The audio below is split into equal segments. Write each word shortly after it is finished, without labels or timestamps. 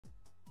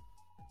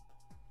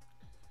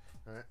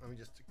All right, let me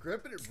just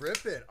grip it and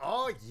rip it.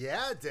 Oh,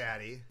 yeah,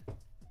 daddy.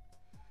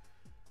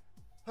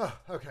 Oh,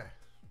 okay.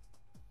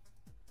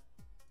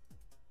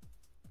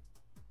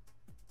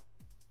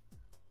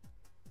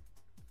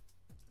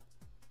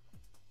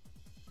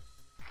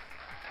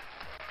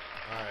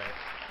 All right.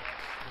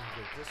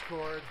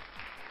 Discord.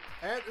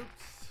 And,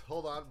 oops,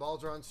 hold on.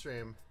 Balls are on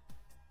stream.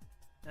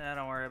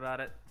 Don't worry about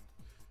it.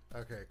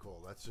 Okay,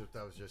 cool. That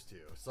was just you.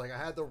 It's like I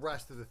had the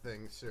rest of the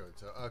things soon,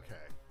 so okay.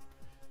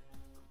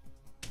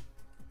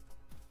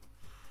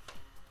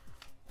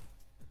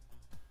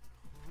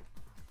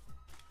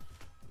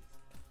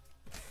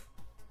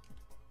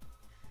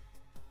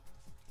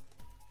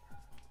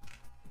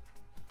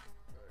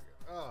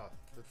 Oh,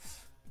 that's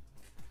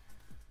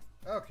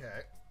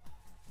okay.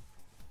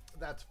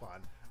 That's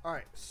fun. All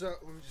right, so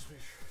let me just make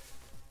sure.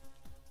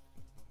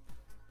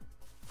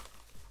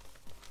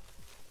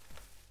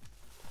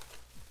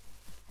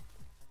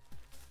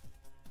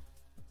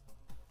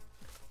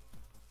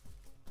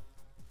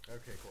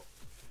 Okay, cool.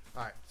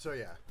 All right, so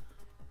yeah.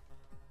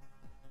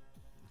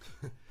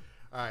 All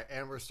right,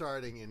 and we're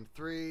starting in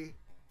 3,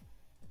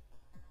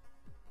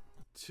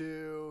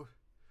 2,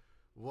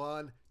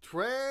 1.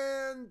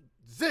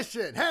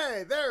 Transition.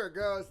 Hey, there it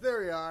goes.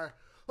 There we are.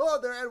 Hello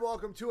there, and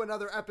welcome to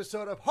another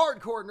episode of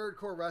Hardcore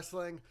Nerdcore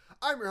Wrestling.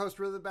 I'm your host,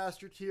 Rhythm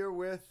Bastard, here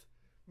with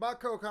my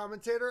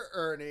co-commentator,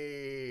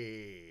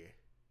 Ernie.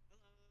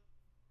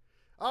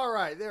 All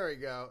right, there we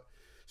go.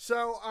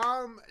 So,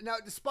 now,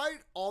 despite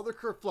all the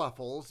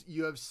kerfluffles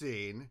you have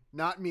seen,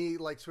 not me,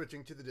 like,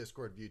 switching to the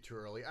Discord view too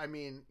early, I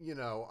mean, you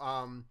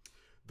know,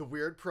 the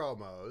weird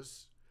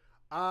promos,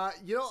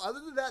 you know, other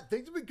than that,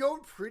 things have been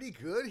going pretty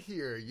good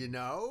here, you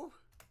know?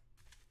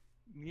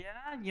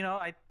 Yeah, you know,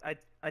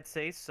 I'd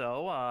say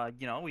so.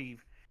 You know, we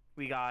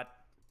got,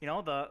 you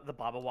know, the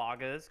Baba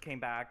Wagas came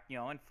back, you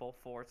know, in full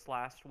force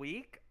last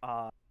week.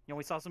 You know,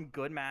 we saw some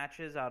good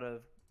matches out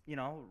of, you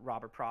know,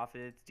 Robert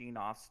Profits, Dean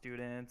Off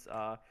students,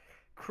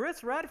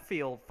 Chris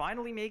Redfield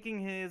finally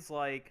making his,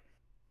 like,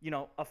 you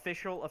know,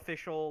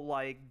 official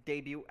like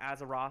debut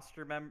as a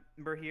roster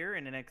member here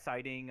in an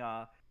exciting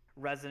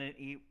Resident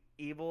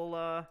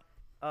Evil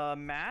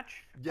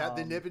match. Yeah,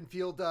 the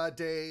Nivenfield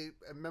Day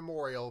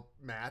Memorial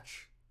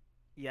match.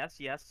 Yes,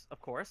 of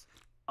course.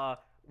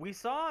 We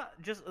saw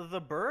just the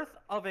birth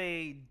of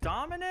a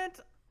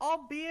dominant,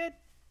 albeit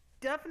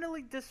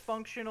definitely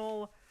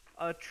dysfunctional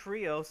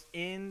trios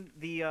in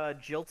the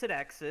Jilted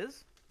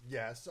X's.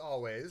 Yes,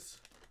 always.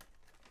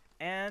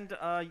 And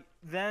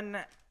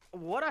then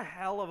what a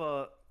hell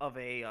of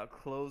a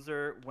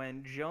closer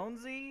when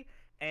Jonesy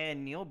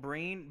and Neil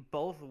Breen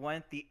both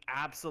went the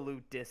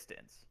absolute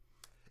distance.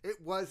 It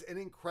was an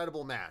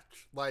incredible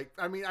match. Like,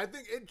 I mean, I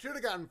think it should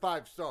have gotten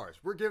 5 stars.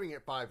 We're giving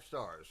it 5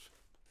 stars.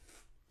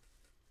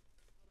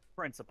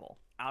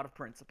 Out of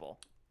principle.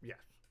 Yes.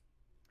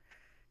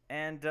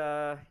 And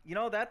you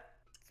know, that's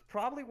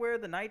probably where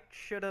the night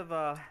should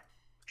have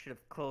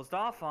closed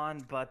off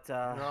on, but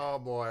oh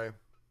boy.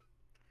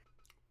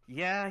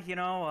 Yeah, you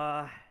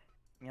know,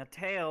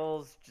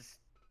 Tails, just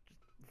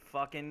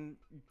fucking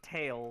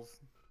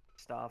Tails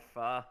stuff.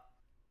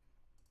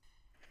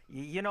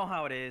 You know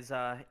how it is,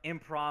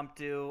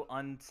 impromptu,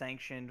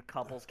 unsanctioned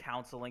couples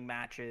counseling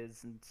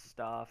matches and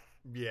stuff.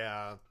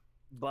 Yeah.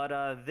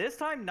 But this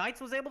time,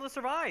 Knights was able to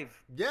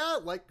survive. Yeah,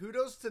 like,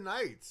 kudos to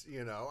Knights,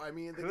 you know. I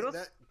mean,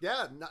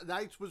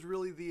 Knights was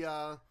really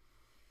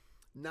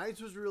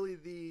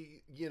the,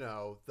 you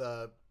know,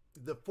 the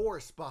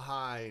force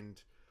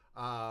behind,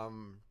 the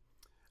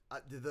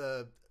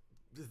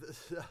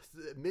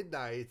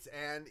Midnights,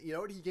 and you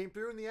know what, he came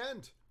through in the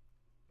end.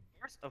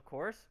 Of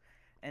course,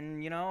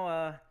 and you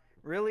know,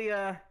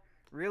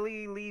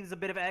 really leaves a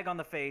bit of egg on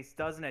the face,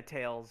 doesn't it,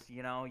 Tails?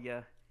 You know,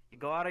 you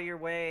go out of your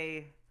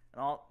way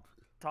and all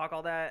talk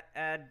all that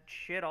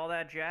shit, all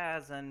that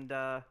jazz, and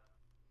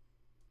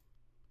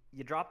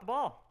you drop the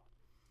ball.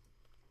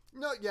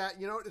 No, yeah,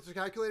 you know, it's a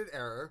calculated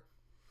error.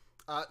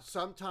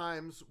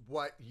 Sometimes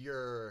what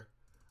your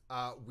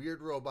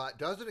weird robot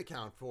doesn't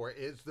account for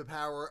is the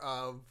power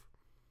of,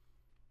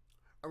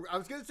 I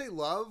was going to say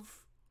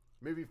love,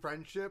 maybe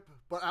friendship,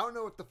 but I don't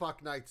know what the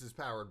fuck Knights is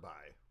powered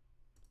by.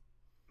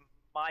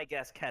 My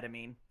guess,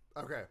 ketamine.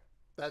 Okay,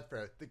 that's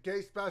fair. The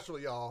K special,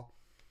 y'all.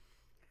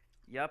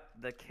 Yep,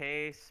 the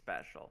K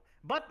special.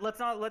 But let's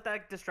not let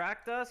that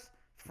distract us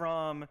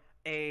from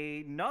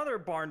another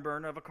barn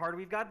burner of a card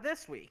we've got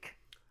this week.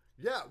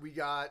 Yeah, we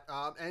got,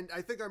 and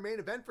I think our main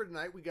event for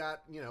tonight, we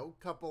got, you know,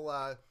 a couple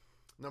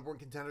number one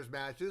contenders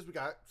matches. We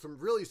got some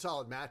really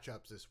solid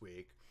matchups this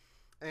week.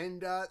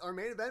 And our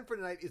main event for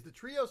tonight is the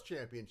Trios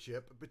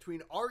Championship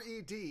between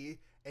RED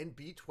and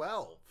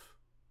B12.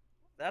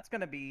 That's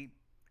gonna be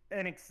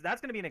an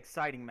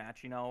exciting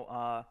match. You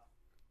know,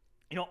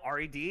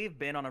 RED have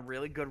been on a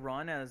really good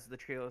run as the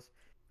Trios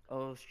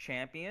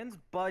champions,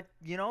 but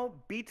you know,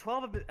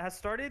 B12 has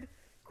started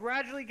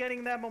gradually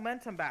getting that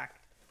momentum back.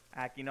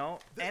 You know,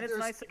 and it's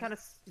nice to kind of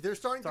they're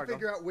starting to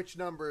figure out which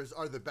numbers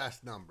are the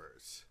best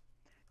numbers.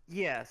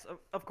 Yes,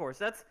 of course.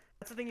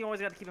 that's the thing you always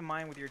got to keep in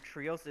mind with your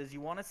trios is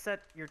you want to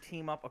set your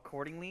team up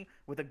accordingly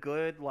with a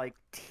good like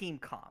team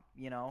comp,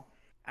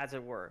 as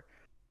it were.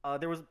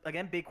 There was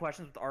again big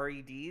questions with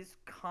RED's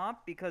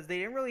comp because they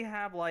didn't really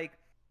have like,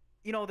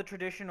 the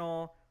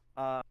traditional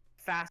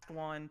fast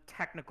one,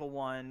 technical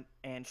one,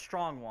 and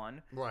strong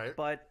one. Right.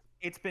 But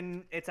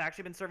it's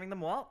actually been serving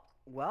them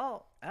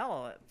well.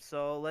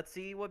 So let's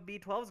see what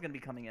B12 is going to be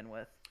coming in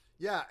with.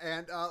 Yeah,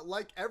 and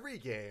like every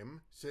game,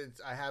 since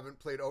I haven't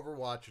played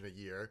Overwatch in a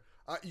year,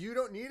 you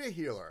don't need a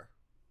healer.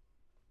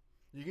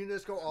 You can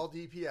just go all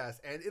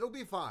DPS, and it'll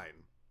be fine.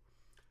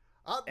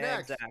 Up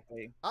next,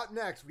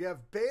 we have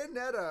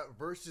Bayonetta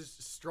versus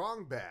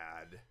Strong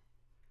Bad.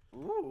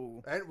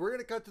 Ooh. And we're going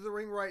to cut to the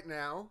ring right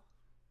now.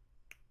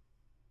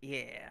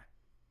 Yeah.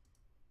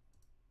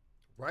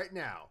 Right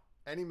now.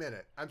 Any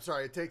minute. I'm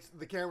sorry,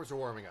 the cameras are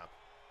warming up.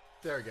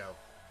 There we go.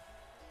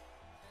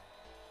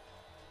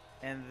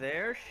 And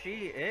there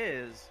she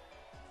is.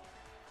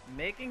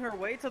 Making her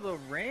way to the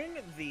ring,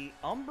 the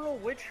Umbral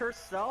Witch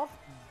herself,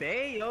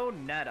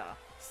 Bayonetta.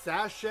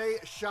 Sashay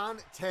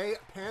Shantae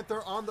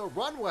Panther on the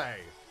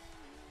runway.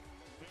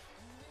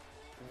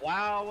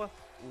 Wow,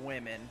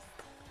 women.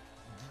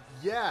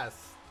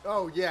 Yes.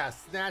 Oh,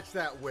 yes. Snatch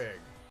that wig.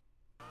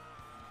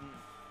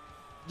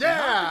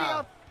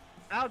 Yeah!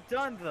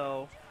 Outdone,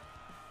 though,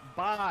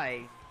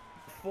 by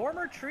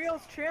former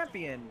Trios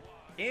champion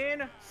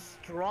in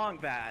Strong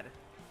Bad.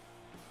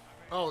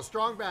 Oh,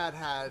 Strong Bad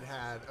had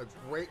a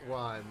great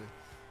run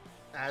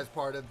as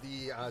part of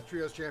the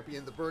Trios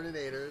champion, the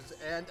Burninators,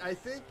 and I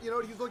think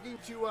he's looking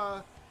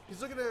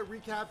to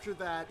recapture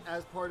that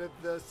as part of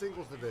the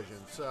singles division.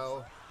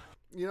 So,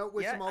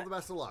 wish him all the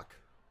best of luck.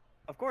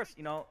 Of course,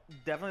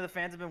 definitely the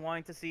fans have been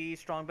wanting to see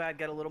Strong Bad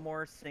get a little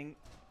more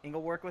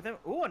single work with him.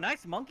 Ooh, a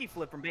nice monkey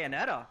flip from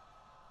Bayonetta.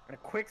 And a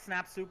quick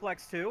snap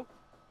suplex too.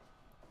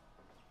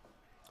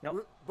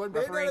 Nope. When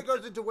Bayonetta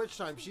goes into witch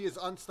time, she is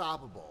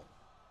unstoppable.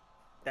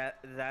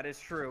 That is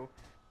true.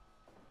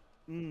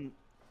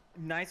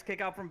 Nice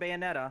kick out from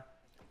Bayonetta.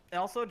 And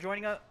also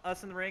joining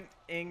us in the ring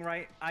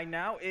right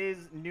now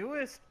is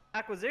newest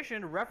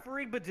acquisition,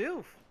 referee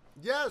Bidoof.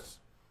 Yes.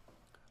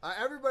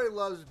 Everybody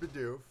loves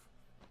Bidoof.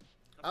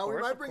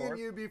 We might bring in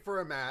UB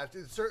for a match.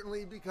 It's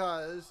certainly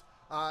because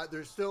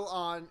they're still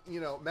on,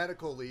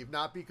 medical leave,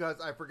 not because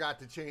I forgot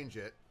to change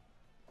it.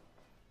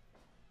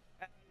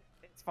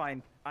 It's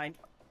fine.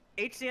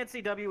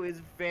 HCNCW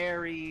is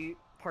very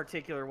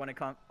particular when it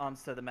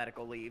comes to the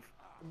medical leave.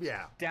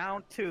 Yeah.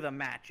 Down to the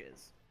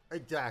matches.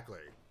 Exactly.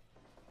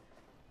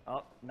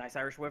 Oh, nice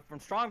Irish whip from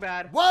Strong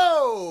Bad.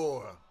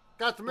 Whoa!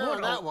 Got some air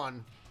on that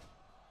one.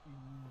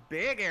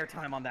 Big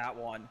airtime on that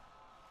one.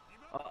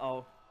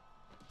 Uh-oh.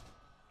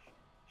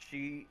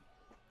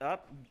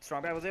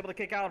 Strong Bad was able to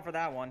kick out for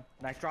that one.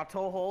 Nice drop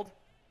toe hold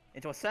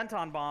into a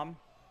senton bomb.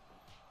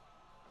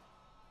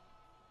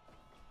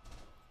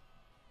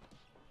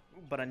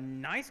 But a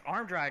nice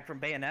arm drag from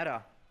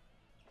Bayonetta.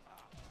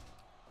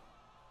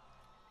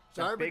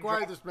 Sorry, I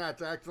required this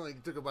match. I accidentally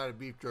took a bite of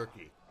beef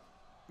jerky.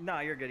 No,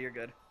 you're good. You're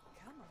good.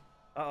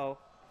 Uh-oh.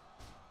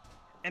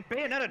 And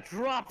Bayonetta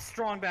drops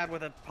Strong Bad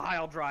with a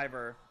pile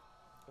driver.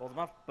 Holds him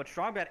up, but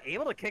Strong Bad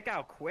able to kick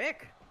out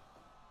quick.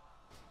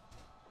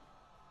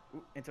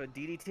 Ooh, into a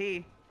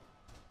DDT.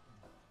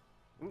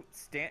 Ooh,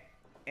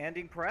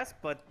 standing press,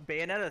 but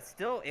Bayonetta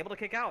still able to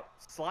kick out.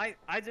 Slides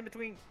in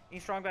between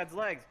Strong Bad's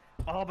legs.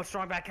 Oh, but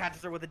Strong Bad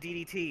catches her with a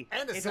DDT.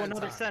 And into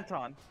another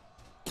senton.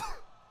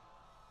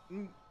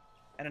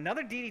 And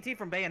another DDT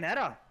from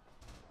Bayonetta.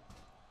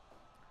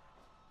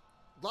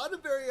 A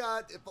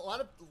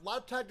lot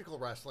of technical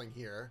wrestling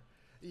here.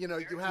 You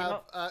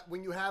have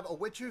when you have a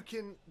witch who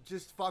can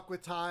just fuck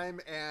with time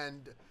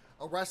and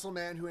a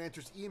WrestleMan who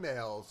answers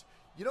emails,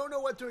 you don't know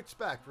what to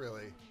expect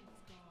really.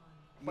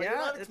 But you're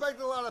not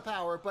expecting a lot of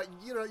power, but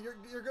you're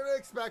gonna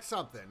expect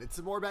something.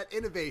 It's more about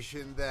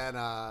innovation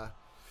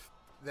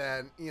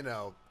than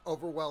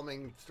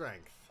overwhelming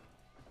strength.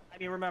 I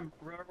mean, remember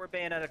where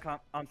Bayonetta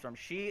comes from.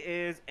 She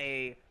is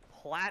a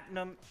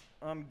platinum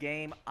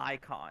game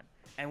icon,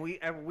 and we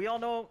all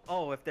know.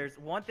 Oh, if there's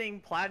one thing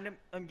platinum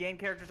game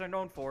characters are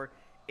known for,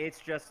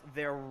 it's just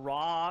their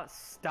raw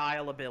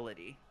style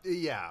ability.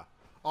 Yeah,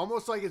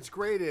 almost like it's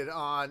graded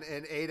on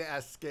an A to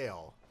S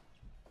scale.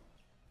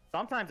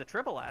 Sometimes a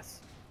triple S.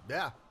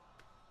 Yeah.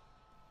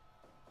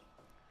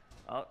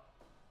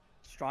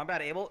 Strong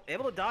Bad able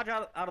to dodge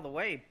out of the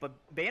way, but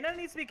Bayonetta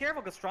needs to be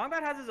careful because Strong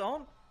Bad has his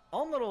own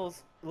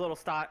little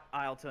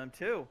style to him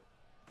too.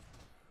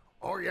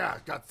 Oh yeah,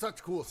 got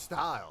such cool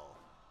style.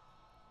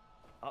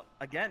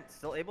 Again,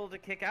 still able to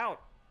kick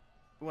out.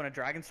 Ooh, and a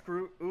dragon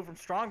screw from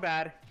Strong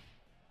Bad.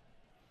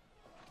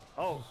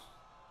 Oh,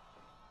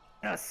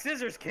 and a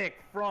scissors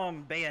kick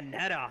from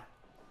Bayonetta.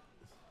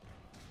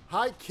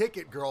 High kick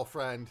it,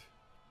 girlfriend.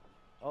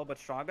 Oh, but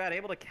Strong Bad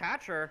able to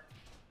catch her.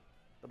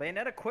 The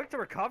Bayonetta quick to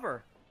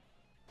recover.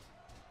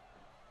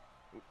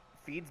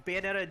 Feeds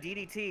Bayonetta a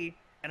DDT.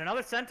 And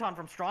another senton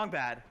from Strong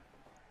Bad.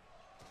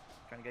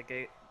 Trying to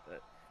get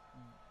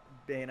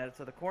Bayonetta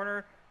to the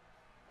corner.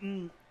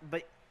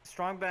 But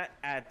Strong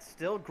Bad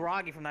still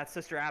groggy from that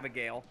Sister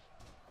Abigail.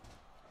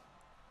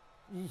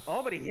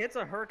 Oh, but he hits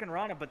a Hurricane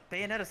Rana, but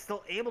Bayonetta's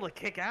still able to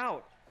kick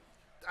out.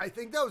 I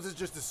think that was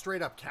just a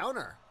straight up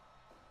counter.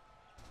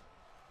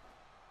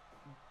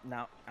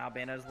 Now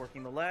Bayonetta's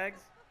working the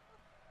legs.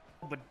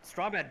 But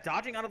Strawbat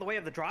dodging out of the way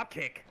of the drop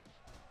kick.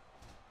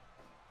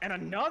 And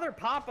another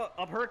pop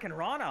of Hurricane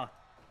Rana.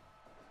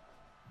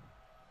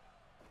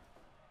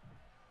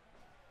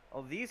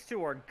 Oh, these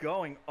two are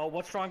going. Oh,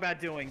 what's Strongbad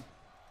doing?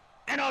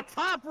 And a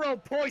top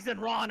rope poison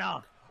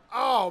Rana.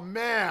 Oh,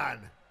 man.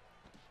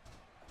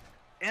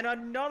 And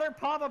another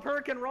pop of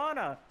Hurricane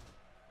Rana.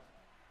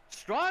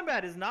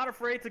 Strongbad is not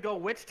afraid to go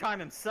witch time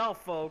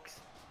himself, folks.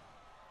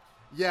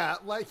 Yeah,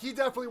 like he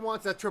definitely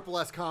wants that triple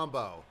S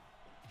combo.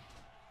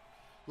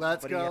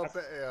 Let's go,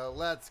 Bayo.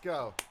 Let's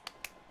go.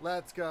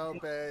 Let's go,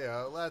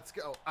 Bayo. Let's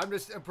go. I'm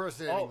just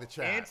impersonating the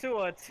chat. Into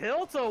a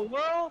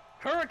tilt-a-whirl.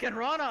 Hurricane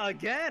Rana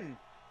again.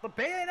 But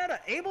Bayonetta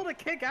able to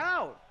kick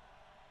out.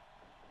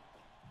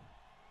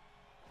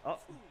 Oh,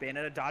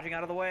 Bayonetta dodging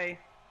out of the way.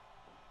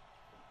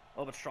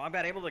 Oh, but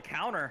Strongbad able to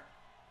counter.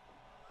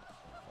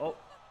 Oh,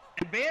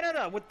 and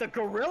Bayonetta with the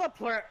gorilla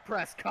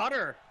press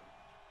cutter.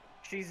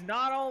 She's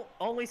not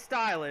only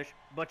stylish,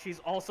 but she's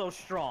also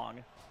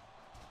strong.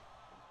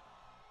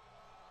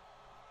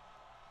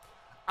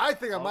 I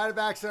think I might have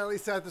accidentally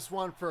set this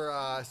one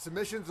for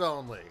submissions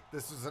only.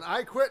 This was an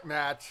I Quit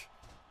match.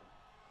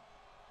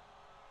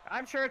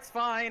 I'm sure it's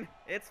fine.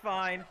 It's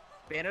fine.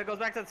 Bayonetta goes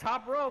back to the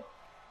top rope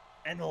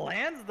and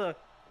lands a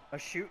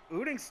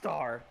shooting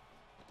star.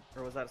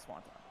 Or was that a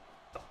swanton?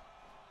 Oh.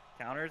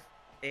 Counters.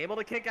 Able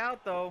to kick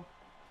out, though.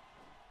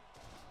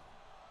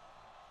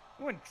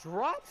 Ooh, and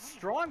drops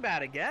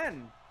Strongbad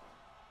again.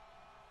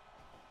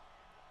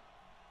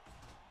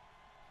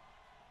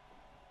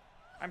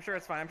 I'm sure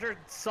it's fine. I'm sure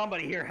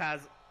somebody here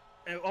has...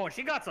 Oh, and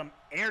she got some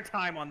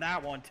airtime on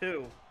that one,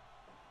 too.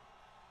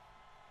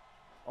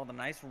 Oh, the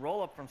nice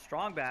roll-up from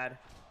Strongbad.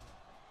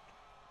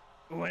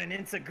 Ooh, and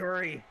an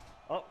Insaguri.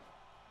 Oh.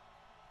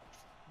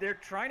 They're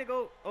trying to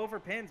go over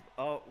pins.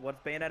 Oh,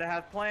 what's Bayonetta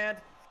have planned?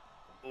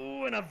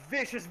 Ooh, and a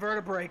vicious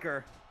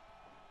vertebreaker.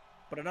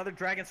 But another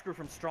dragon screw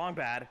from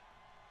Strongbad.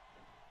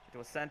 Into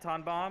a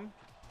senton bomb.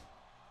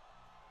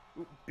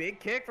 Ooh,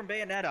 big kick from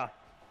Bayonetta.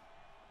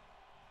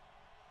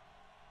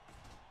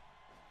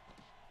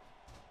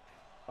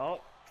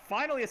 Oh,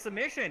 finally a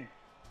submission.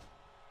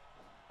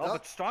 Oh,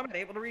 but Strongbad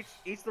able to reach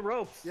the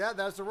ropes. Yeah,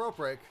 that's a rope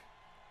break.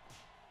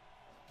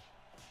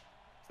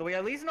 So we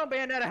at least know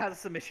Bayonetta has a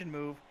submission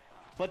move,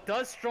 but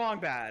does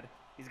Strongbad.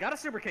 He's got a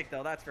super kick,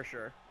 though, that's for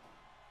sure.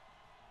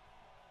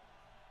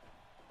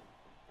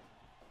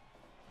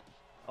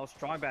 Oh,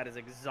 Strongbad is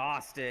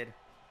exhausted.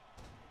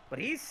 But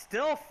he's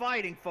still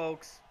fighting,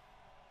 folks.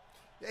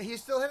 Yeah,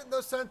 he's still hitting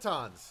those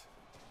sentons.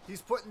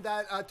 He's putting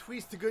that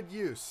twist to good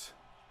use.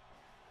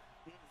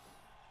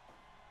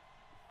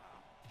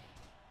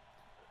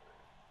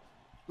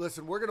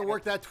 Listen, we're going to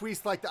work that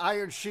twist like the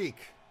Iron Sheik.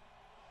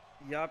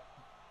 Yup.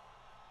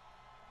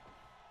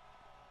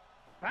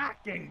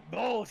 Fucking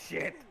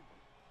bullshit.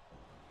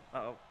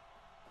 Uh-oh.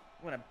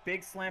 What a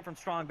big slam from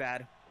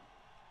Strongbad.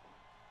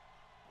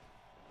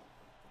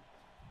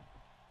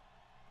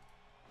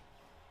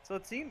 So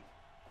it seemed...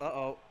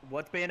 Uh-oh.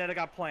 What's Bayonetta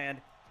got planned?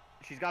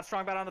 She's got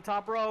Strongbad on the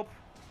top rope.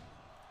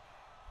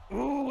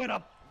 Ooh, and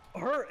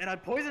a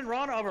poison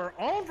Rana of her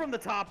own from the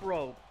top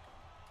rope.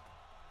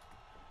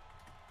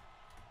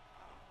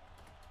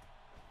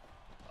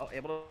 Oh,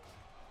 able to...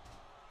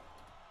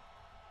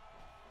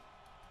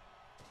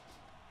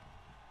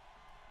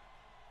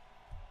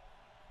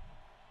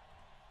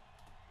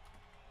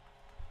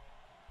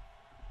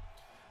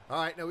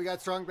 All right, now we got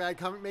Strongbad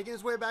coming, making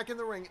his way back in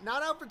the ring.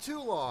 Not out for too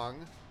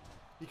long,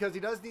 because he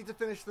does need to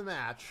finish the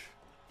match.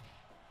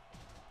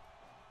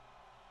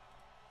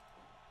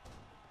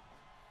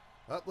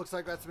 Oh, looks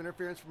like that's some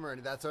interference from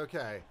Ernie. That's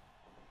okay.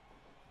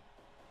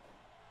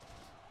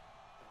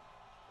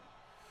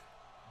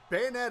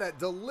 Bayonetta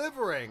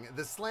delivering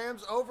the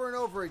slams over and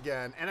over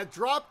again, and a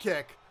drop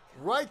kick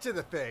right to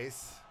the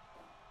face.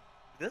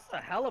 This is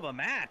a hell of a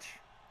match.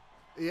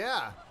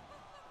 Yeah.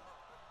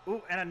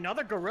 Ooh, and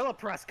another gorilla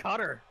press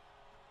cutter.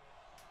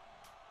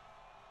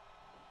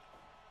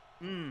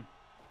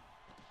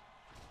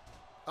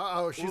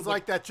 Uh-oh, she's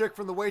like that chick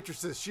from The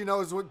Waitresses. She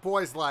knows what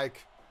boys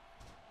like.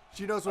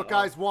 She knows what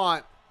Uh-oh. guys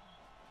want.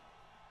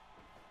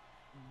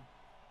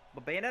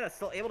 But Bayonetta's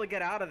still able to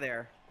get out of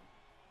there.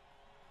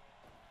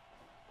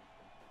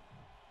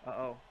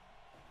 Uh-oh.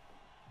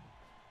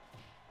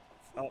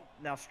 Oh,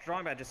 now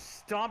Strongbad just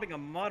stomping a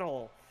mud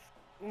hole.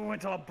 Ooh,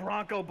 into a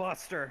Bronco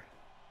Buster.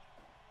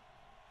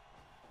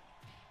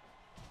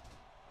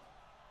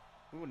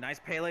 Ooh, nice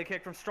Pele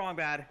kick from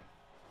Strongbad.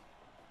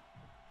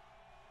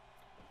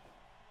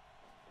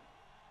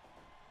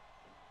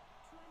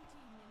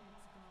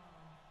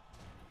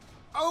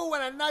 Oh,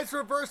 and a nice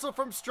reversal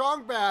from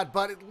Strongbad,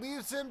 but it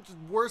leaves him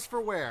worse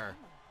for wear.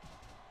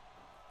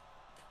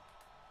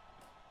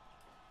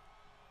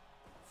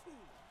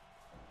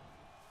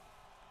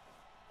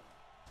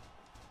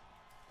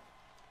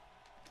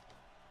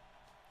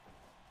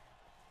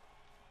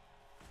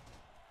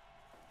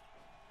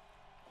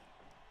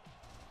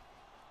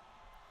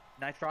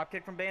 Nice drop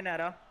kick from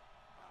Bayonetta.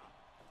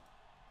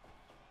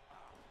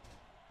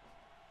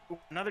 Ooh,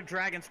 another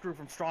dragon screw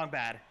from Strong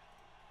Bad.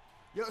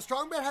 You know,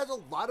 Strong Bad has a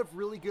lot of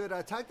really good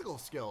technical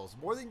skills,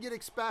 more than you'd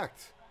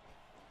expect.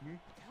 Mm-hmm.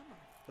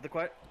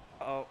 But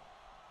oh.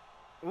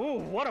 Ooh,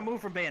 what a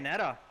move from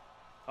Bayonetta.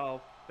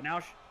 Oh, but now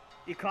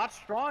he caught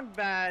Strong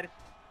Bad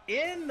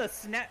in the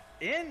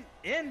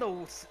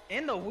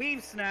in the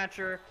weave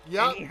snatcher.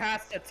 Yep. And he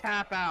has to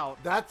tap out.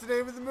 That's the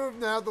name of the move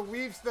now, the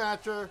weave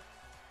snatcher.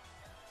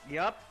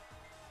 Yep.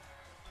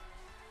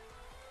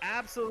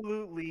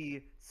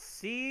 Absolutely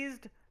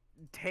seized,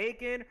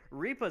 taken,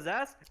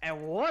 repossessed,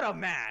 and what a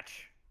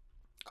match.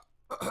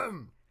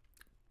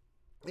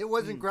 It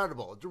was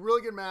incredible. It's a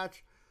really good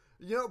match.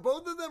 You know,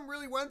 both of them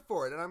really went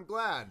for it, and I'm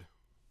glad.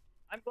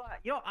 I'm glad.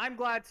 You know, I'm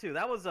glad too.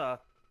 That was a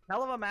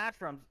hell of a match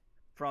from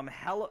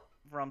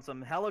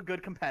some hella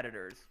good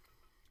competitors.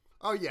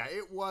 Oh yeah,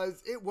 it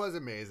was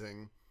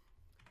amazing.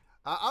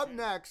 Up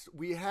next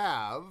we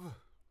have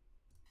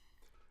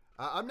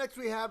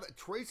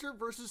Tracer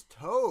versus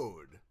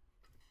Toad.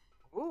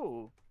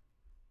 Ooh.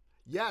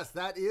 Yes,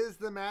 that is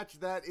the match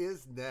that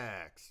is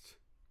next.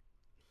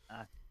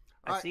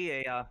 I see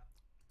a.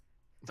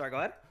 Sorry, go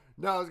ahead.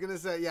 No, I was gonna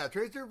say, yeah,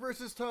 Tracer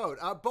versus Toad.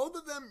 Both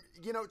of them,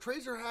 you know,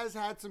 Tracer has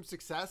had some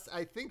success.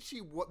 I think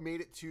she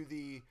made it to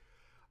the.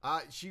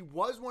 She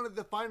was one of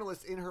the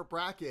finalists in her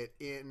bracket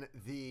in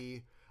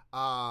the,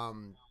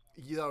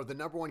 you know, the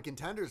 #1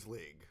 contenders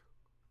league.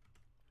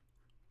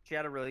 She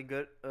had a really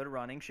good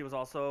running. She was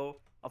also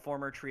a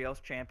former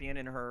trios champion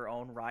in her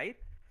own right,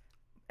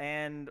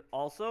 and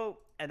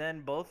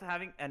then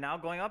now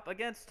going up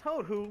against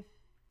Toad, who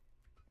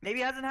maybe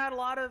hasn't had a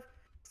lot of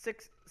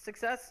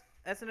success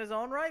in his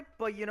own right,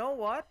 but you know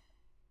what?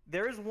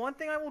 There is one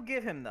thing I will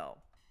give him though,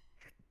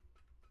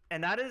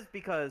 and that is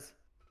because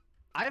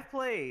I've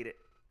played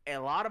a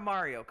lot of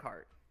Mario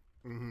Kart.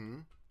 Mm-hmm.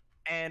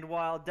 And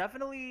while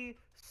definitely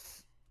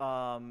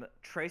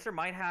Tracer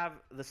might have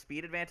the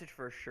speed advantage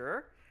for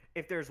sure,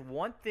 if there's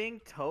one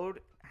thing Toad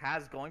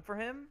has going for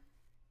him,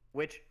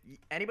 which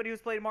anybody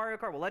who's played Mario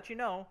Kart will let you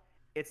know,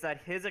 it's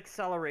that his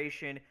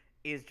acceleration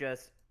is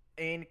just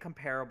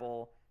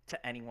incomparable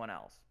to anyone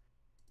else.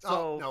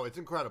 So no, it's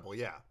incredible,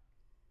 yeah.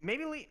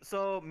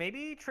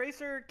 Maybe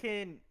Tracer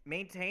can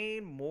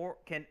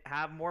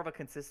have more of a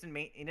consistent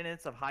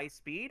maintenance of high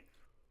speed.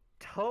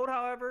 Toad,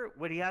 however,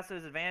 what he has to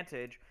his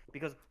advantage,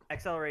 because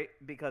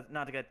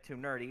not to get too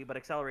nerdy, but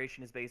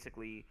acceleration is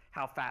basically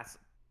how fast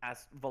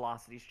as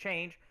velocities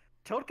change.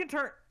 Toad can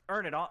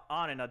earn it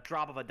on in a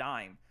drop of a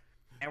dime,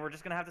 and we're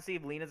just gonna have to see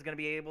if Lena's gonna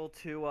be able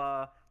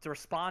to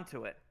respond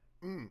to it.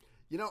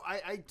 You know,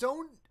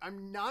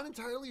 I'm not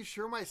entirely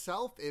sure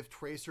myself if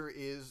Tracer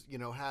is, you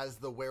know, has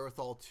the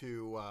wherewithal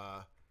to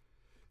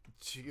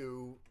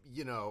you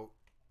know,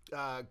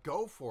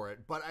 go for it.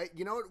 But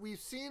you know what, we've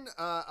seen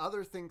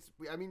other things.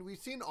 I mean, we've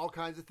seen all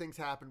kinds of things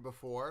happen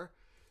before,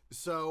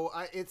 so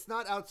it's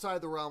not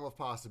outside the realm of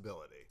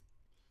possibility.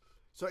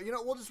 So, you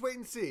know, we'll just wait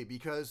and see,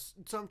 because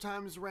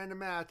sometimes a random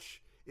match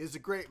is a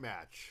great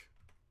match.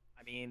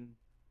 I mean,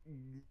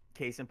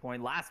 case in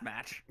point, last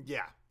match.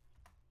 Yeah.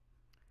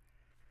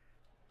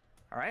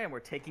 All right, and we're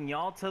taking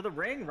y'all to the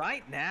ring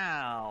right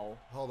now.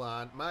 Hold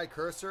on. My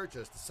cursor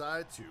just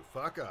decided to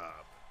fuck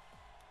up.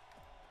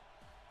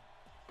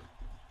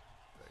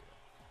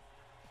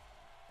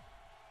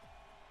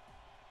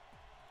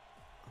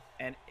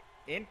 And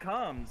in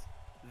comes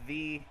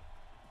the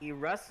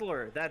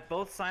wrestler that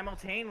both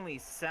simultaneously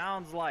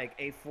sounds like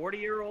a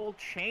 40-year-old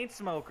chain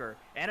smoker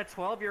and a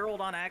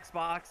 12-year-old on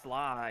Xbox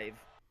Live.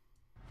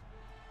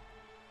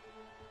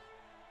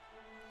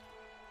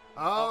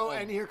 Oh,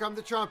 and here come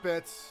the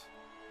trumpets.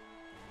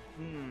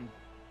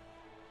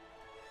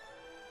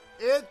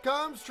 It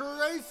comes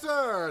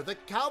Tracer! The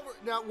cavalry.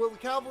 Now, will the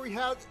cavalry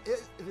have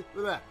it?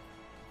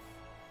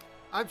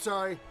 I'm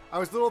sorry. I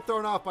was a little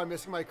thrown off by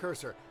missing my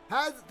cursor.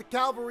 Has the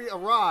cavalry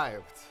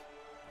arrived?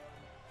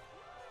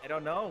 I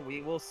don't know.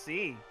 We will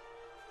see.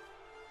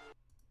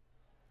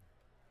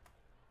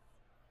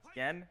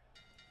 Again,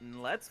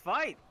 let's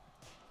fight.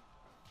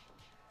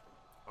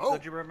 Oh.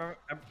 Did you remember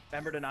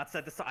to not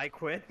set this to I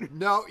quit?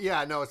 No,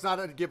 it's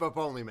not a give up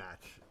only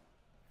match.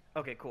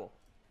 Okay, cool.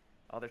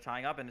 Oh, they're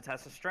tying up in a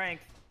test of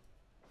strength.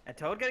 And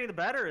Toad getting the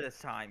better this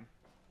time.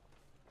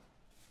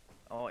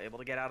 Oh, able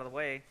to get out of the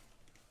way.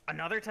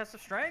 Another test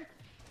of strength?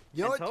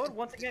 You know, Toad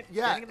once again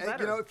yeah, getting the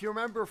better. You know, if you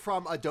remember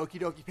from a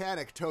Doki Doki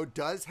Panic, Toad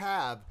does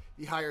have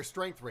the higher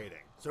strength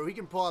rating, so he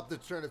can pull up the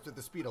turnips at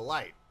the speed of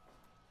light.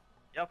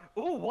 Yep.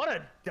 Ooh, what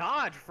a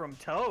dodge from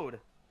Toad.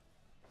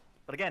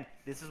 But again,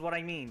 this is what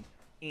I mean.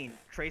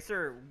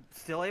 Tracer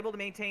still able to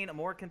maintain a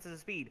more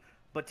consistent speed,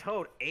 but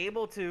Toad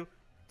able to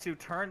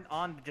turn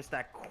on just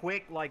that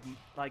quick, like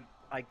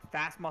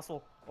fast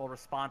muscle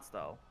response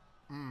though.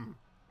 Okay,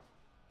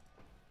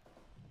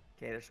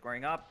 they're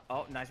squaring up.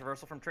 Oh, nice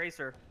reversal from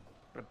Tracer.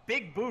 But a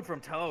big boot from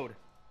Toad.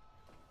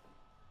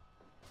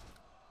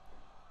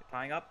 They're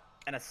tying up.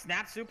 And a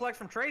snap suplex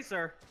from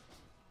Tracer.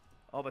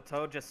 Oh, but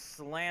Toad just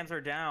slams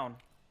her down.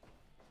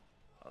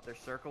 Oh, they're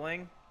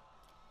circling.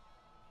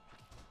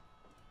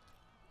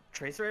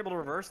 Tracer able to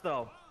reverse,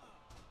 though.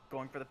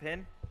 Going for the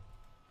pin.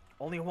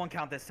 Only a 1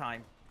 count this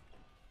time.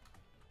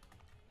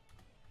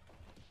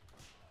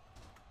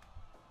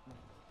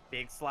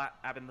 Big slap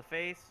up in the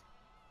face.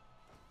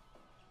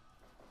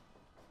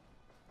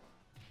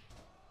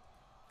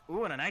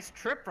 Ooh, and a nice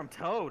trip from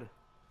Toad.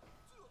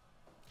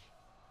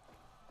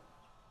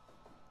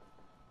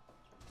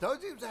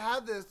 Toad seems to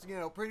have this,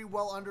 pretty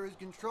well under his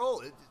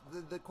control.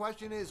 The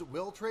question is,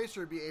 will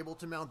Tracer be able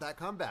to mount that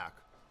comeback?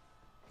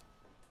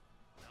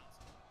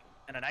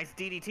 And a nice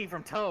DDT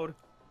from Toad.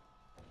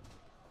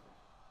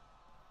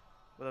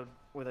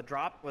 With a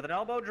drop, with an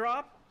elbow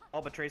drop.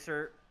 Oh, but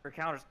Tracer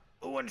counters.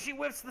 Ooh, and she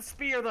whips the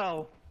spear,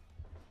 though.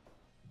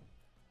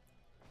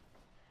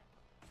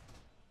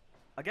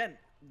 Again,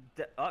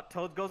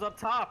 Toad goes up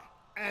top.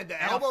 And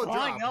the elbow drop.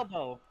 Flying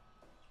elbow.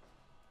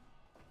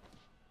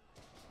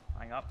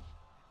 Flying up.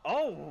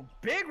 Oh,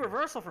 big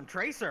reversal from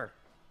Tracer.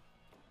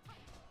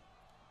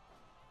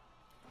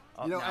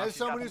 Oh, as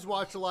someone who's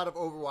watched a lot of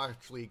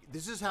Overwatch League,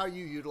 this is how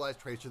you utilize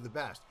Tracer the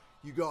best.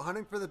 You go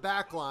hunting for the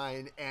back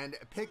line and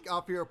pick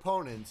up your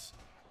opponents,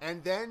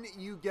 and then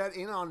you get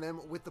in on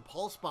them with the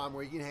pulse bomb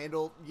where you can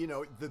handle,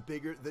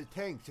 the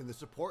tanks in the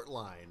support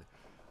line.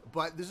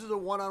 But this is a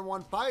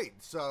one-on-one fight,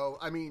 so,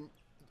 I mean,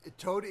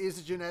 Toad is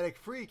a genetic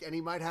freak, and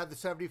he might have the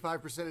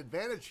 75%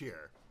 advantage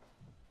here.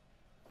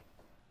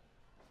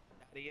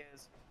 That he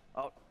is.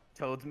 Oh,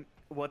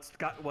 what's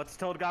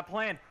Toad got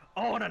planned?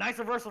 Oh, and a nice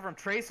reversal from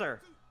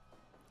Tracer.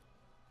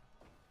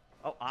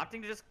 Oh,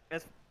 opting to just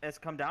as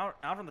come down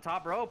out from the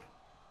top rope.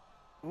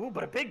 Ooh,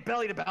 but a big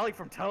belly to belly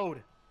from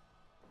Toad.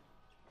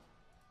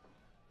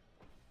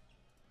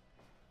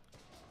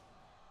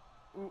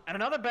 Ooh, and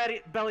another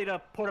belly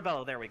to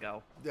Portobello. There we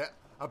go. Yeah,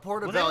 a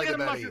Portobello to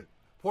belly.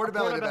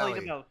 Portobello to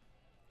belly.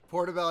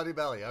 Portobello to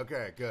belly.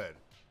 Okay, good.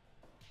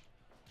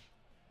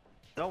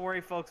 Don't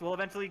worry, folks. We'll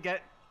eventually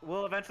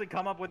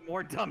come up with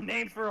more dumb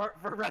names for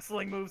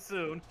wrestling moves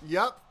soon.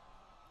 Yep.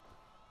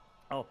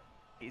 Oh,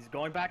 he's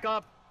going back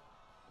up.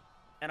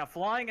 And a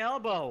flying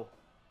elbow.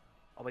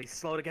 Oh, but he's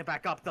slow to get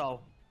back up, though.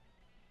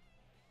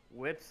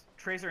 Whips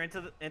Tracer into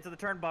the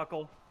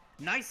turnbuckle.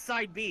 Nice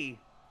side B.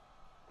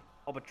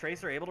 Oh, but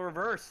Tracer able to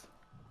reverse.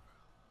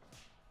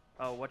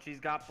 Oh, what she's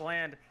got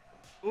planned.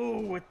 Ooh,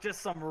 with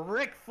just some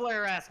Ric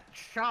Flair-esque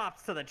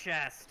chops to the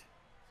chest.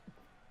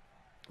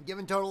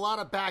 Giving Toad a lot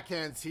of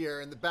backhands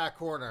here in the back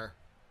corner.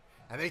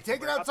 And they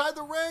take it outside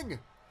the ring.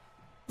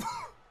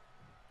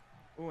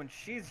 Ooh, and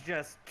she's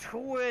just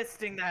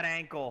twisting that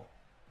ankle.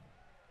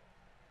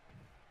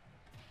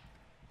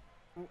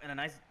 Ooh, and a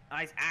nice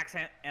axe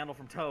handle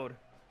from Toad.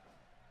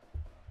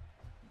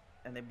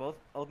 And they both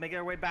make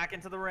their way back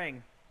into the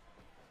ring.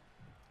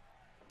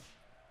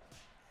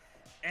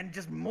 And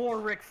just more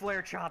Ric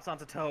Flair chops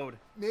onto Toad.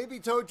 Maybe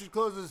Toad should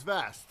close his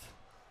vest.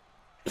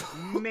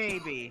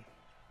 Maybe.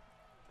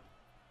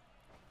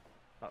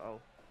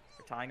 Uh-oh.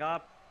 They're tying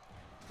up.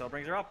 Toad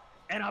brings her up.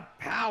 And a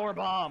power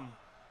bomb.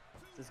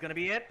 Is this going to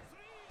be it?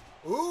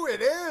 Ooh,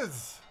 it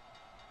is.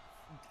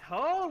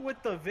 Toad with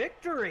the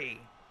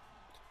victory.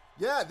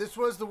 Yeah, this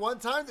was the one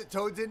time that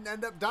Toad didn't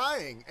end up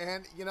dying.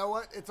 And you know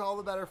what? It's all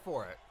the better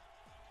for it.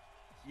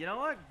 You know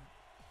what?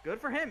 Good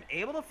for him.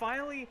 Able to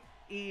finally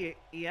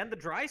end the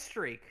dry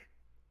streak.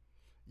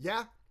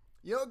 Yeah.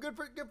 Good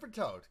for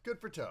Toad.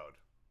 Good for Toad.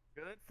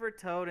 Good for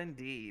Toad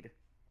indeed.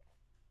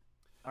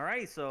 All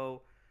right,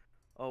 so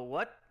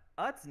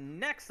what's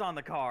next on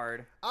the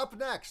card? Up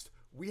next,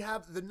 we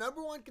have the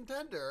 #1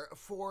 contender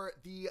for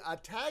the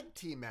tag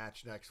team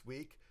match next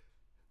week.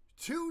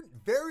 Two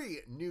very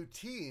new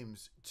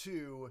teams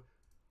to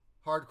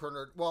Hardcore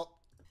Nerd. Well,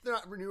 they're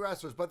not new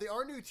wrestlers, but they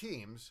are new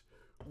teams.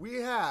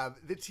 We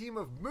have the team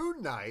of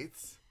Moon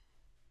Knights,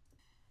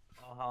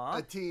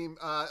 a team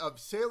of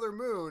Sailor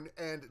Moon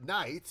and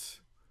Knights,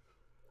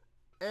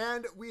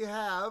 and we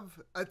have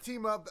a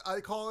team of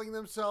calling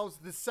themselves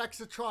the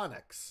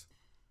Sexatronics.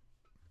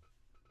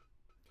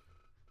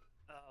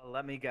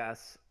 Let me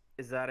guess.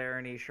 Is that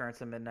Aaron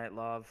Esurance and Midnight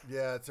Love?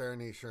 Yeah, it's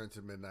Aaron Esurance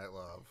and Midnight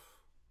Love.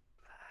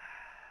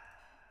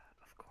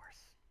 Of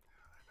course.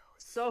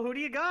 So who do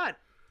you got?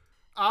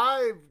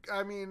 I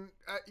mean,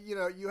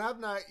 you have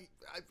Knight.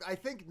 I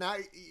think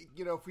Knight.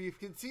 If we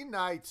can see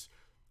Knights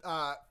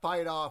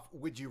fight off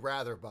Would You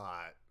Rather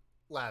bot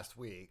last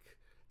week,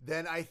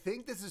 then I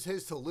think this is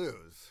his to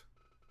lose.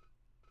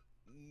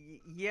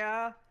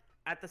 Yeah.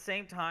 At the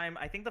same time,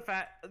 I think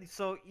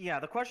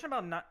the question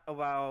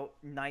about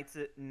Knights'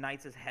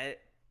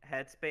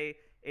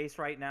 headspace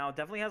right now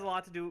definitely has a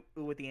lot to do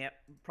with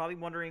probably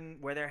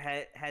wondering where their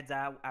heads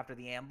at after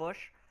the ambush.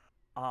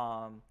 They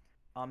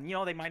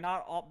might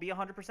not all be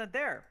 100%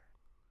 there,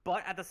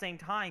 but at the same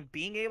time,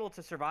 being able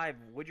to survive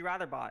Would You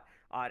Rather bot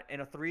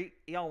in a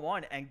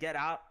 3-on-1 and get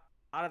out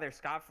of there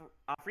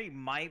scot-free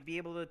might be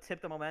able to tip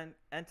the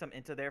momentum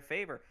into their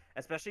favor,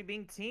 especially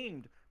being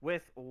teamed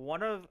with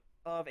one of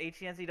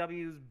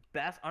HCNCW's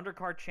best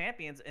undercard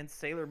champions in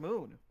Sailor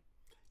Moon.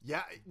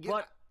 Yeah,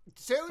 but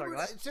Sailor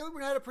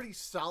Moon had a pretty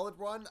solid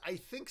run. I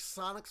think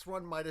Sonic's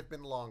run might have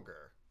been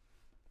longer.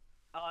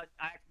 I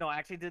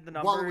actually did the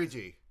numbers.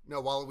 Waluigi.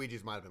 No,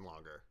 Waluigi's might have been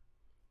longer.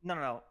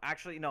 No.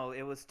 Actually, no.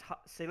 It was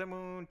Sailor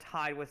Moon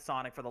tied with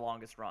Sonic for the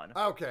longest run.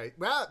 Okay.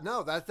 Well,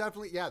 no, that's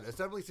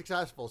definitely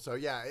successful. So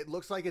yeah, it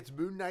looks like it's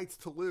Moon Knight's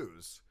to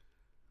lose.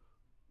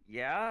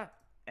 Yeah,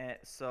 and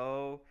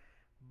so,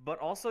 but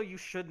also you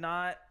should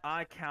not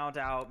count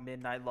out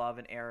Midnight Love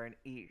and Aaron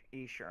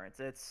Assurance.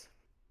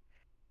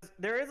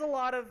 There is a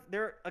lot of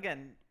there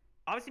again.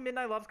 Obviously,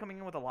 Midnight Love's coming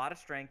in with a lot of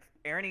strength.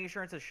 Aaron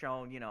Assurance has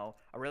shown,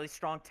 a really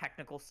strong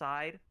technical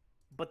side.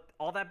 But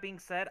all that being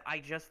said, I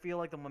just feel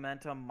like the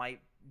momentum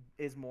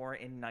is more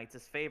in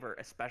Knights' favor,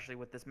 especially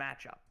with this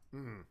matchup.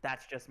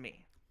 That's just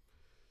me.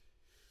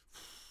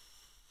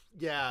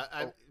 Yeah,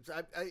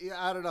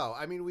 I don't know.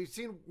 I mean, we've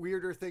seen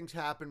weirder things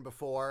happen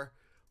before,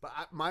 but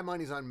my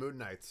money's on Moon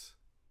Knights.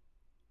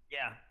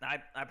 Yeah,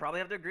 I probably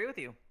have to agree with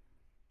you,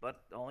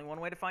 but only one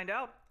way to find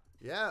out.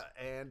 Yeah,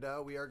 and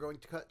we are going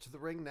to cut to the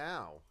ring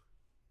now.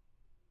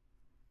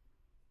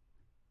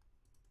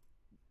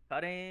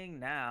 Cutting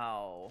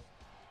now.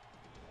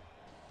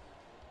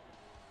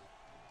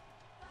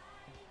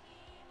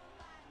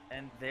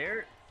 And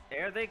there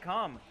they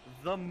come,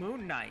 the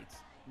Moon Knights.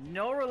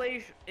 No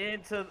relation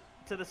to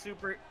the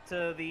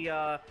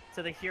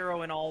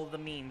hero and all of the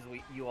memes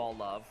you all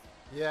love.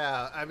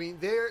 Yeah, I mean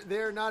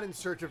they're not in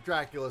search of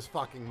Dracula's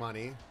fucking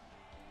money.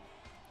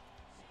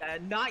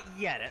 Not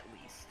yet, at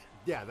least.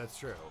 Yeah, that's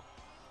true.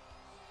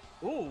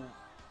 Ooh,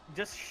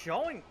 just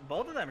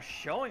both of them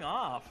showing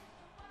off.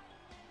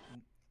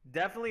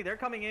 Definitely, they're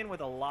coming in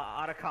with a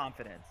lot of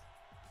confidence.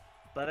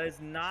 But it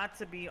is not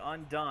to be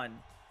undone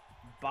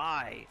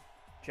by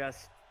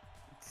just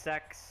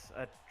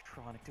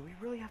Sexatronic. Do we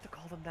really have to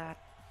call them that?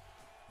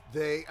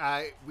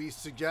 We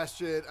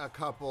suggested a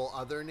couple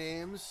other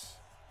names,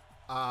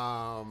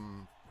 but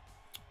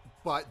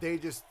they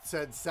just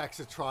said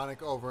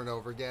Sexatronic over and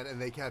over again, and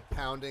they kept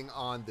pounding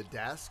on the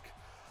desk,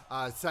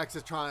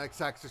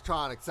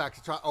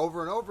 Sexatronic,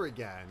 over and over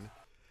again,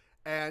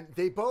 and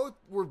they both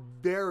were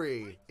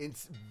very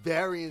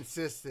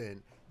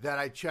insistent that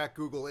I check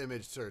Google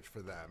image search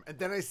for them, and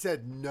then I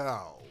said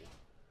no.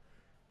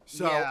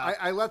 So yeah.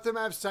 I let them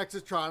have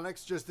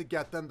Sexatronics just to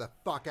get them the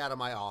fuck out of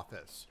my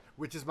office,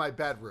 which is my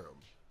bedroom,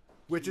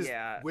 which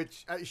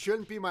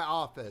shouldn't be my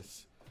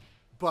office.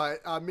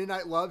 But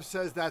Midnight Love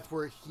says that's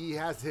where he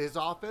has his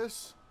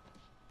office.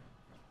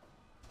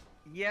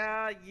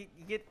 Yeah,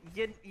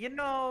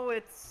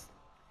 it's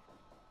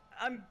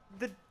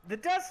the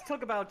desk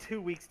took about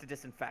 2 weeks to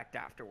disinfect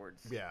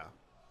afterwards. Yeah,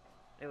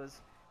 it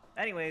was.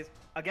 Anyways,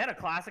 again, a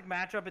classic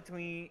matchup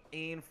between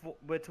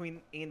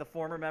the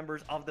former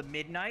members of the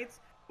Midnights.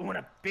 Ooh, and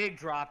a big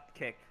drop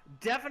kick.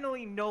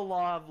 Definitely no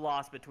love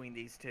lost between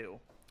these two.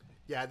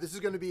 Yeah, this is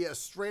going to be a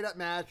straight-up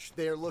match.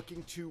 They are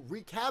looking to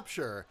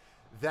recapture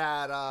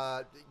that,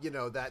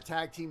 that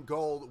tag team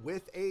gold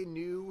with a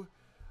new,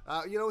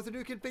 with a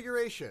new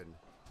configuration.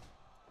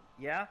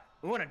 Yeah.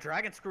 Ooh, and a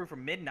dragon screw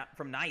from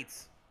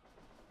Knights.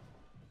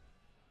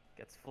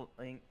 Gets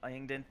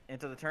flinged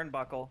into the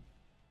turnbuckle.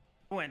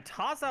 Ooh, and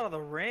toss out of the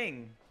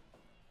ring.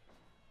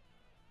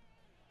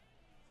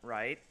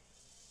 Right.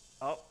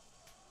 Oh.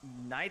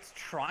 Knights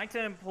trying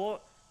to employ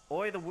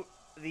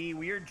the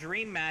weird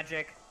dream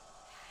magic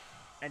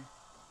and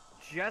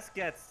just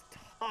gets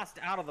tossed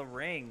out of the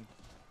ring.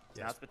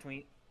 Yes. Now it's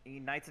between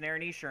Knights and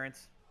Aaron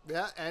Assurance.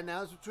 Yeah, and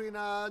now it's between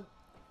the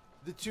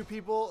two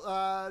people,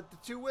 the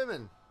two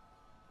women.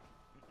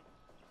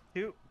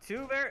 Two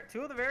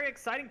of the very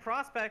exciting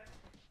prospects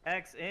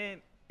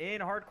in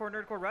hardcore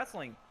nerdcore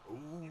wrestling.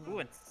 Ooh,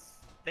 and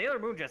Sailor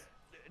Moon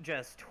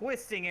just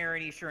twisting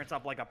Aaron Assurance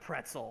up like a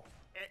pretzel.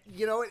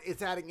 You know what?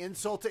 It's adding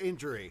insult to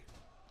injury.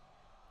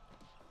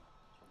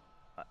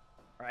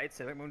 Right,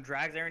 Sailor Moon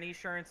drags Aaron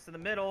Assurance to the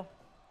middle.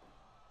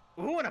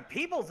 Ooh, and a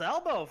people's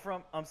elbow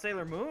from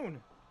Sailor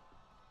Moon.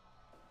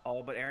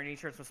 Oh, but Aaron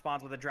Assurance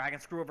responds with a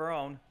dragon screw of her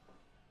own.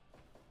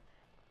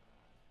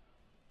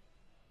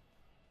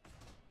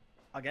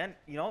 Again,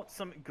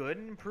 some good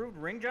and improved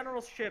ring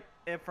generalship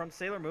from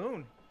Sailor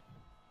Moon.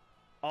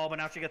 Oh, but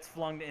now she gets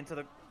flung into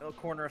the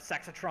corner of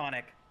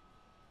Sexatronic.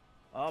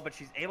 Oh, but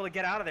she's able to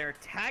get out of there,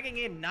 tagging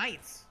in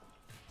Knights.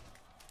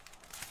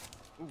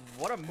 Ooh,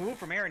 what a move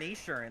from Aaron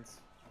Assurance.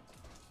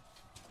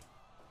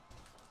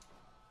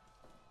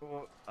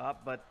 Ooh,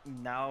 but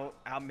now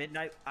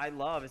Midnight I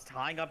Love is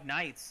tying up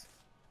Knights.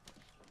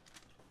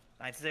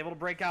 Knights is able to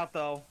break out,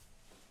 though.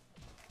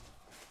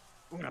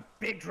 Ooh, and a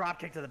big drop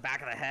kick to the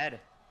back of the head.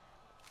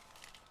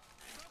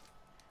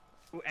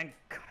 Ooh, and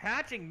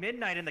catching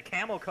Midnight in the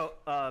camel coat.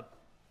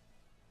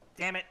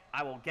 Damn it,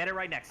 I will get it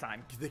right next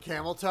time. The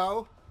camel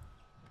toe?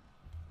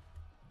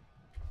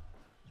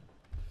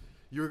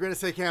 You were going to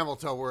say camel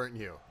toe, weren't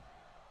you?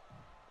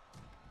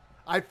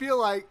 I feel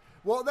like,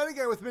 well, then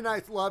again, with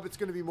Midnight's Love, it's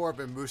going to be more of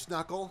a moose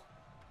knuckle.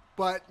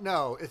 But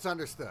no, it's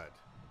understood.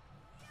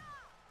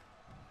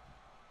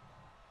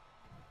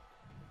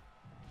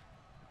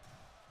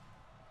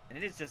 And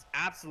it is just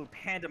absolute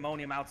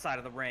pandemonium outside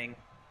of the ring.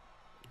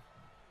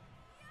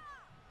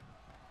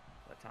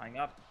 But tying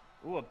up.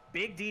 Ooh, a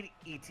big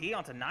DDT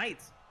onto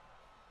Knights.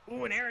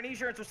 Ooh, and Aaron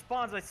Assurance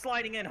responds by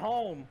sliding in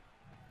home.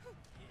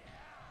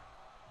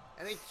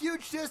 And a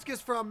huge discus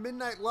from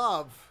Midnight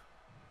Love.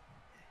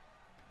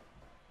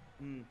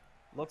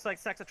 Looks like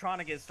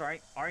Sexatronic is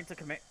starting to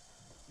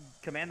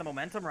command the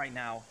momentum right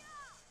now.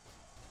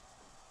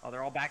 Oh,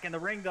 they're all back in the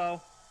ring,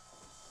 though.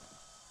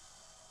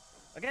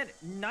 Again,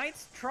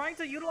 Knights trying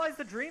to utilize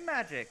the Dream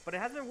Magic, but it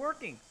hasn't been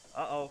working.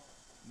 Uh-oh.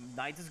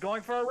 Knights is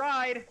going for a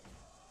ride.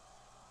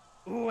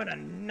 Ooh, and a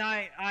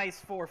nice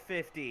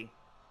 450.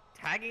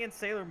 Tagging in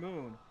Sailor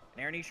Moon.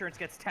 And Aaron Insurance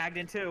gets tagged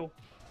in, too.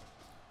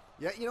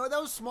 Yeah, you know, that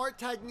was smart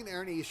tagging in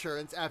Aaron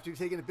Insurance after you've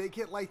taken a big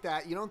hit like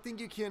that. You don't think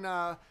you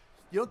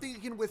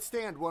can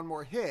withstand one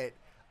more hit,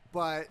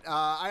 but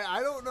I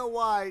don't know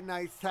why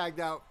Knights tagged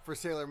out for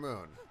Sailor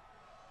Moon.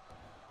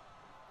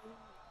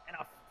 And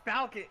a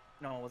Falcon.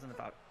 No, it wasn't a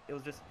Falcon. It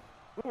was just...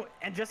 Ooh,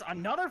 and just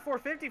another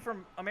 450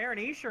 from Aaron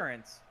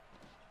Insurance.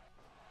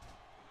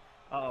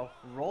 Uh-oh.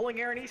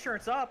 Rolling Aaron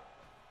Insurance up.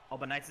 Oh,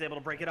 but Knights is able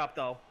to break it up,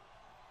 though.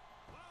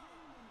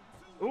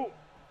 Ooh.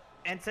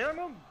 And Sailor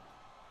Moon...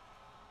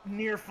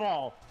 Near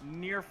fall.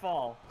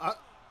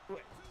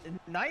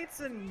 Knights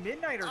and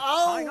Midnight are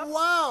tying up. Oh,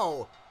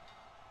 wow!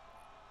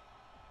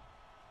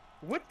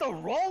 With the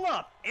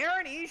roll-up,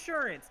 Aaron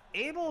Insurance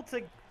able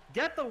to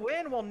get the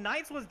win while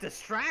Knights was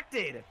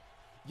distracted.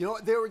 You know,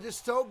 they were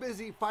just so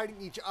busy fighting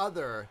each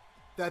other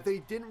that they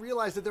didn't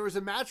realize that there was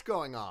a match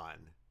going on.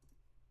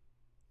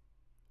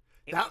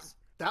 That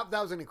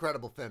was an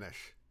incredible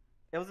finish.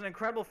 It was an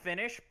incredible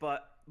finish,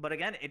 but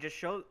again, it just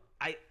showed.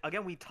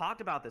 We talked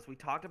about this. We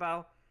talked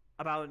about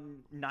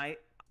Knights'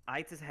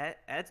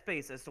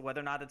 headspace as to whether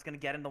or not it's going to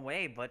get in the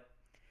way, but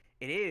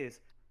it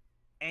is.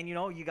 And you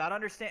know, you got to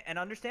understand, and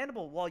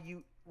understandable, while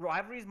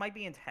rivalries might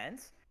be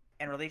intense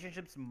and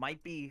relationships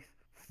might be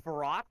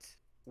fraught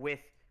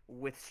with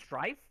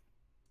strife,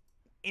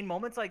 in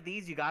moments like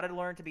these, you got to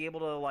learn to be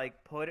able to like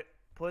put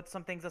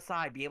some things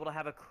aside, be able to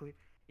have a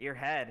clear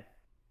head.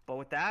 But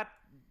with that,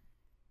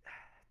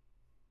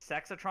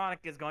 Sexatronic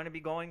is going to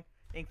be going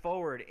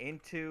forward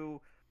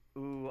into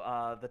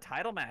the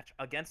title match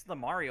against the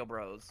Mario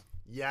Bros.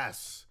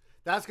 Yes,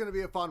 that's going to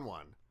be a fun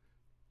one.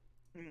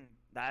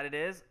 That it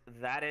is.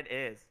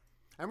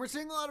 And we're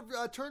seeing a lot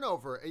of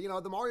turnover. You know,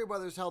 the Mario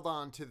Brothers held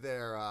on to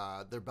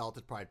their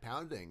belted Pride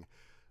Pounding,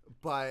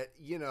 but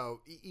you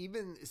know,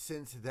 even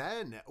since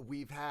then,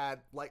 we've had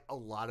like a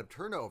lot of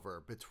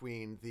turnover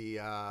between the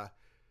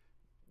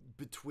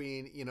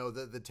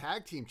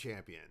tag team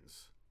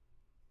champions.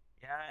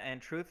 Yeah,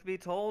 and truth be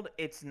told,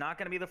 it's not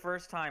going to be the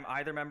first time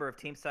either member of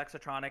Team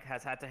Sexatronic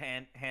has had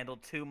to handle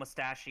two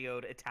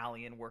mustachioed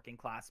Italian working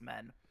class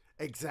men.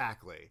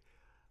 Exactly.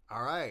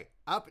 All right.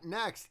 Up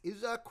next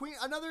is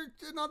another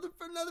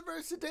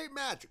very sedate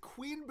match.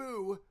 Queen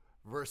Boo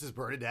versus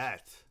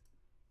Bernadette.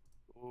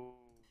 Ooh.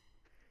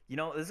 You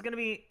know, this is going to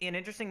be an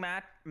interesting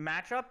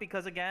matchup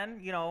because again,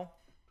 you know,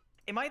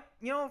 it might,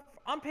 you know,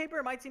 on paper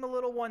it might seem a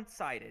little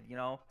one-sided. You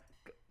know,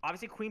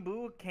 obviously Queen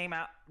Boo came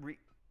out.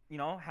 You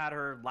know, had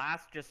her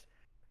last just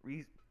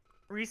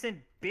recent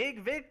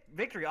big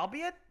victory,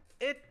 albeit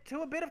it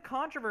to a bit of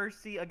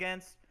controversy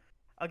against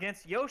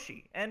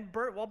Yoshi. And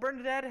while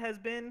Bernadette has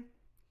been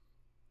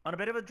on a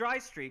bit of a dry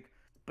streak,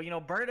 but you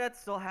know, Bernadette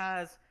still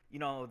has, you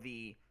know,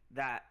 the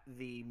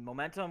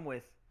momentum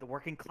with the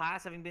working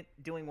class having been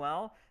doing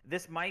well.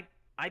 This might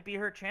be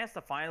her chance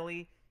to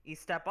finally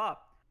step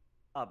up.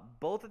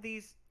 Both of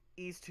these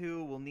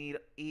two will need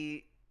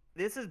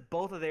this is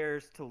both of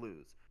theirs to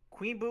lose.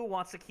 Queen Boo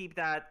wants to keep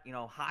that, you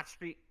know, hot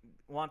streak,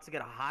 wants to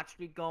get a hot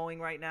streak going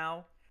right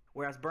now,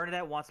 whereas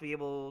Bernadette wants to be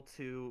able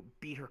to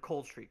beat her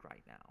cold streak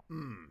right now.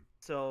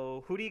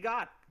 So, who do you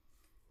got?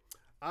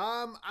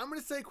 I'm going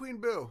to say Queen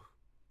Boo.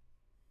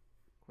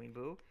 Queen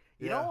Boo?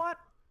 You know what?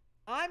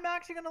 I'm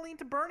actually going to lean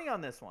to Bernie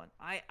on this one.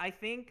 I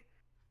think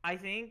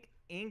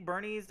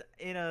Bernie's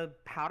in a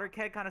powder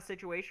keg kind of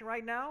situation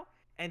right now,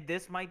 and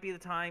this might be the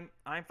time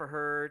for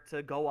her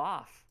to go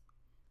off.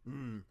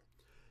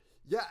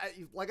 Yeah,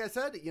 like I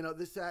said, you know,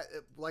 this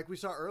like we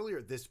saw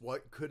earlier,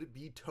 what could it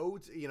be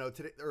Toad's? You know,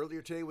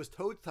 earlier today was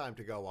Toad's time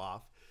to go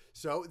off,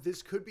 so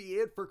this could be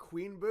it for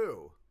Queen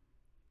Boo.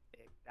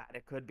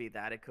 It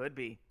could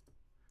be.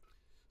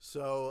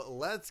 So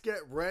let's get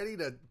ready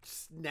to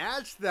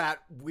snatch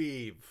that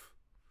weave.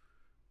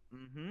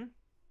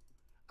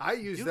 I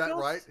use that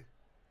right.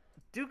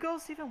 Do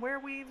ghosts even wear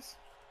weaves?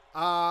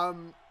 I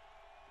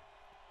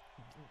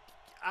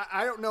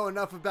don't know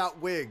enough about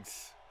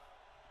wigs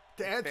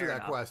to answer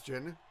that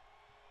question.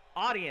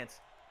 Audience,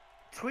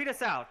 tweet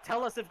us out.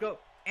 Tell us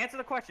answer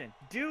the question.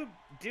 Do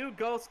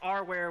ghosts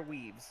wear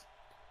weaves?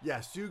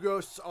 Yes, do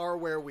ghosts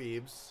wear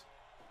weaves?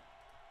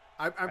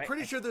 I'm right.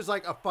 Pretty sure there's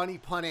like a funny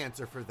pun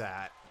answer for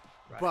that.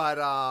 Right. But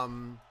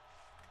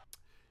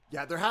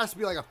yeah, there has to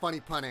be like a funny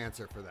pun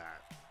answer for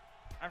that.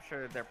 I'm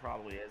sure there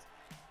probably is.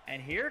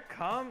 And here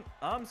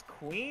comes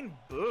Queen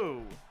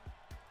Boo.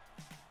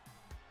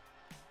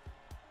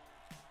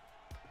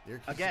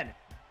 Again,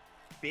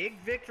 big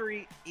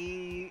victory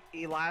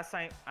last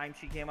time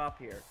she came up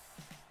here.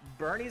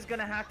 Bernie's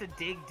gonna have to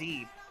dig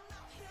deep,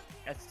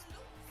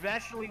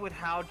 especially with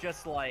how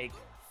just like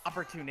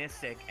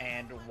opportunistic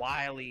and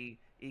wily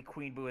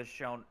Queen Boo has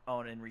shown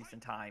in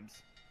recent times.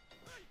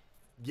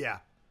 Yeah.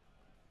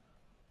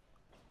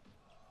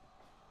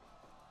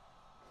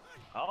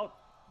 Oh,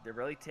 they're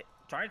really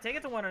trying to take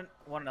it to one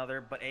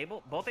another, but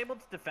both able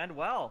to defend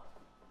well.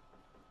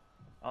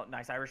 Oh,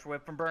 nice Irish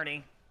whip from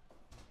Bernie.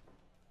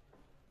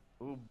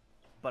 Ooh,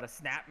 but a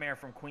snapmare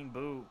from Queen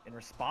Boo in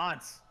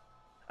response.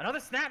 Another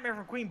snapmare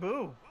from Queen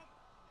Boo.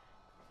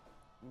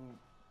 Ooh.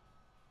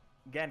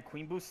 Again,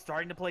 Queen Boo's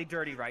starting to play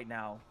dirty right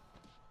now.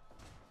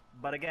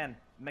 But again,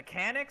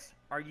 mechanics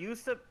are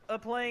used to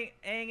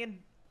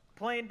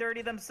playing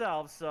dirty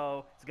themselves,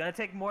 so it's gonna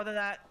take more than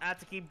that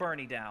to keep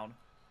Bernie down.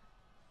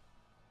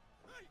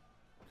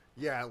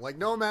 Yeah, like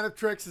no amount of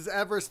tricks has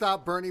ever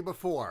stopped Bernie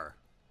before.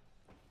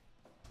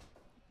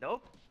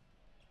 Nope.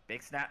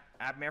 Big snap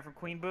mare from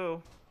Queen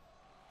Boo.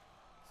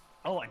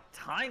 Oh, and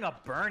tying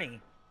up Bernie.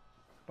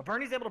 But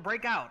Bernie's able to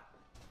break out.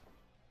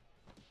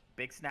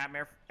 Big snap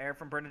air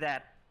from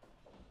Bernadette.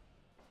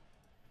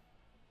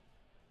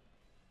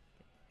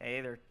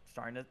 Hey, they're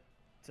starting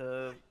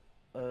to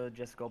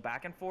just go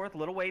back and forth.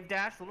 Little wave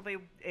dash,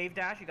 You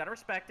gotta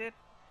respect it.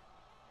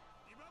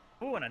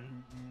 Ooh, and a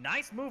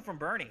nice move from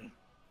Bernie.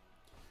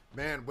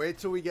 Man, wait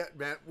till we get...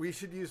 Man, we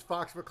should use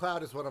Fox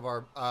McCloud as one of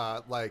our,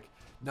 like,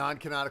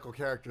 non-canonical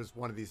characters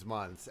one of these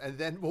months. And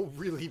then we'll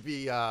really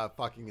be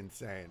fucking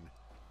insane.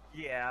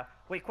 Yeah.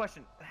 Wait,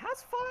 question.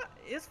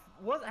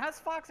 Has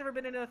Fox ever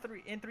been in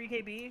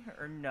 3KB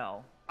or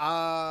no?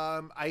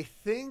 I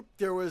think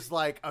there was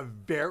like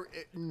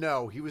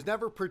no, he was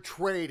never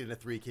portrayed in a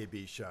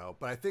 3KB show,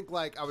 but I think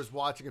like I was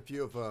watching a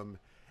few of them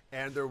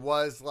and there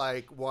was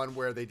like one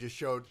where they just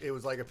showed, it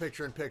was like a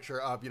picture-in-picture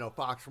of, you know,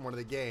 Fox from one of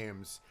the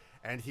games,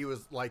 and he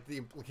was like, the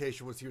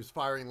implication was he was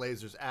firing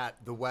lasers at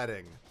the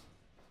wedding.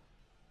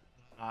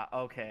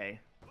 Okay.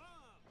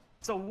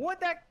 So would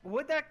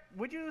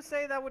you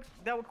say that would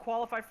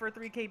qualify for a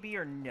 3KB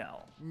or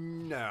no?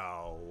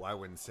 No, I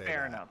wouldn't say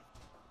Fair enough.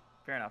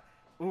 Fair enough.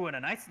 Ooh, and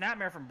a nice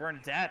snapmare from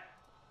Bernadette.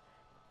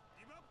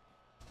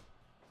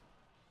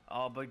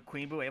 Oh, but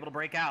Queen Boo able to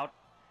break out.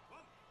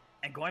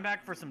 And going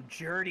back for some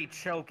dirty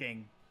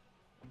choking.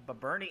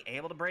 But Bernie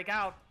able to break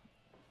out.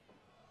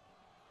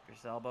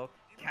 Fierce elbow.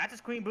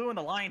 Catches Queen Boo in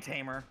the Lion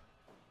Tamer.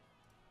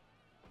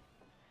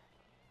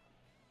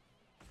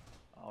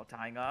 Oh,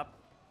 tying up.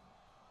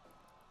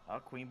 Oh,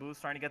 Queen Boo's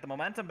trying to get the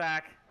momentum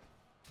back.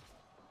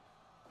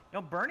 You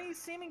know, Bernie's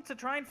seeming to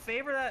try and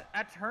favor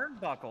that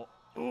turnbuckle.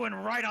 Ooh,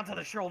 and right onto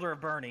the shoulder of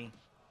Bernie.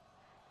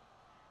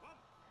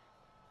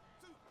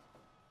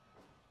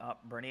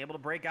 Bernie able to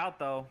break out,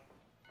 though.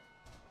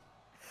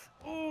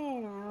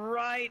 Ooh,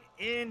 right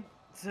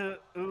into,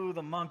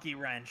 the monkey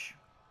wrench.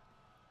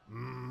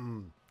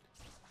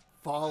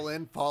 Fall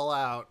in, fall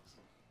out.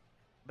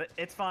 But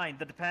it's fine.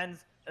 The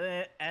Depends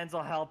ends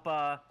will help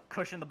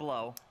cushion the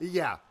blow.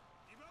 Yeah.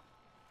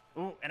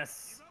 Ooh, and a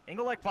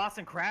single like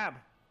Boston Crab.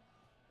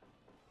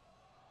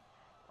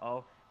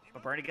 Oh,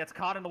 but Bernie gets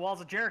caught in the walls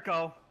of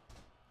Jericho.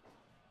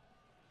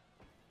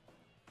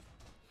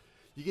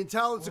 You can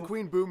tell it's a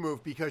Queen Boo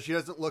move because she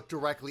doesn't look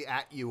directly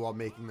at you while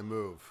making the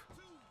move.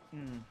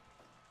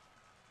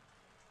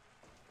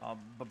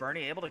 But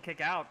Bernie able to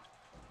kick out.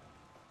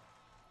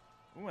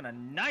 Ooh, and a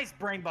nice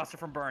brainbuster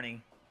from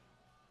Bernie.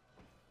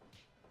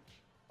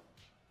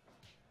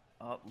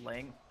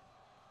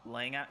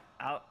 Laying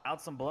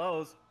out some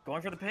blows.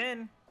 Going for the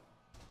pin.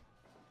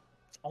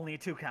 It's only a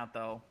 2 count,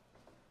 though.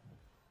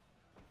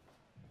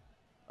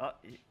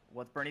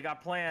 What's Bernie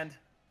got planned?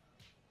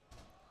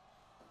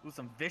 Ooh,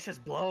 some vicious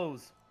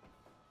blows.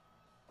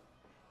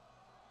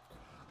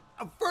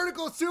 A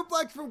vertical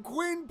suplex from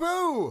Queen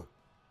Boo!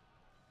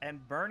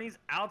 And Bernie's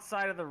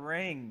outside of the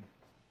ring.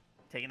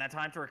 Taking that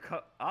time to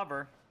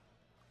recover.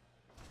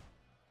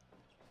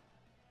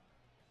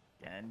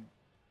 Again,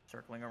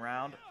 circling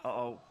around.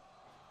 Uh-oh.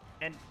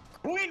 And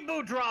Queen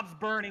Boo drops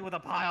Bernie with a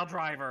pile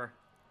driver.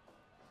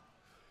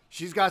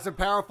 She's got some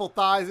powerful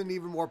thighs and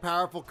even more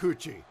powerful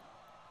coochie.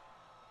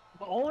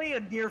 But only a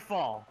near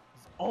fall.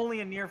 It's only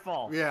a near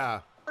fall.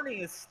 Yeah.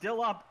 Bernie is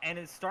still up and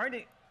is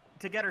starting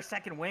to get her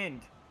second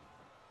wind.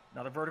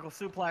 Another vertical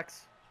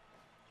suplex.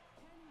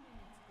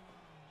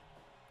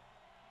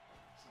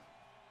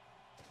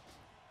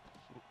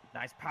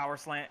 Nice power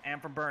slam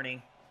and from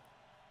Bernie.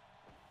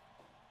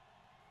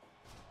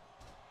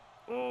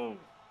 Ooh.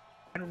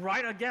 And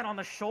right again on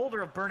the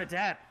shoulder of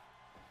Bernadette.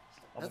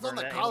 That's on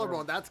the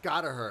collarbone. That's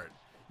gotta hurt.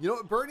 You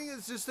know, Bernie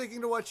is just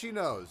sticking to what she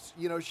knows.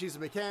 You know, she's a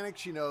mechanic.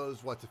 She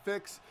knows what to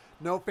fix.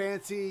 No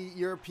fancy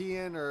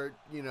European or,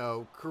 you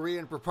know,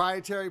 Korean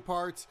proprietary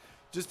parts.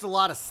 Just a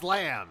lot of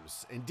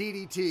slams and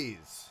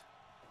DDTs.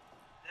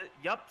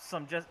 Yup,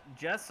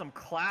 just some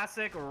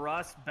classic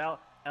Rust Belt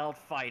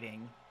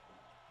fighting.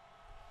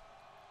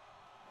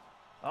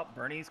 Oh,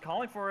 Bernie's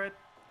calling for it.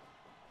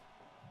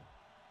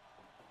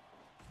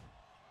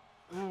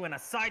 Ooh, and a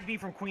side B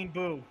from Queen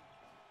Boo.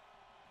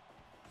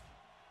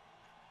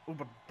 Ooh,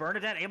 but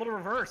Bernadette able to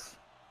reverse.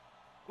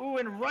 Ooh,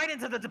 and right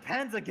into the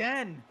Depends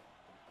again.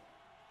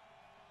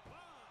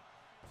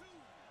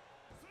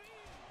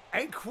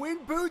 And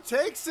Queen Boo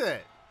takes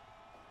it.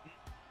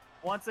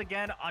 Once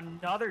again,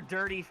 another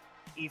dirty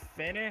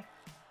finish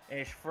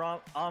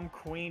from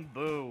Queen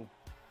Boo.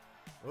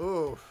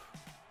 Ooh.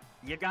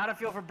 You gotta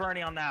feel for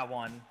Bernie on that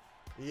one.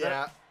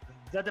 Yeah.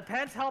 The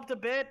Depends helped a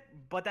bit,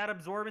 but that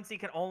absorbency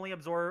can only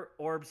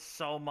absorb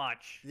so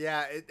much.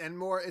 Yeah,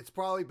 it's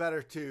probably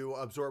better to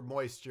absorb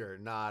moisture,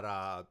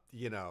 not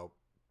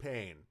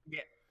pain. Yeah.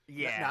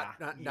 Yeah.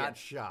 Not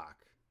shock.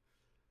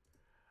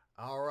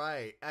 All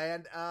right.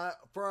 And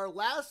for our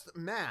last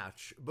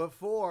match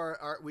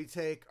before we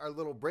take our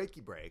little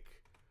breaky break,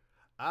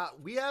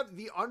 we have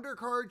the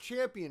undercard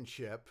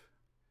championship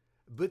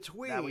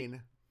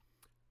between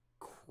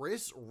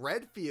Chris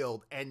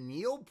Redfield and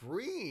Neil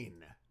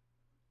Breen.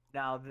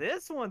 Now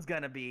this one's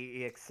gonna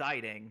be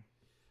exciting.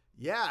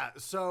 Yeah,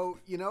 so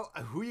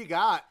who you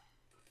got?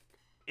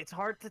 It's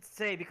hard to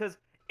say because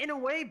in a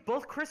way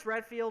both Chris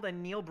Redfield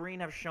and Neil Breen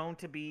have shown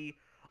to be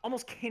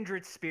almost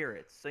kindred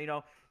spirits.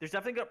 So there's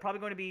definitely probably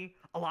going to be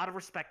a lot of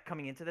respect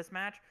coming into this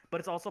match, but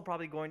it's also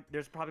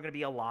there's probably going to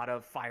be a lot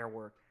of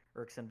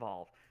fireworks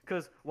involved.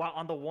 Because while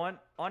on the one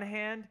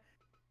hand,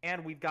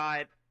 and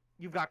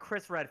you've got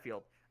Chris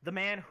Redfield, the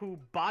man who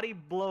body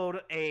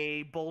blowed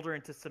a boulder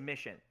into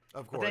submission.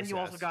 Of course. But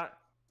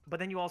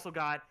then you also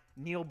got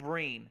Neil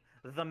Breen,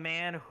 the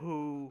man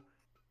who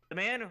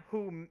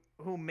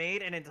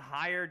made an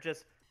entire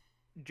just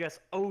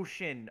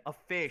ocean of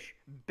fish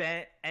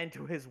bent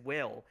into his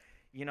will.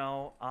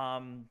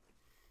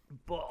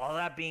 But all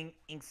that being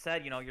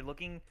said, you're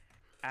looking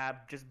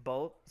at just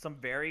both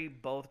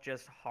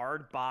just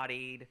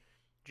hard-bodied,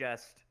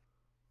 just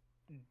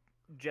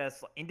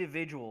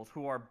individuals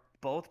who are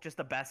both just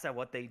the best at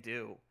what they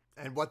do.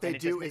 And what they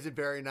do isn't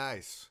very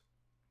nice.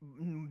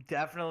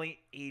 Definitely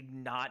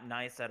not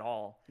nice at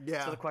all.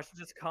 Yeah. So the question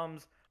just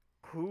comes: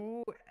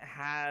 who is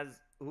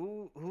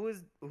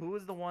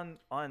the one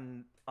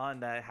on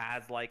that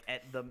has like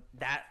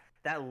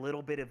that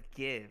little bit of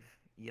give?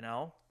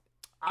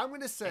 I'm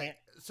gonna say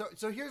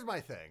so. Here's my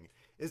thing: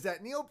 is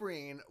that Neil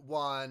Breen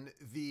won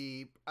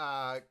the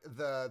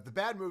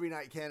Bad Movie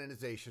Night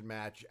canonization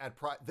match at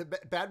the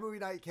Bad Movie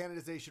Night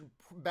canonization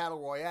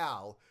battle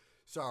royale.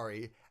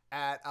 Sorry,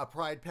 at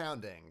Pride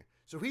Pounding.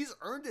 So he's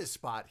earned his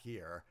spot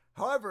here.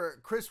 However,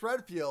 Chris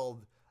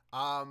Redfield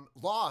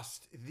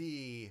lost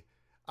the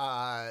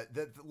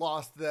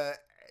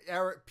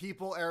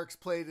Eric's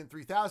Played in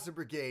 3000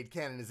 Brigade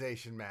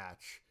canonization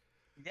match.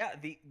 Yeah,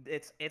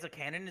 it's a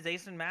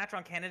canonization match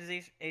on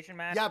canonization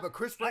match. Yeah, but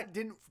Chris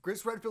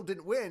Redfield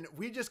didn't win.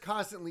 We just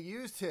constantly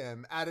used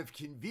him out of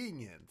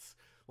convenience.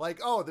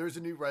 Like, oh, there's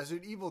a new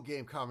Resident Evil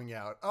game coming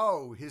out.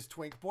 Oh, his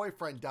twink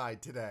boyfriend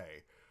died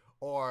today.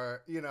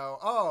 Or,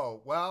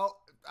 oh, well,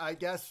 I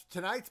guess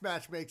tonight's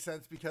match makes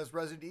sense because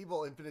Resident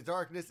Evil Infinite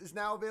Darkness is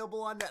now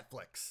available on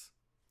Netflix.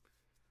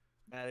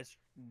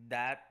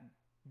 That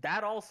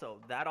also.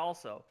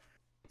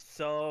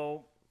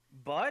 So,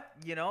 but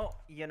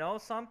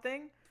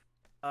something,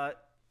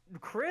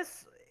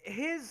 Chris,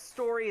 his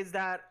story is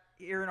that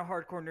here in a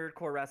hardcore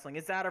nerdcore wrestling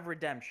is that of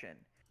redemption.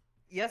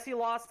 Yes, he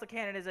lost the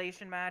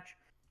canonization match,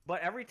 but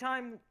every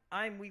time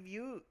we've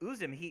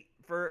used him,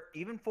 for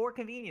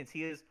convenience,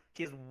 he has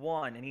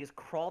won and he has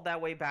crawled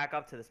that way back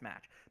up to this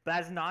match. But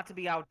that is not to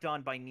be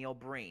outdone by Neil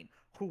Breen,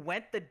 who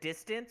went the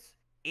distance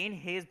in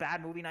his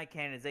Bad Movie Night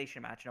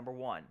canonization match, number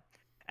 1.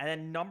 And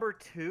then number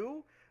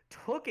 2,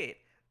 took it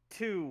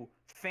to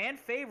fan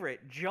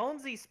favorite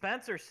Jonesy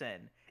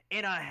Spencerson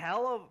in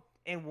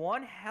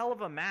one hell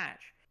of a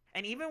match.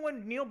 And even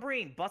when Neil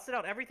Breen busted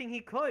out everything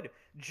he could,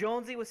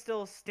 Jonesy was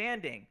still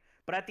standing.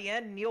 But at the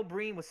end, Neil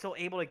Breen was still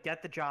able to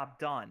get the job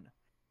done.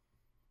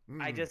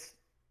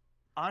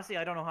 Honestly,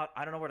 I don't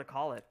know where to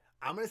call it.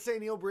 I'm gonna say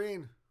Neil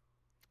Breen.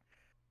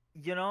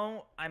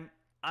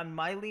 I'm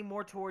mildly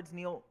more towards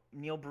Neil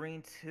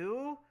Breen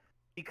too,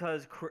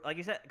 because like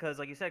you said,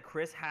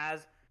 Chris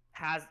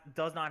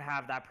does not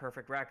have that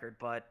perfect record,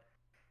 but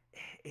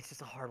it's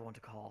just a hard one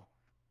to call.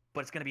 But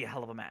it's gonna be a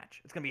hell of a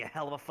match. It's gonna be a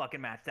hell of a fucking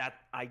match. That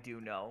I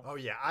do know. Oh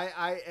yeah,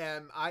 I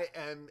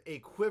am a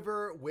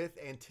quiver with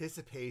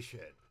anticipation.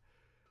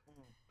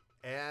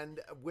 And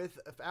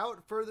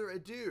without further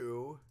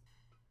ado,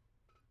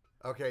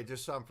 okay,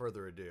 just some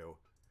further ado,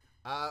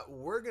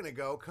 we're gonna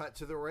go cut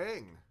to the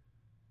ring.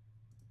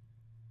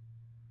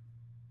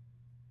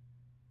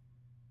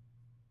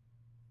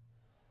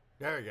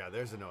 There we go.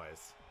 There's a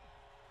noise.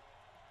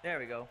 There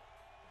we go.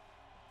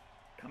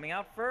 Coming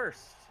out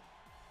first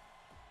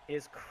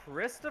is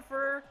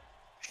Christopher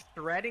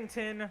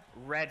Shreddington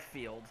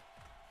Redfield.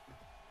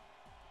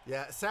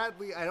 Yeah,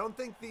 sadly, I don't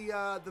think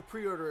the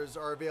pre-orders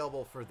are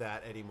available for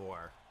that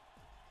anymore.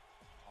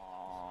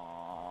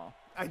 Aww.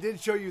 I did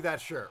show you that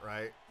shirt,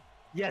 right?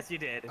 Yes, you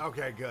did.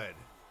 Okay, good.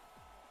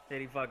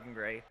 Pretty fucking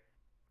great.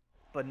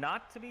 But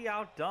not to be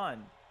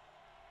outdone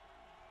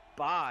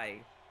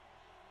by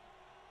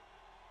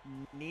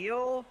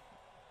Neil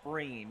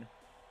Breen.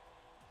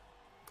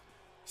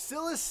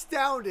 Still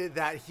astounded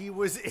that he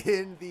was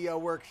in the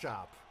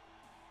workshop.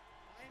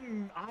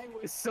 I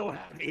was so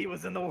happy he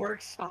was in the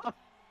workshop.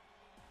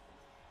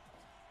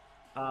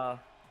 But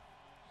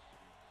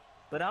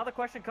now the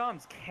question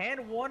comes,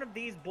 can one of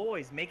these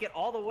boys make it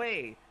all the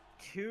way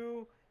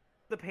to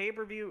the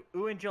pay-per-view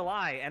in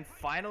July and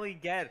finally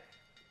get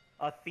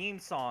a theme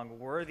song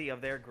worthy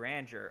of their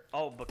grandeur.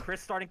 Oh, but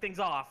Chris starting things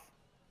off.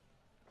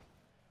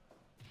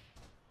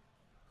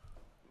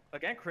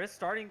 Again, Chris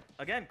starting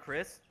again.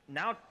 Chris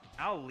now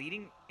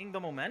leading the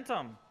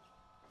momentum.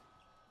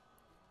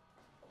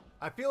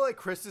 I feel like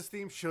Chris's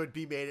theme should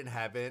be Made in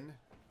Heaven.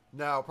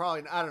 No,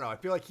 probably. I don't know. I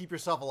feel like Keep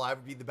Yourself Alive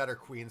would be the better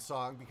Queen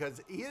song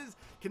because he is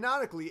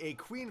canonically a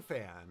Queen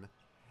fan.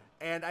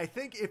 And I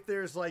think if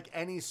there's like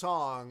any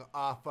song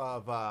off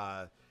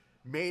of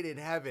Made in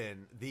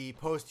Heaven, the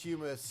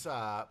posthumous, you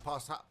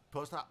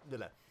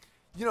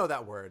know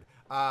that word,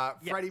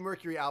 Freddie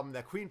Mercury album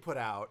that Queen put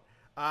out,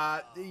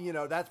 you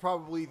know, that's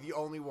probably the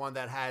only one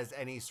that has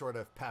any sort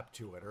of pep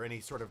to it or any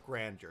sort of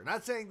grandeur.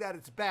 Not saying that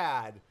it's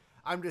bad.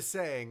 I'm just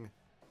saying,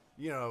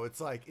 you know, it's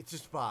like, it's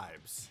just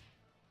vibes.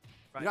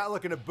 Right. You're not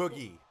looking to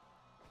boogie.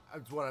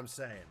 That's what I'm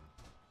saying.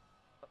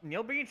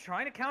 Neil Breen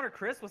trying to counter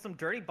Chris with some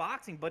dirty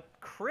boxing, but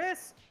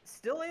Chris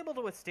still able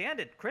to withstand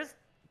it. Chris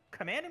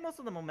commanding most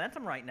of the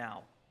momentum right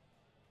now.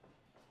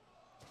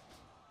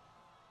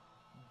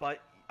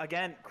 But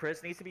again,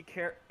 Chris needs to be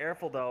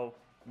careful though.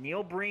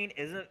 Neil Breen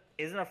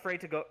isn't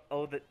afraid to go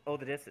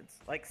the distance.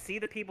 Like, see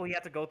the people he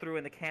had to go through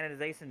in the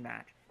canonization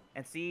match,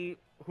 and see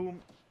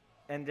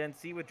and then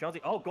see with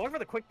Jonesy. Oh, going for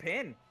the quick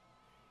pin.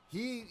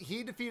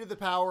 He defeated the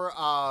power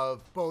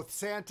of both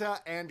Santa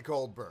and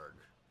Goldberg.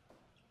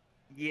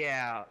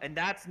 Yeah, and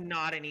that's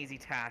not an easy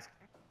task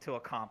to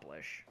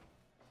accomplish.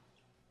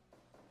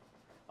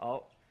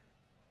 Oh,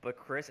 but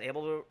Chris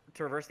able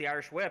to reverse the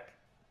Irish whip.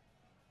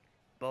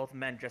 Both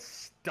men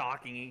just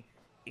stalking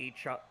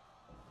each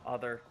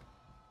other.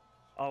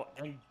 Oh,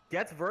 and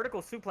gets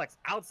vertical suplex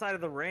outside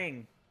of the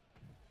ring.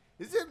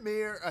 Is it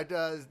me or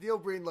does Neil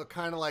Breen look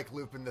kind of like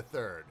Lupin the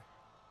Third?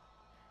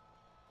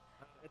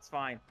 It's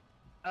fine.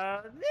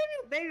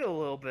 Maybe a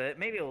little bit.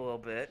 Maybe a little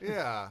bit.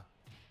 Yeah.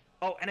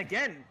 Oh, and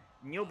again,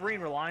 Neil Breen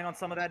relying on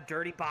some of that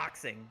dirty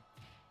boxing.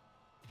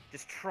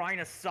 Just trying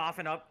to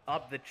soften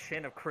up the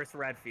chin of Chris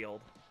Redfield.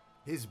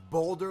 His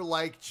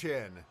boulder-like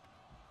chin.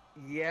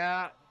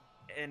 Yeah,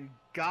 and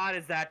God,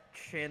 is that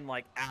chin,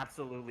 like,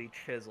 absolutely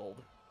chiseled.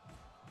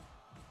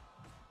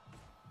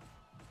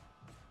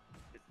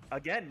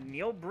 Again,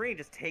 Neil Breen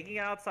just taking it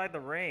outside the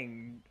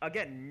ring.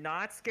 Again,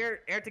 not scared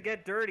to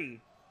get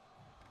dirty.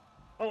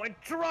 Oh, and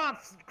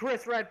drops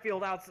Chris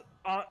Redfield out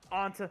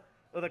onto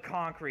the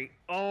concrete.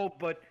 Oh,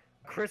 but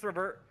Chris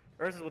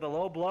reverses with a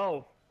low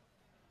blow.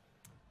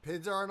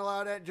 Pins aren't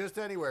allowed at just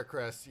anywhere,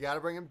 Chris. You got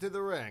to bring him to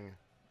the ring.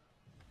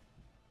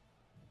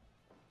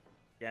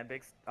 Yeah,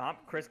 big stomp.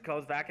 Chris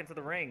goes back into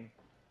the ring.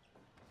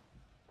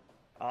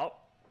 Oh.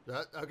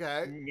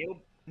 Okay.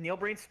 Neil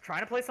Breen's trying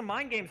to play some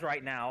mind games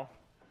right now.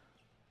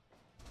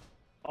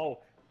 Oh,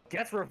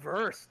 gets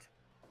reversed.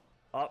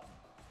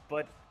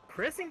 But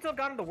Chris seems to have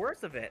gotten the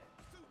worst of it.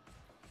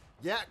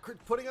 Yeah,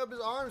 putting up his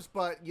arms,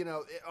 but, you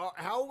know,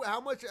 how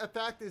much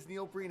effect is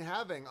Neil Breen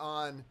having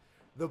on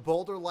the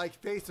boulder-like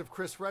face of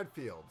Chris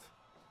Redfield?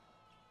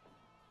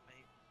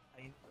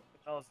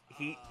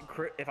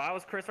 If I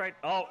was Chris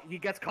he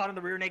gets caught in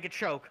the rear naked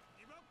choke.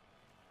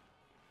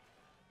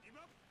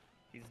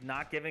 He's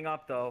not giving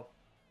up, though.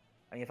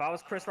 I mean, if I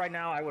was Chris right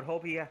now, I would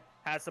hope he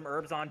has some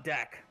herbs on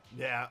deck.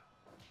 Yeah.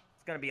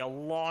 It's going to be a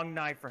long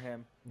night for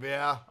him.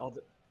 Yeah. Oh,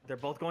 they're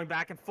both going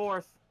back and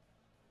forth.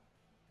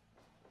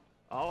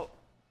 Oh,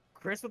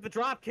 Chris with the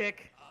drop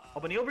kick. Oh,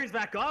 but Neil Breen's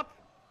back up.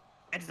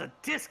 And just a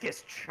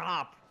discus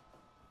chop.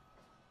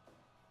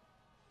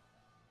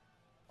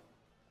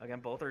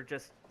 Again, both are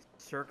just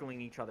circling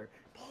each other.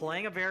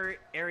 Playing a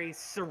very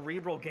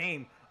cerebral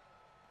game.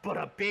 But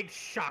a big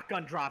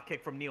shotgun drop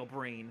kick from Neil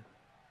Breen.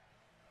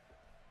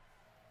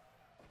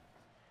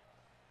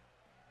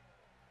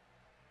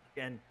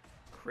 Again,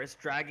 Chris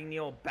dragging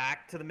Neil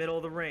back to the middle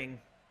of the ring.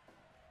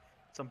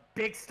 Some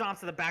big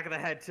stomps to the back of the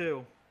head,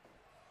 too.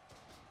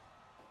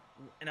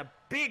 And a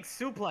big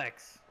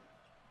suplex.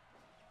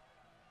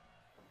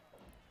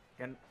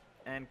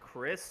 And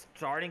Chris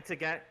starting to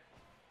get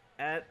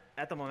at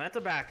the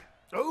momentum back.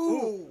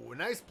 Ooh,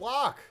 nice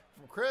block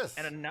from Chris.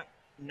 And a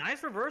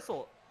nice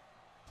reversal.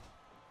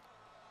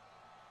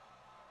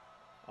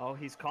 Oh,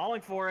 he's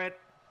calling for it.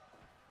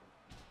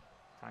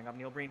 Tying up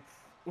Neil Breen.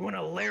 Ooh, and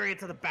a lariat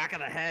to the back of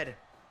the head.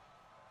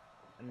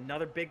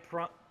 Another big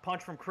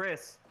punch from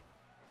Chris.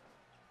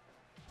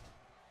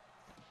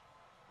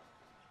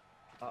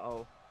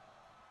 Uh-oh.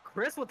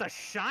 Chris with a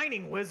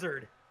shining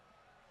wizard.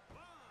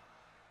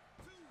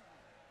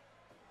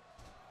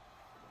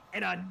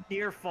 And a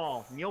near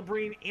fall. Neil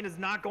Breen is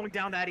not going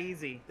down that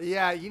easy.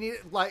 Yeah, you need,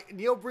 like,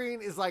 Neil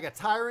Breen is like a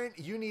tyrant.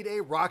 You need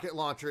a rocket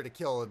launcher to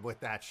kill him with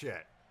that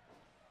shit.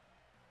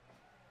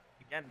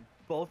 Again,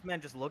 both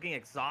men just looking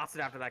exhausted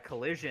after that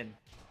collision.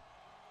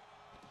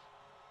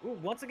 Ooh,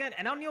 once again,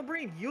 and now Neil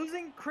Breen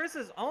using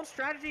Chris's own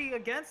strategy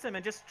against him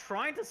and just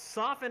trying to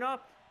soften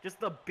up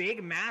just the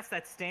big mass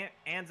that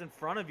stands in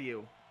front of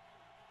you.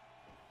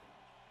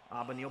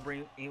 But Neil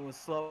Breen, he was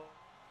slow.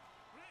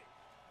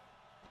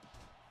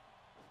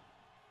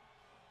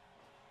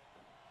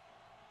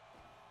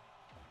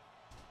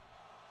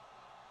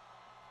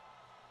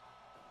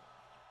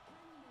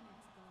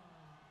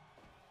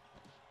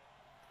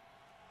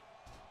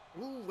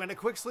 Ooh, and a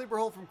quick sleeper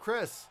hold from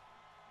Chris.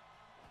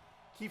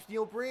 Keeps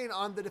Neil Breen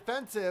on the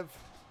defensive.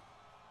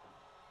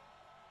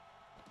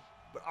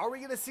 But are we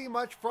going to see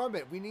much from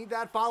it? We need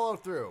that follow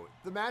through.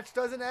 The match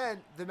doesn't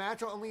end. The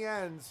match only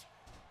ends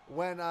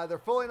when they're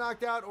fully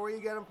knocked out or you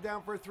get them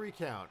down for a 3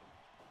 count.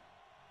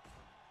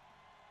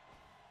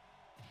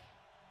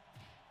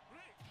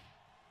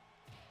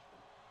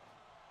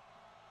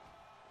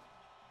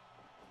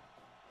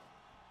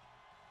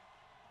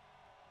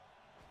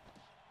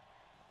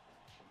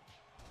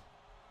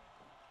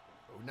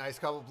 Ooh, nice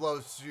couple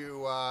blows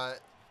to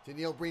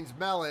Neil Breen's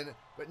melon,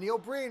 but Neil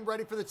Breen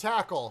ready for the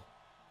tackle.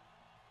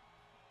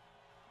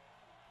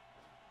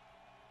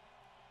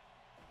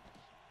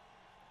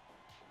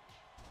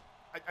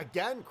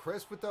 Again,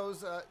 Chris with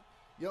those,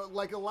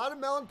 like a lot of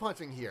melon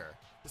punching here.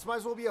 This might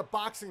as well be a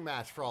boxing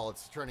match for all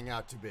it's turning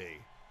out to be.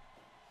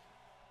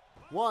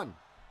 1.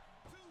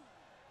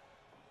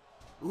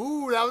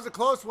 Ooh, that was a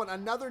close one.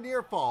 Another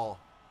near fall.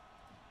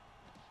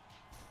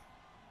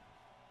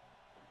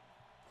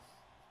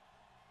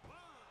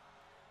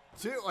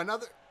 2,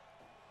 another.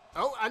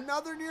 Oh,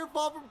 another near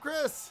fall from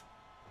Chris.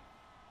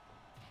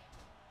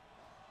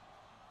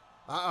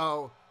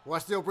 Uh-oh.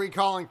 What's Neil Breen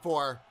calling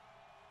for?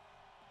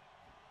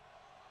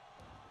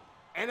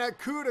 And a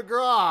coup de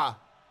grace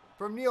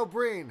from Neil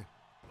Breen.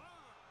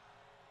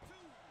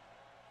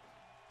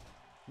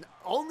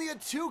 Only a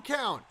 2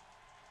 count.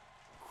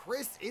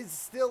 Chris is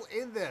still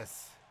in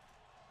this.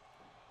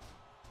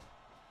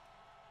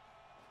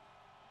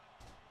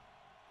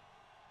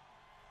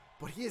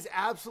 But he is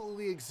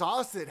absolutely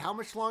exhausted. How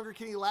much longer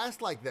can he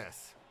last like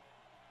this?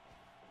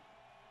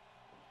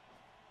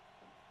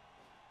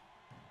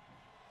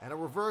 And a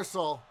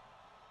reversal.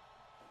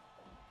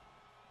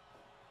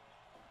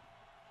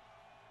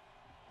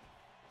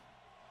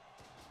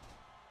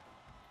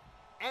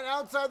 And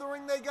outside the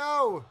ring they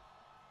go.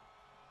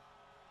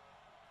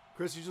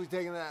 Chris usually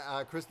taking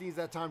that. Chris needs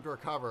that time to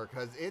recover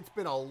because it's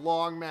been a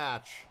long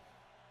match.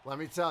 Let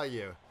me tell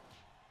you.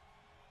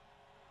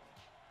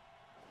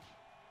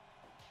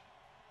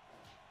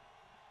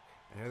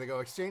 And here they go,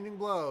 exchanging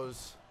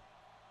blows.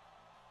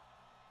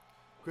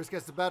 Chris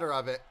gets the better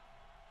of it.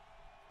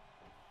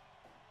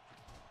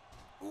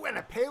 Ooh, and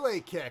a Pele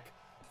kick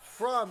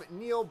from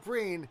Neil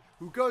Breen,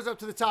 who goes up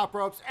to the top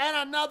ropes, and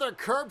another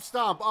curb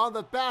stomp on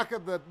the back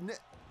of the...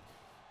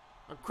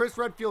 on Chris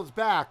Redfield's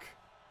back.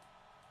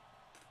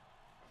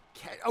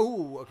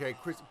 Oh, okay,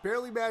 Chris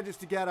barely manages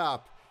to get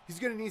up. He's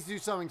going to need to do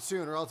something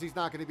soon, or else he's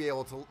not going to be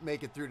able to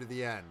make it through to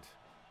the end.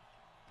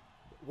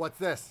 What's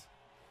this?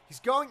 He's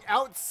going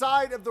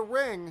outside of the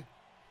ring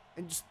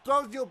and just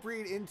throws Neil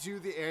Breen into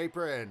the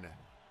apron.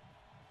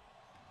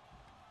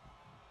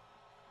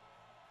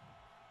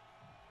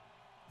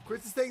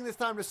 Chris is taking this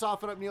time to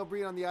soften up Neil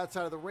Breen on the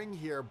outside of the ring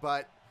here,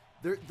 but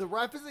the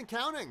ref isn't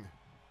counting.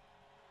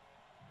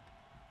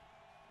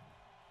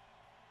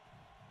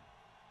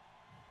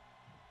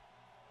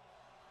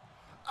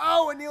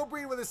 Oh, and Neil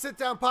Breen with a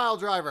sit-down pile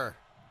driver.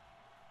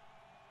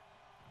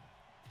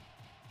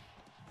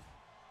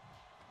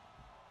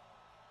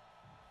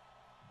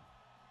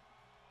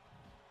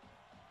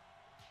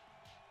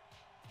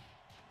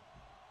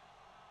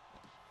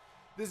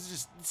 This is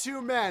just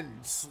 2 men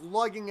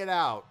slugging it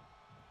out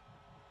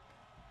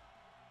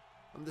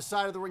on the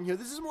side of the ring here.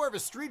 This is more of a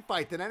street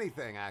fight than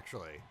anything,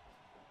 actually.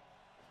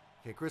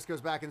 Okay, Chris goes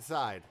back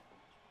inside.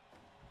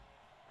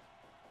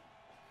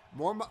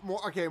 More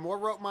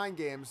rope mind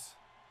games.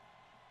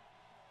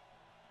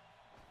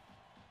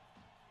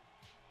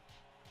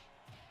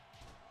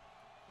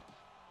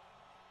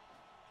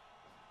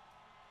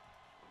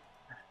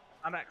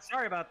 I'm back.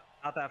 Sorry about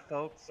that,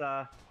 folks.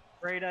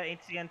 Brigade,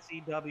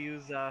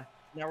 HCNCW's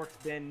network's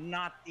been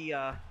not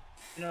the,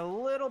 been a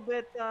little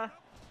bit,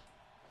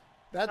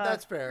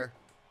 That's fair.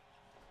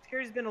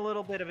 Security's been a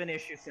little bit of an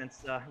issue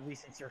since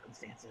recent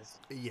circumstances.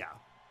 Yeah.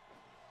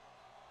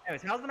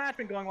 Anyways, how's the match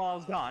been going while I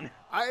was gone?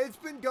 It's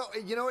been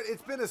you know what?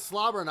 It's been a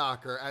slobber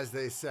knocker, as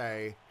they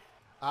say.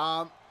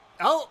 Oh,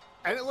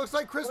 and it looks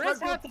like Chris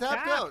Redfield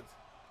tapped out.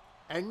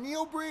 And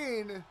Neil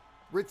Breen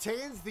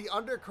retains the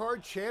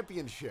undercard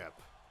championship.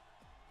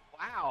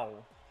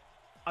 Wow.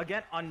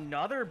 Again,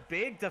 another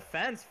big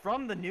defense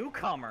from the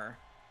newcomer.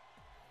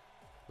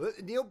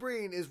 Neil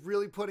Breen is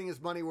really putting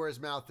his money where his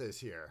mouth is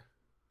here.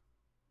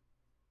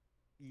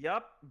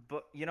 Yep,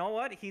 but you know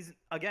what? He's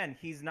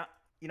not,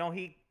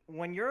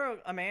 when you're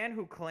a man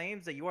who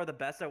claims that you are the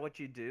best at what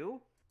you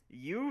do,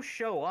 you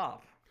show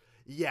up.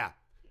 Yeah.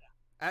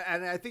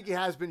 And I think he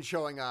has been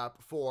showing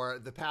up for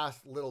the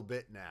past little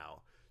bit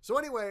now. So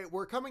anyway,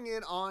 we're coming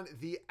in on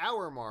the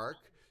hour mark.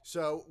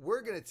 So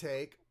we're going to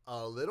take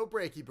a little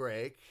breaky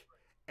break.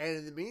 And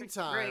in the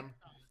meantime,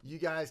 you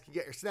guys can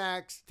get your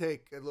snacks,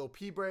 take a little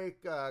pee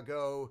break,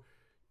 go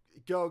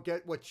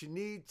get what you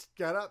need,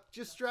 get up,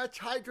 just stretch,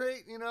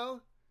 hydrate,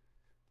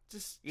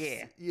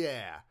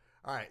 Yeah.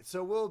 All right.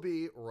 So we'll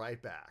be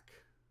right back.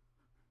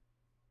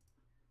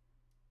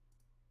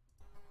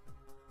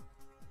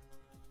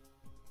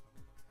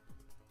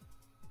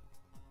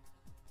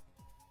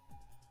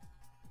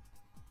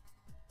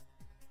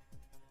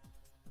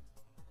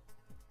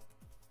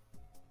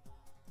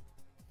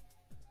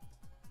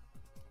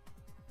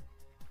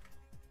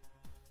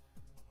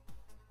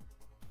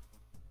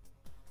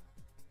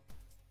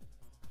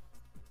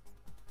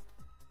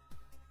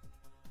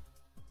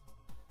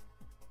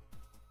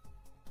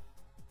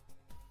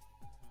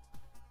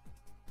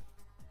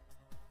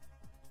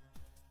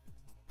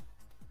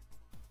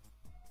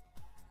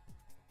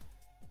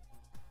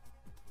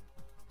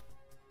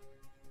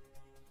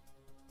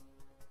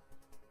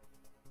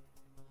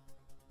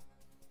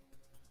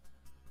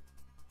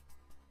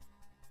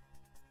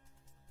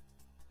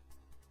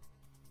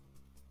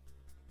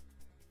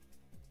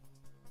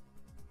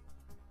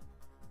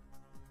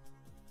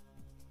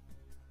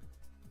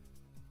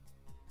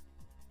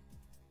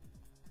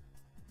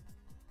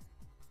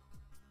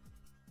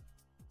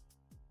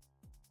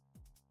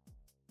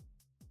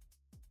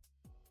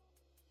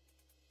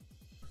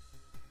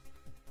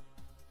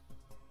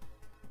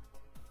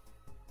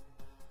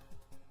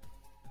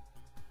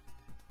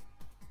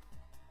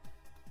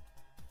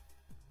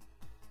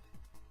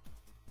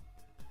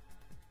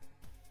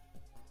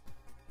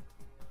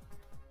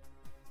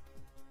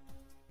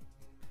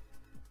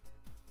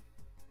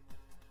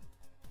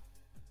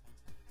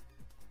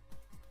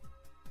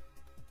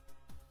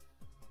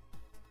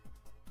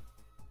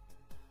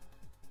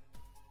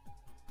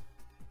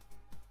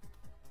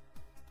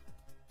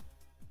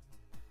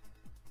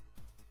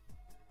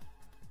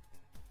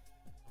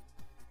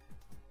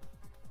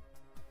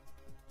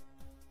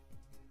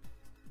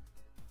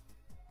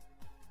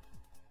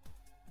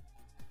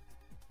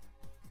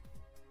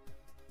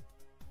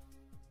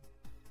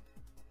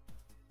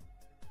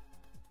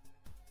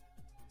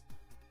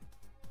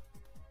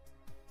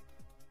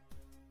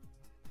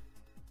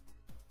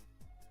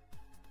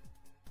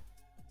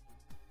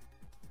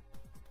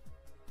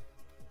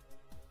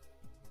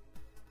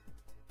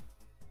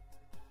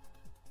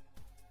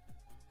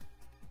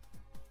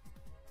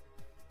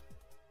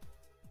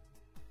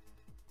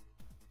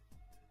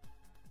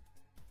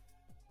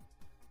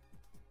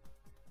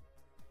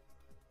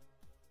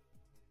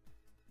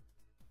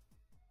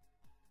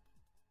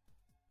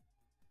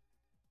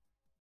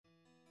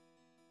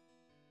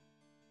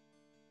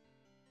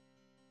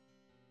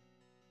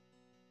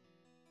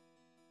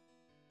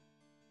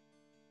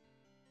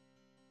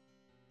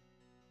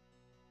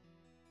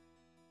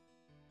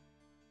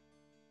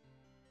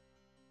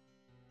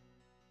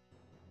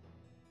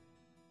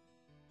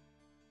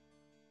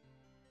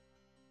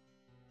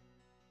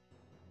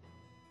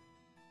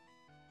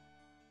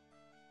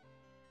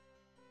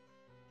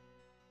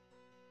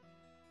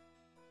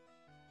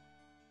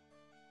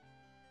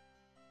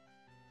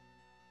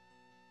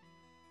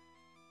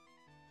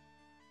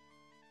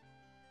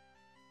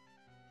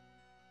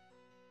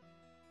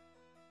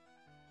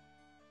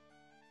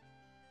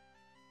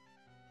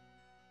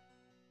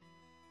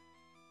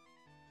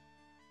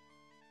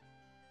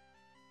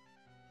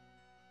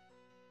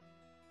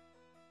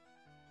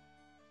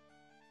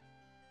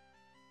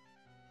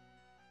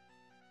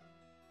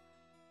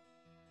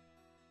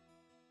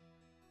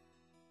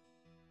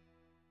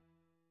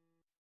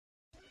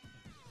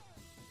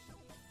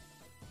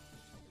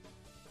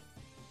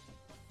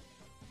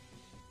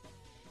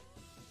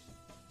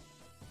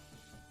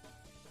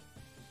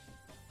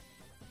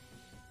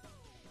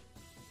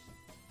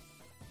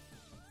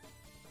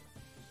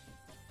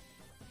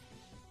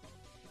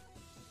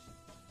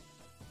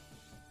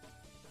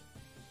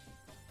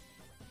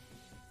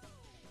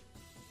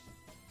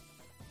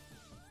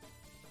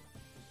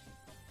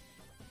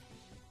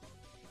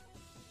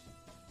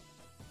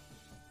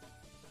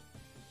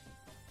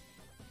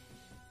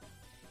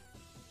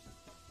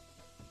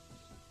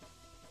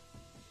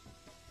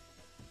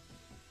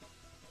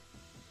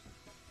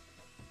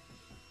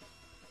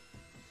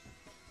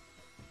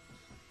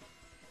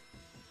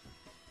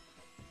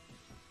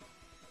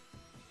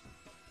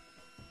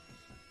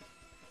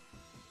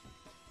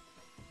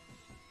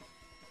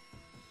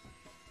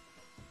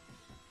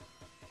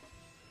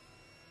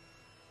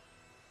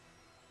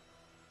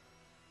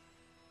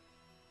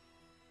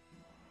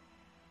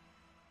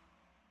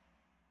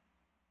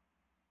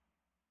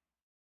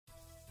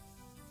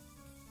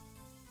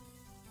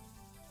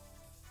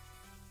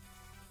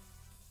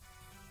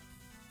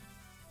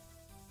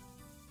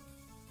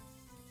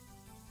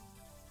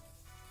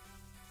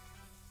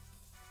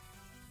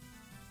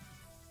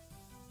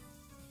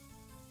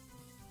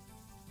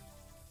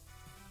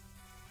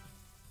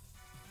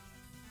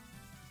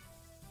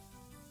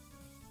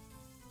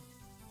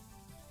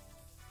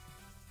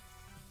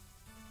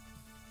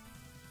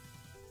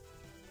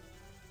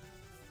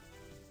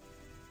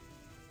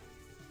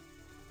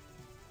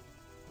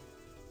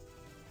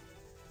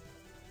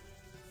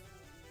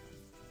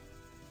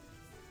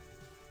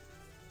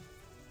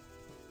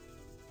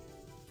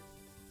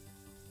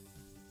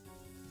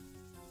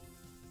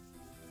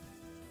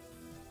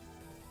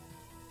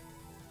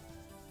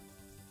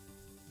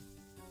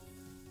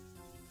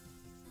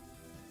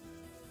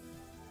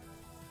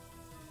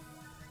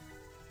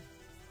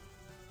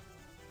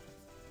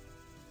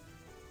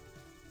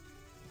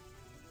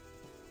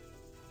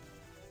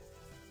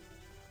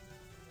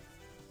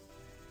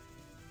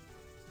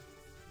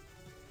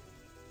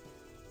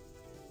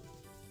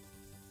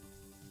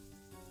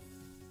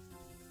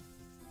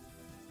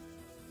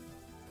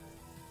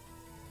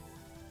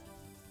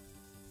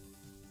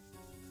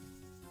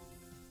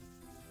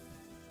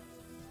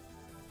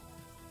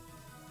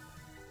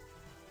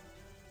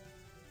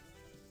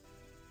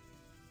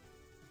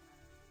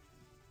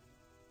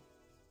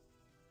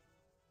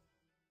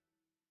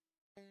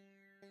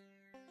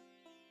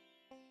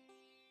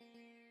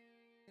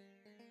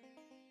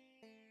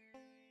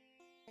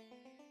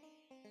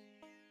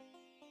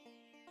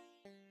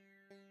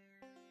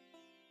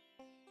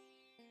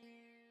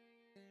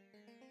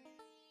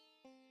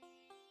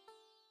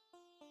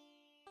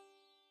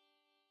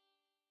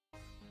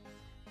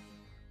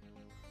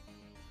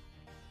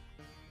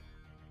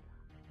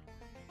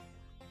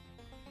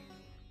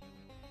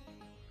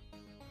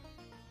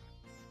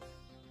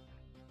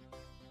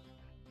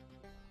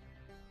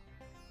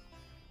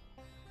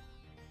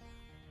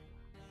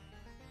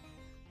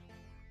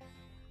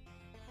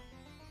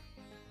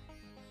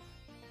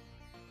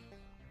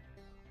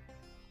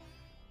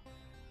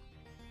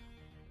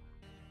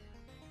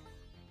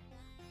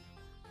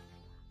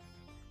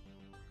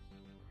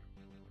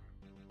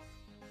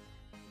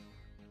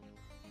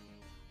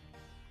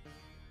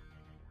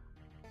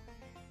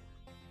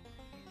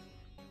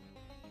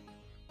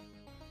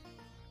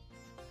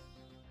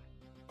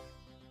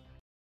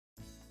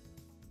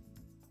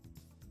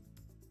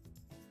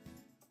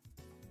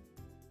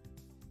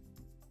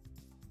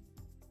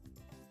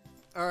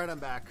 All right, I'm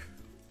back.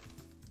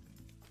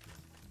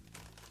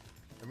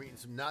 I'm eating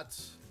some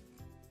nuts.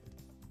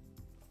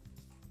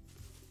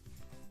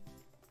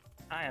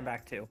 Hi, I'm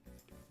back too.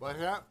 What's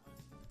that?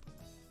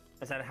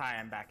 I said hi,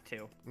 I'm back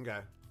too. Okay.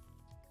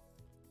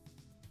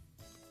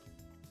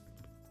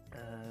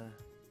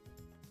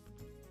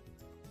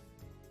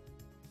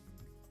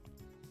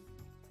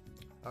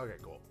 Okay,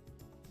 cool.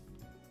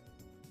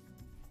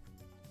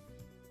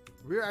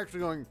 We're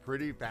actually going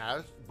pretty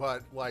fast,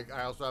 but like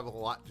I also have a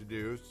lot to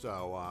do,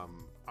 so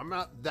I'm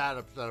not that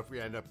upset if we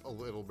end up a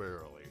little bit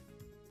early.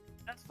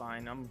 That's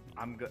fine. I'm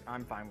good.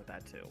 I'm fine with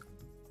that too.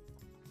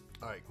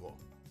 All right, cool.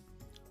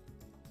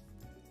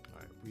 All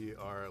right, we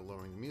are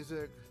lowering the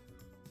music,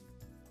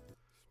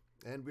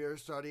 and we are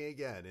starting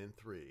again in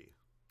 3, 2,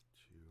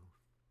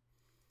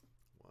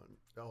 1.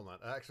 Hold on,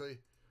 actually,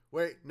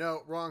 wait,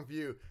 no, wrong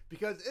view,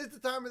 because it's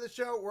the time of the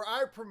show where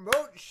I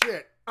promote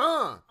shit.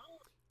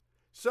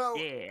 So,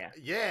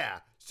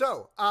 yeah.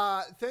 So,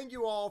 thank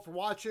you all for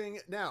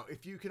watching. Now,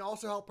 if you can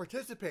also help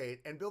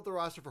participate and build the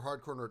roster for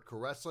Hardcore Nerdcore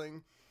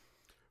Wrestling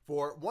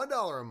for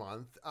 $1 a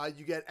month,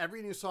 you get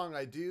every new song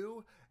I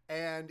do,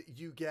 and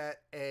you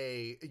get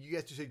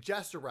to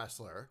suggest a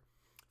wrestler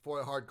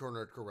for Hardcore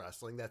Nerdcore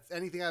Wrestling. That's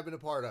anything I've been a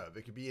part of.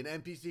 It could be an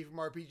NPC from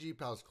RPG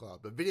Pals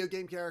Club, a video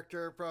game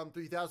character from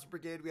 3000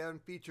 Brigade we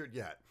haven't featured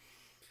yet.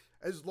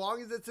 As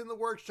long as it's in the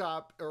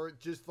workshop or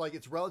just like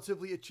it's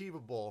relatively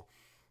achievable,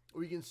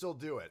 we can still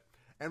do it.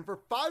 And for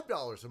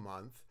 $5 a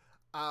month,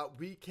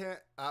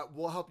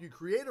 we'll help you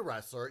create a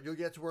wrestler. You'll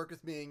get to work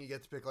with me, and you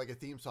get to pick like a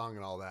theme song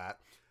and all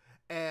that.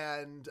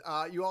 And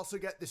you also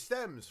get the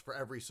stems for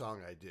every song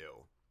I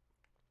do.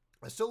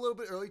 It's still a little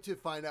bit early to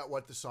find out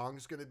what the song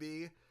is going to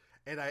be,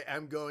 and I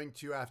am going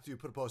to have to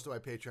put a post on my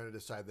Patreon to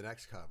decide the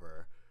next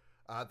cover,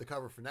 the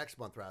cover for next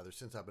month rather,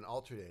 since I've been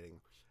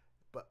alternating.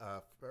 But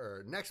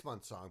for next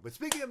month's song. But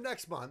speaking of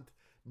next month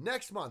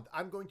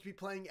I'm going to be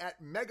playing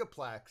at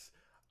Megaplex.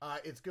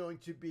 It's going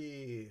to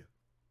be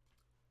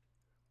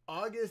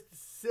August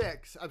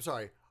 6th. I'm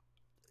sorry.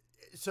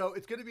 So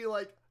it's going to be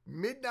like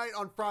midnight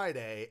on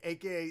Friday,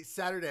 aka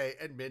Saturday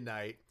at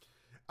midnight.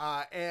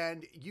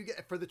 And you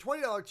get for the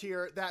 $20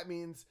 tier, that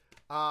means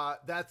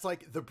that's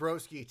like the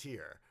broski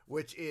tier,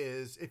 which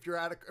is if we're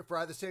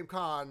at the same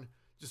con,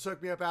 just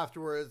hook me up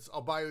afterwards.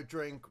 I'll buy you a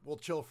drink. We'll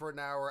chill for an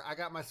hour. I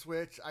got my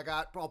Switch.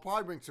 I'll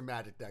probably bring some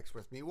Magic decks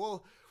with me.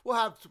 We'll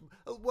have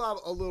a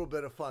little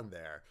bit of fun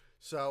there.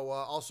 So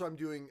also I'm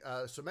doing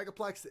so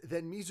Megaplex,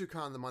 then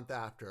Mizukon the month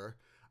after.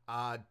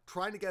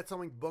 Trying to get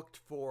something booked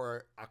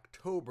for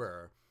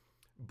October,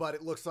 but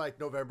it looks like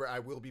November I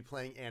will be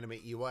playing Anime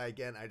EY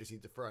again. I just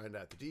need to find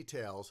out the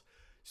details.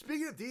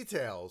 Speaking of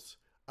details,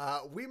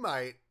 we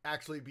might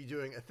actually be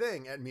doing a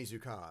thing at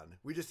Mizukon.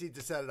 We just need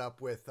to set it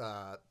up with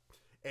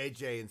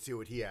AJ and see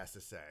what he has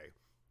to say.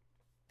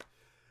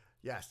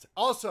 Yes.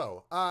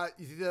 Also,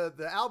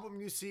 the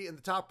album you see in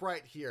the top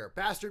right here,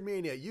 Bastard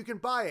Mania, you can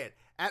buy it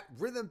at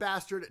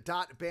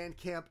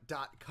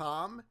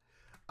rhythmbastard.bandcamp.com.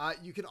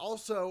 You can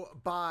also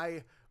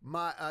buy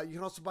a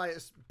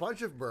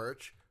bunch of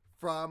merch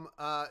from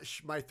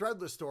my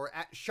Threadless store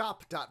at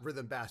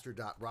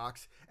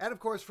shop.rhythmbastard.rocks. And of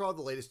course, for all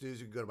the latest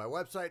news, you can go to my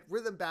website,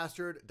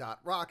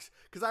 rhythmbastard.rocks,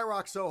 because I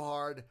rock so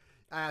hard,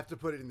 I have to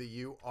put it in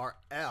the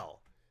URL.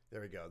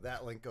 There we go.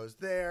 That link goes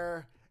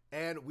there,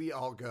 and we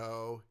all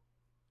go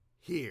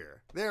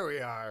here. There we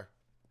are.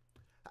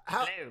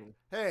 Hello.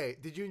 Hey,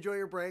 did you enjoy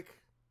your break?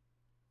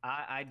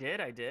 I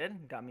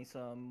did. Got me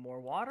some more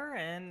water,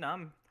 and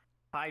I'm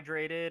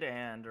hydrated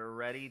and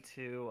ready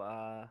to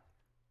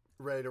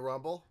Ready to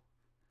rumble?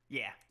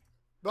 Yeah.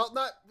 Well,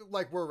 not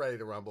like we're ready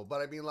to rumble,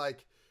 but I mean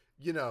like,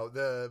 you know,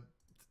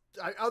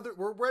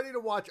 we're ready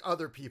to watch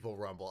other people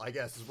rumble, I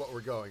guess is what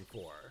we're going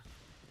for.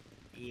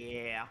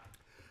 Yeah.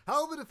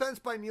 Hell of a defense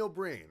by Neil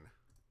Breen.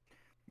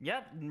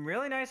 Yep,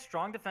 really nice,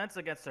 strong defense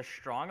against a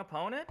strong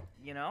opponent,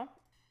 you know?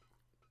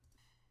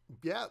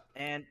 Yeah.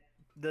 And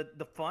the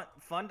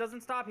fun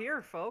doesn't stop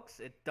here,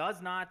 folks. It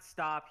does not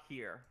stop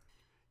here.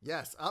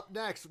 Yes, up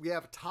next, we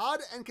have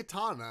Todd and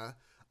Katana,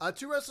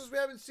 two wrestlers we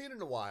haven't seen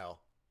in a while.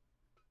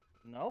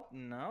 Nope,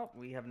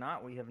 we have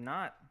not. You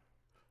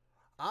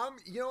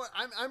know what?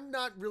 I'm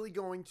not really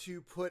going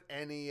to put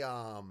any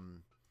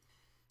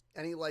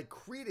like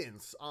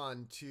credence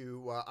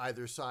onto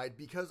either side,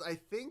 because I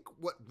think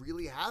what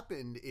really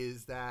happened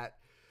is that,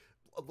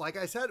 like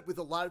I said, with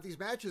a lot of these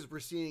matches, we're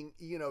seeing,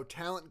 you know,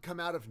 talent come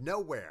out of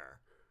nowhere.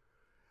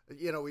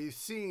 You know, we've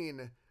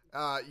seen,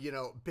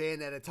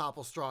 Bayonetta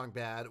topple Strong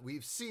Bad.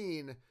 We've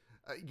seen,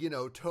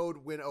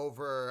 Toad win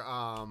over,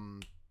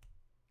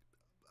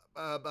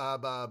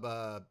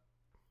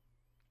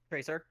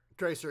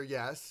 Tracer,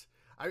 yes.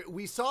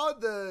 We saw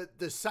the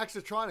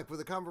Sexatronic with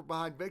a come from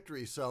behind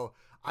victory, so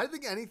I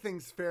think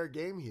anything's fair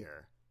game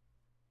here.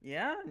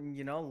 Yeah,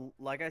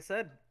 like I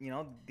said,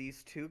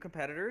 these two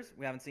competitors,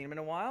 we haven't seen them in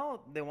a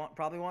while. They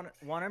probably want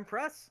to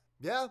impress.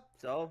 Yeah.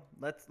 So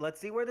let's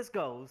see where this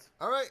goes.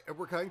 All right, and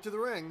we're cutting to the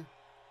ring.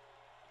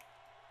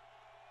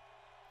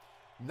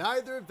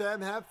 Neither of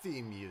them have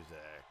theme music.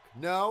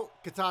 No,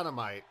 Katana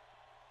might.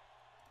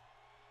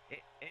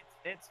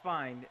 It's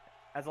fine.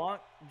 As long,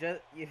 just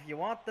if you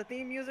want the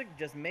theme music,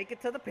 just make it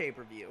to the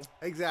pay-per-view.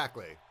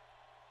 Exactly.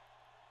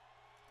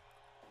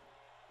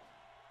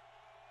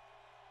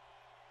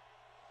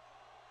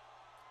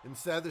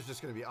 Instead, there's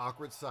just going to be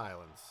awkward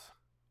silence.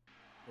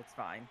 It's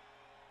fine.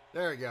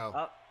 There we go.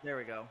 Oh, there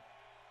we go.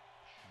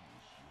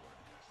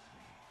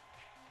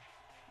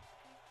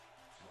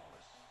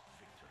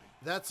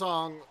 That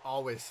song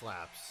always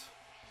slaps.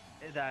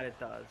 That it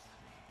does.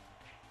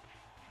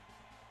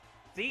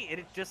 See,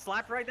 it just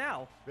slapped right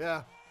now.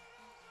 Yeah.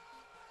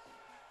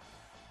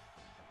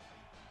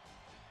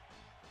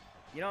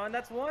 You know, and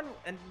that's one,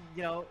 and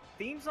you know,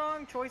 theme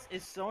song choice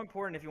is so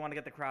important if you want to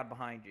get the crowd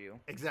behind you.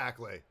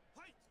 Exactly.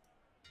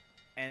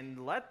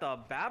 And let the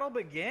battle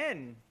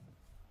begin.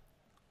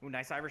 Ooh,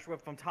 nice Irish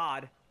whip from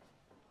Todd.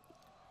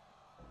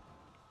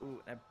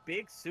 Ooh, a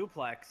big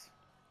suplex.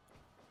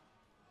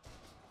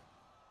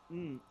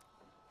 And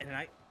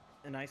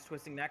a nice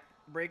twisting neck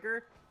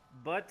breaker.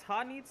 But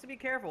Todd needs to be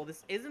careful.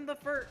 This isn't the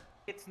first.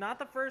 It's not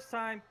the first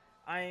time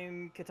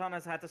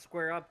Kitana's had to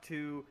square up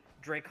to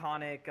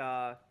draconic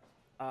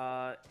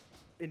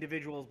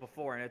individuals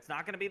before, and it's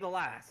not going to be the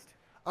last.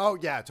 Oh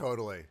yeah,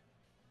 totally.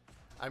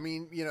 I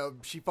mean, you know,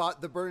 she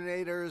fought the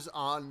Burnators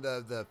on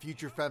the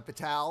Future Femme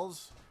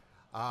Fatales.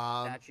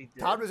 That she did.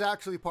 Todd was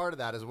actually part of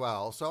that as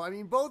well. So I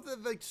mean, both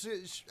of the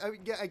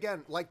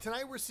again, like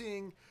tonight we're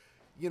seeing,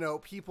 you know,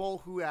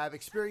 people who have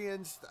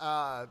experienced,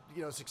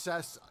 you know,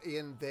 success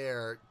in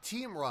their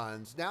team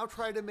runs now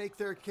try to make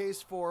their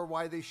case for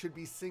why they should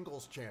be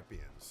singles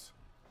champions.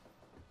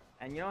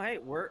 And you know, hey,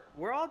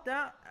 we're all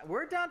down.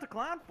 We're down to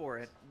clown for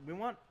it. We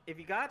want if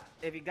you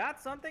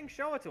got something,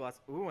 show it to us.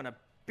 Ooh, and a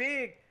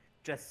big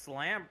just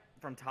slam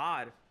from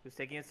Todd, who's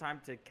taking his time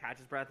to catch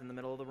his breath in the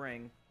middle of the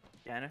ring.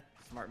 Again,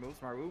 smart move,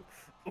 smart move.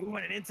 Ooh,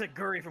 and an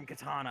enziguri from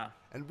Kitana.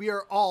 And we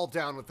are all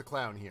down with the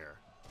clown here.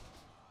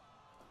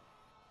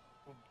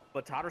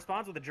 But Todd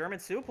responds with a German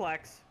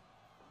suplex.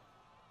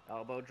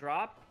 Elbow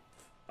drop.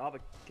 Oh,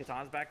 but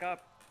Kitana's back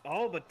up.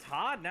 Oh, but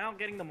Todd now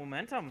getting the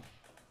momentum.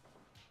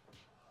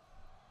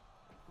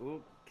 Ooh,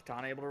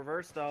 Kitana able to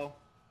reverse, though.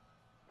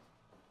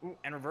 Ooh,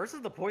 and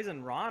reverses the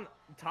Poison Rana.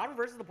 Todd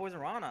reverses the Poison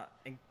Rana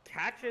and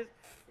catches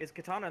his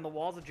Kitana in the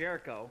walls of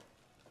Jericho.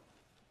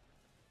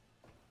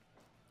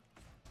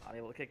 Not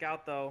able to kick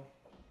out, though.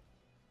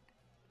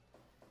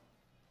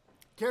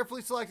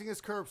 Carefully selecting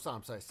his curb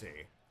stomps, I see.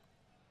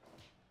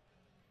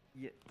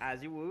 Yeah,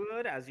 as you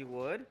would, as you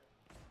would.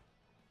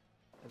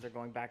 As they're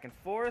going back and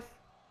forth.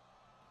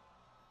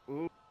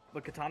 Ooh,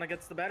 but Kitana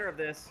gets the better of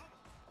this.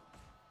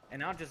 And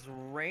now just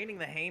raining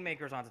the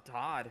haymakers onto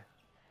Todd.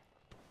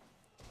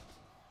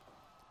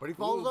 But he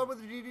follows up with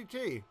a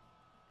DDT.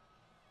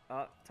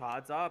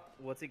 Todd's up.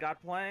 What's he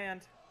got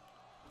planned?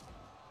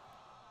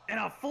 And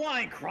a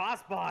flying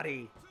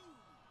crossbody.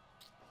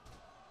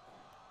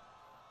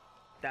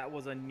 That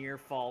was a near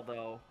fall,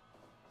 though.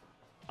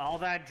 All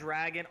that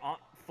dragon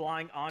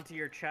flying onto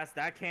your chest,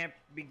 that can't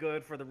be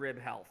good for the rib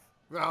health.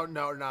 No,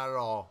 no, not at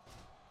all.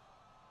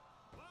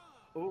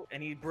 Ooh,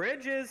 and he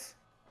bridges.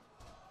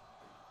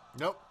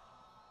 Nope.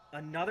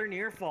 Another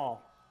near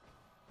fall.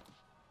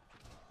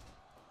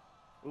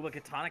 Ooh, but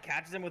Kitana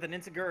catches him with an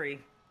enziguri.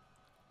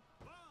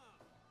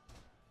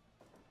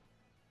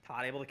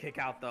 Todd able to kick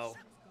out, though.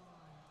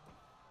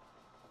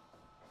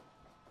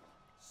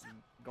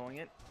 Going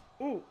in.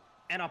 Ooh,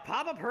 and a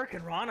pop-up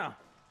Hurricane Rana.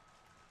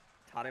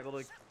 Todd able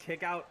to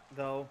kick out,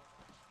 though.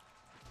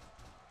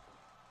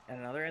 And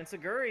another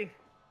enziguri.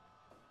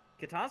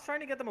 Kitana's trying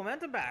to get the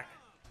momentum back.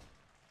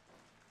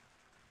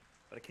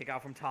 But a kick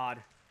out from Todd.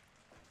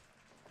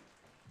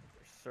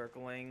 They're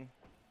circling.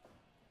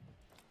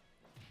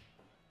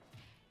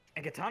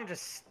 And Kitana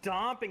just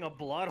stomping a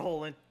blood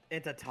hole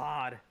into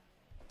Todd.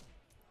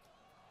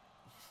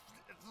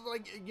 It's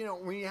like, you know,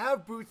 when you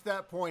have boots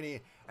that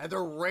pointy and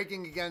they're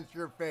raking against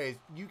your face,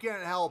 you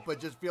can't help but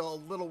just feel a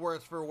little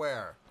worse for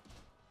wear.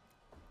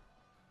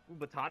 Ooh,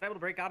 but Todd able to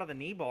break out of the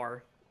knee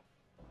bar.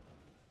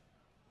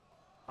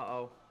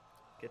 Uh-oh.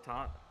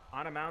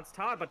 Kitana mounts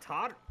Todd, but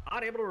Todd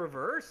not able to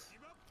reverse.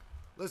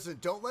 Listen,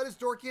 don't let his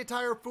dorky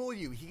attire fool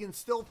you. He can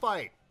still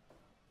fight.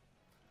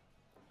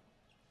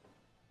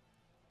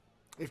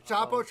 If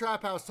Chapo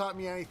Trap House taught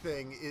me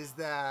anything, is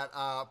that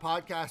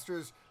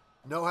podcasters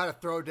know how to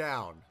throw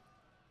down.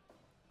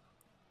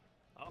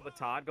 Oh, but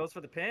Todd goes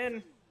for the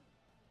pin.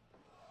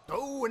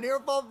 Oh, a near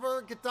fall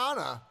for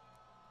Kitana.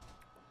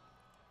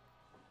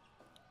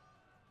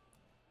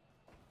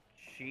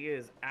 She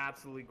is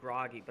absolutely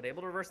groggy, but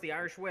able to reverse the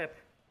Irish whip.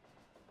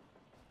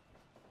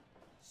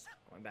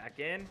 Going back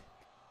in.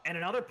 And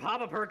another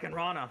pop-up Hurricane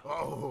Rana.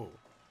 Oh.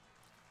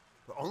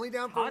 But only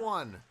down for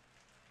one.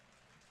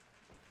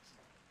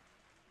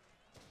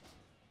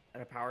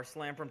 And a power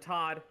slam from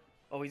Todd.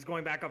 Oh, he's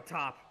going back up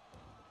top.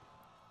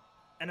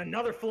 And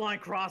another flying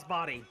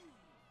crossbody.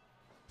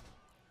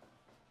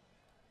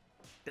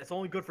 That's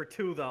only good for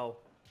two, though.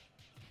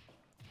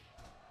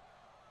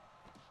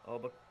 Oh,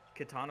 but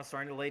Kitana's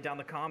starting to lay down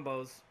the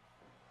combos.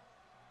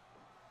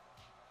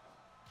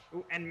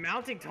 Ooh, and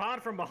mounting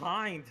Todd from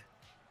behind.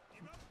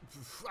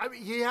 I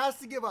mean, he has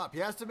to give up. He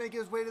has to make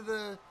his way to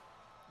the,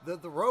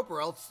 the rope,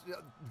 or else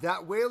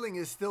that wailing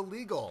is still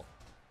legal.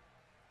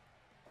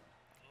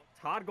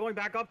 Todd going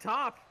back up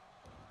top.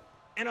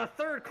 And a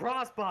third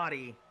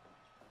crossbody.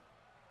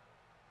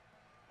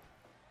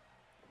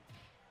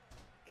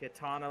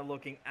 Kitana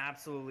looking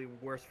absolutely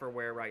worse for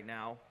wear right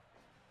now.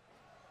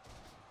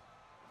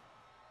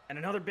 And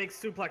another big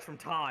suplex from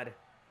Todd.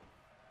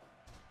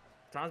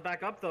 Todd's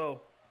back up though.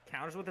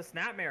 Counters with a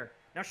snapmare.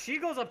 Now she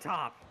goes up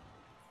top.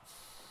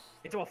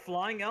 Into a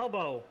flying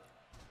elbow.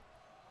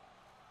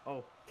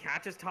 Oh,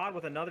 catches Todd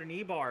with another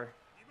knee bar.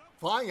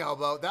 Flying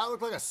elbow? That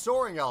looked like a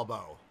soaring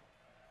elbow.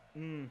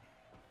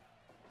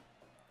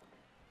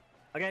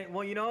 Again,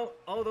 well, you know,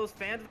 those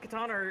fans of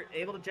Kitana are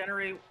able to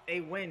generate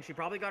a win. She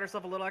probably got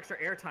herself a little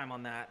extra airtime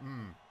on that.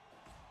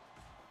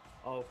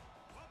 Oh.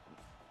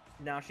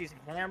 Now she's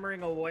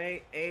hammering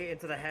away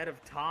into the head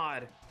of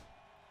Todd.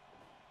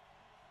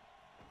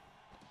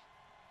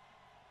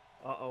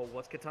 Uh-oh,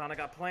 what's Kitana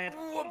got planned?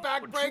 Ooh, a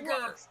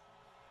backbreaker!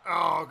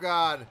 Oh,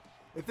 God.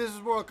 If this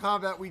was Mortal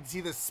Kombat, we'd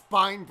see the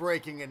spine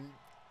breaking in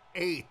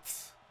 8.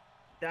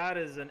 That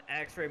is an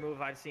X-ray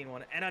move I've seen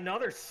one. And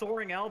another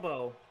soaring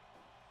elbow.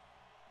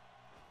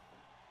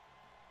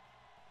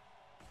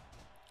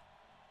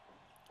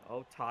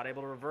 Oh, Todd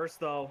able to reverse,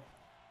 though.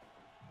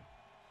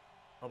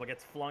 Oh, but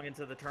gets flung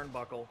into the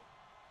turnbuckle.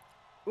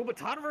 Ooh, but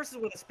Todd reverses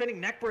with a spinning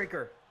neck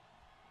breaker.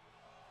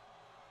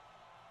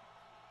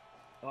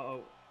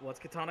 Uh-oh. What's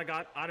Kitana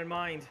got out in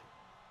mind?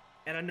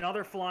 And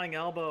another flying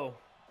elbow.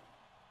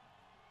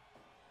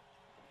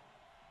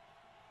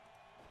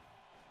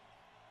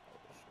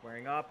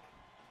 Squaring up.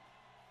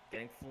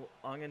 Getting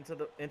flung into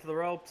the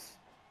ropes.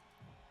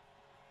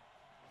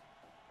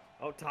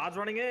 Oh, Todd's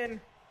running in.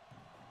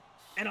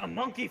 And a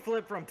monkey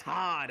flip from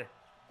Todd.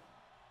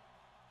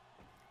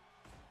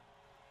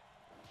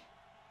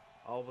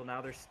 Oh, well,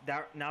 now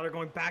they're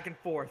going back and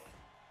forth.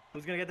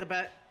 Who's gonna get the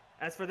bet?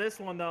 As for this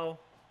one, though,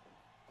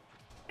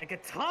 and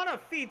Kitana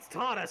feeds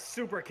Todd a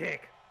super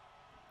kick.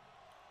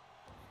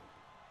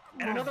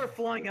 And another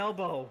flying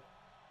elbow.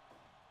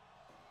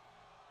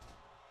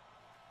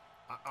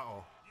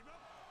 Uh-oh.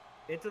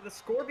 Into the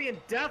Scorpion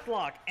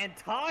Deathlock, and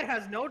Todd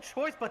has no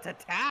choice but to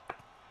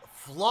tap.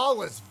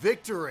 Flawless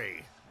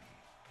victory.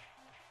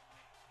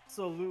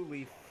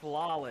 Absolutely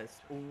flawless.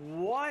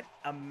 What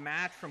a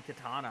match from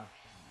Kitana.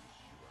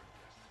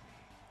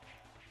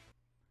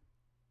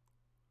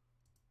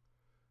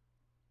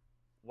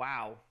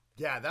 Wow.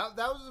 Yeah, that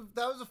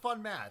was a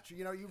fun match.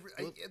 You know,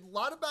 a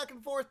lot of back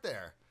and forth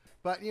there.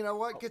 But you know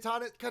what?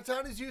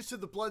 Kitana's used to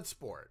the blood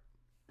sport.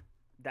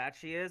 That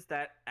she is.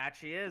 That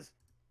actually is.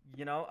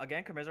 You know,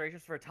 again,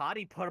 commiserations for Todd.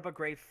 He put up a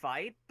great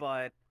fight,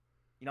 but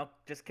you know,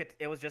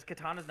 it was just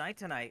Kitana's night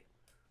tonight.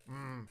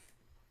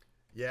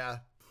 Yeah.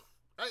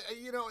 Do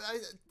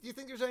you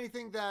think there's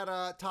anything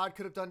that Todd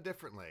could have done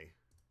differently?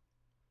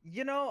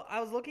 You know,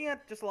 I was looking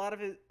at just a lot of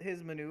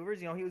his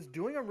maneuvers. You know, he was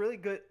doing a really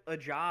good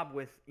job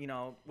with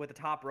the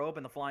top rope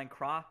and the flying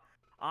cross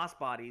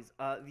bodies.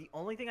 The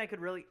only thing I could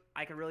really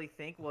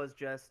think was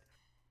just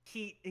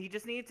he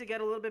just needed to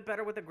get a little bit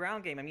better with the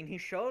ground game. I mean, he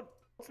showed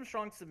some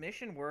strong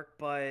submission work,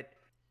 but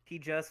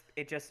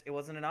it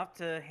wasn't enough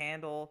to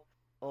handle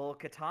old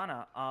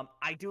Kitana.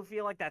 I do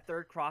feel like that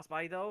third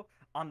crossbody though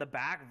on the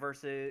back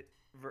versus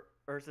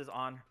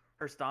on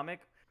her stomach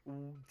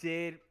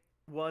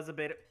was a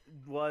bit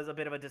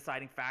of a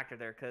deciding factor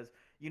there, because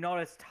you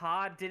notice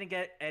Todd didn't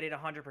get at it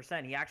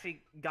 100%. He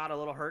actually got a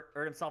little hurt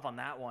himself on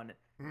that one.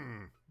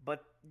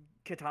 But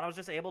Kitana was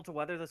just able to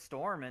weather the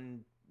storm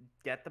and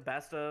get the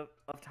best of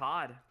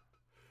Todd.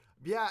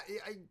 Yeah,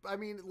 I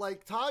mean,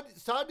 like Todd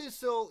is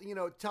still,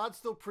 Todd's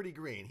still pretty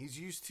green. He's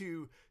used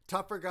to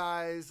tougher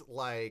guys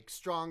like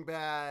Strong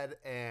Bad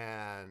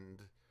and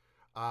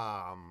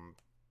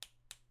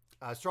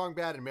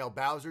Male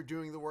Bowser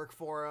doing the work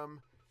for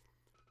him.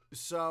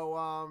 So,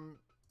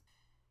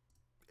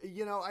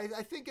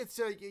 I think it's,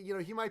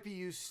 he might be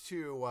used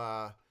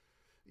to,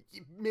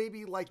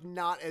 maybe like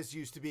not as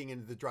used to being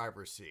in the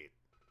driver's seat.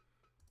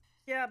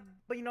 Yeah,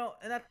 but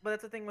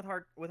that's the thing with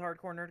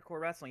hardcore nerdcore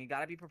wrestling. You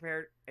got to be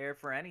prepared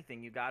for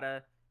anything. You got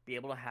to be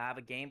able to have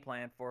a game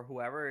plan for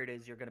whoever it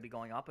is you're going to be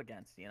going up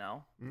against,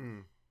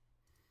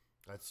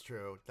 That's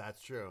true.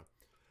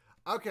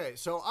 Okay,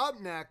 so up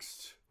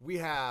next we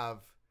have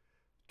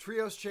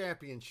Trios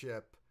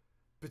Championship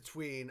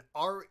between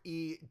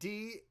RED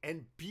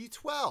and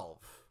B12.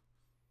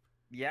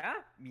 Yeah.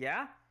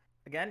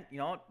 Again,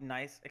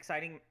 nice,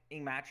 exciting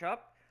matchup.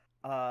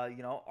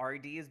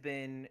 RED has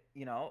been,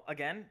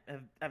 again,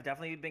 have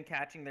definitely been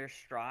catching their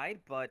stride,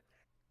 but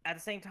at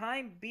the same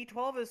time,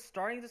 B12 is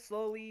starting to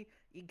slowly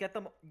get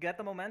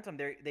the momentum.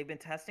 They've been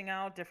testing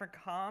out different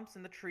comps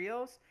in the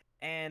trios,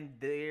 and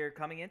they're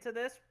coming into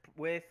this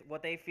with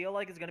what they feel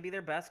like is going to be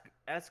their best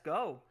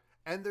go.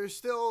 And there's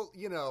still,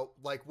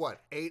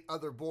 8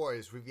 other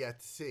boys we've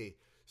yet to see.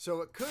 So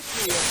it could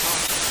be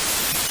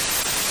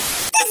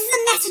This is a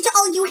message to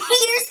all you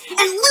haters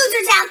and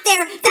losers out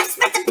there that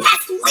spent the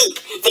past week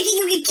thinking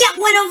you could get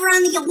one over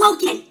on the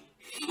Awoken.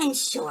 And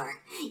sure,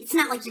 it's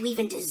not like you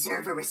even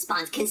deserve a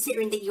response,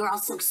 considering that you're all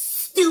so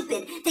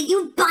stupid that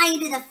you buy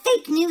into the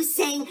fake news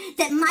saying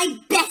that my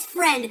best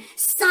friend,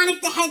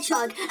 Sonic the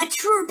Hedgehog, a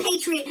truer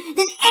patriot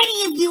than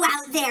any of you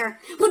out there,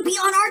 would be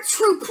on our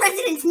true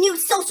president's new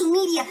social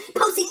media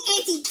posting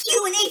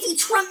anti-Q and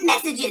anti-Trump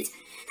messages.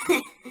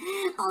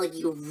 All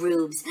you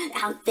rubes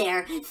out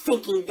there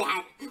thinking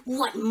that.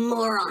 What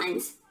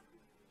morons.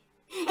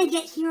 And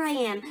yet here I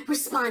am,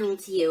 responding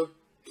to you.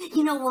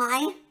 You know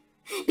why?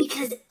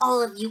 Because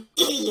all of you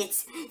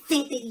idiots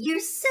think that you're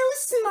so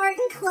smart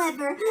and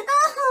clever.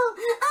 Oh,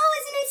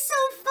 isn't it so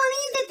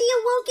funny that the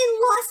Awoken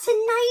lost to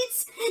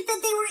Knights? That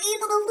they were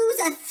able to lose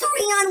a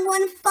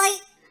 3-on-1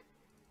 fight?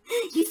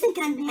 You think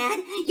I'm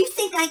mad? You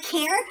think I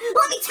care?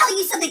 Let me tell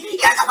you something.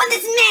 You're the one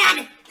that's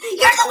mad.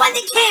 You're the one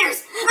that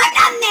cares. I'm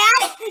not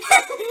mad.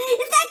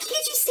 If that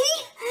can't you see?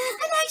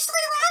 I'm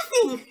actually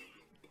laughing.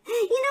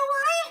 You know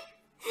why?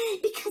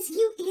 Because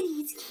you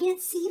idiots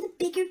can't see the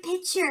bigger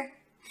picture.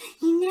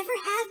 You never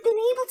have been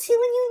able to,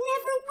 and you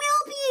never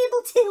will be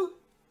able to.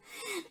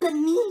 But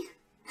me,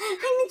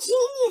 I'm a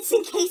genius,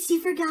 in case you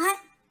forgot.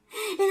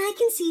 And I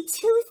can see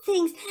two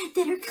things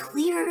that are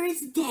clearer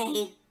as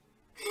day.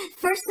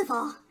 First of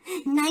all,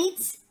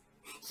 Knights,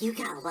 you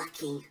got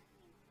lucky.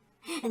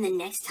 And the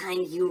next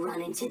time you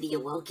run into the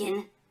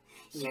Awoken,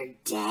 you're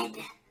dead.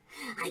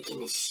 I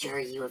can assure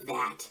you of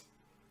that.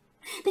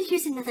 But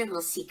here's another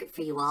little secret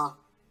for you all.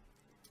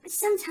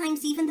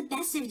 Sometimes even the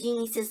best of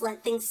geniuses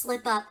let things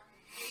slip up.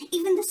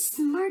 Even the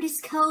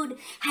smartest code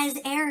has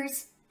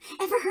errors.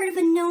 Ever heard of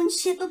a known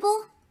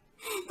shippable?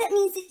 That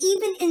means that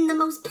even in the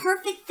most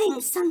perfect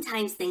things,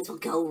 sometimes things will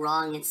go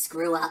wrong and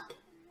screw up.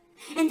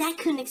 And that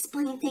couldn't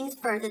explain things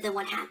further than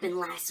what happened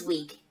last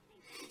week.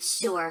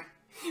 Sure,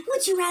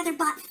 Would You Rather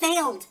bot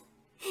failed.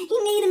 He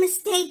made a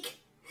mistake.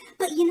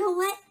 But you know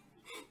what?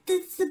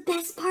 That's the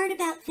best part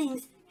about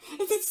things,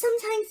 is that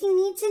sometimes you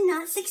need to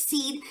not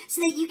succeed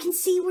so that you can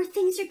see where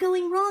things are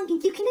going wrong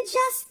and you can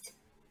adjust.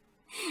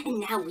 And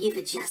now we've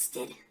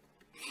adjusted.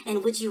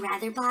 And Would You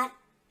Rather bot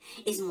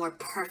is more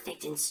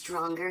perfect and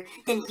stronger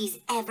than he's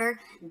ever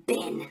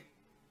been.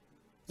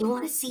 You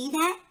want to see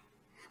that?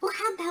 Well,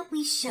 how about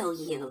we show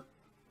you?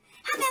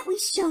 How about we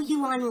show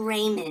you on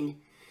Raymond,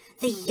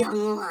 the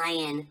young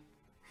lion?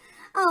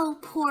 Oh,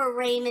 poor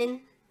Raymond.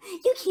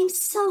 You came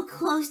so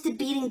close to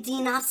beating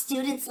DNOF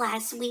students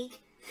last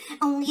week,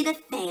 only to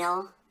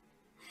fail.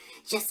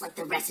 Just like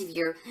the rest of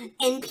your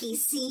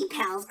NPC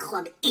Pals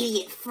Club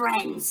idiot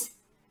friends.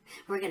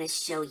 We're gonna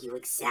show you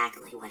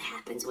exactly what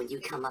happens when you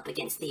come up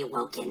against the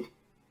Awoken.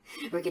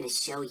 We're gonna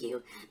show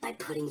you by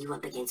putting you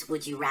up against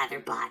Would You Rather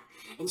bot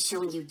and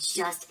showing you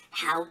just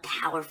how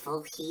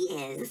powerful he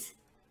is.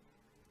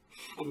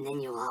 And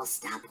then you'll all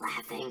stop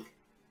laughing.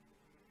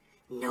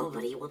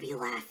 Nobody will be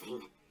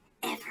laughing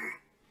ever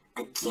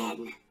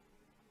again.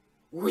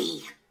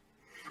 We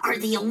are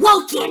the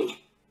Awoken!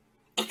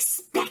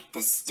 Expect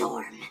the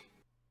storm.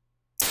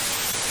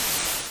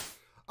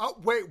 Oh,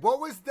 wait, what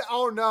was the...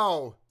 Oh,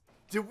 no.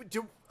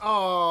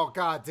 Oh,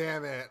 god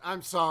damn it.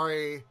 I'm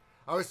sorry.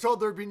 I was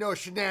told there'd be no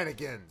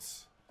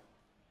shenanigans.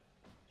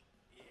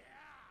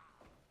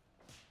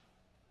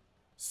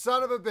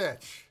 Son of a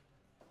bitch.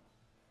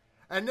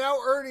 And now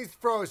Ernie's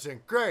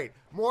frozen. Great.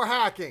 More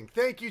hacking.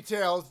 Thank you,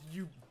 Tails,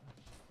 you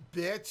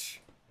bitch.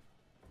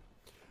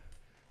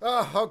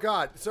 Oh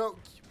god. So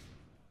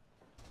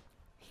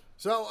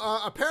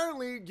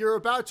apparently you're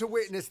about to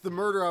witness the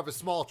murder of a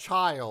small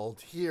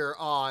child here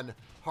on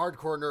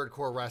Hardcore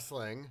Nerdcore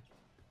Wrestling.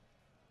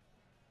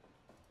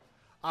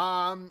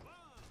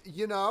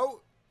 You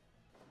know,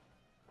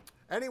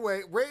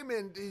 anyway,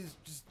 Raymond is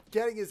just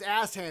getting his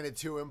ass handed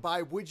to him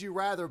by Would You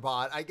Rather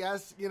bot. I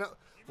guess, you know,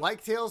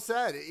 like Tails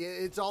said,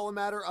 it's all a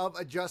matter of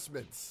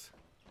adjustments.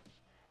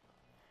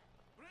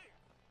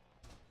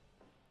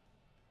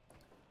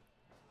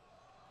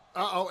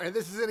 Uh-oh, and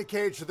this is in a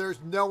cage, so there's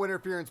no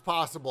interference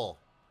possible.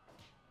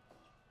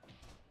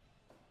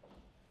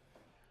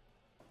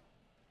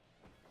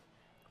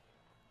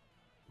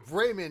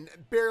 Raymond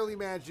barely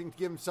managing to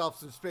give himself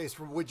some space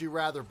from Would You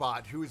Rather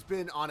bot, who's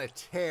been on a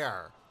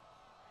tear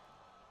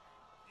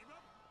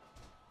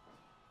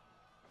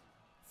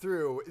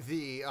through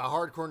the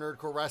Hardcore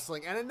Nerdcore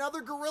Wrestling, and another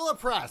Gorilla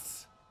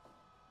Press.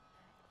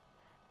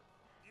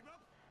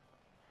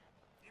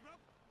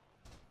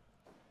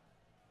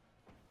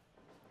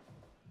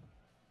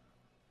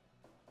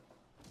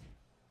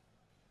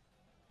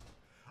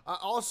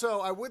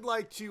 Also, I would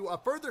like to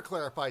further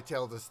clarify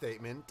Tails'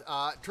 statement.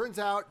 Turns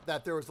out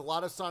that there was a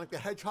lot of Sonic the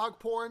Hedgehog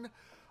porn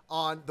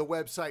on the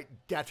website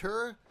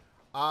Getter.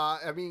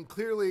 I mean,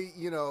 clearly,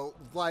 you know,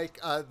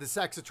 like the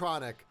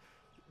Sexatronic,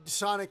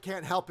 Sonic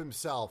can't help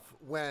himself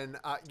when,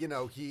 you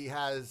know, he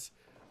has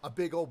a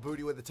big old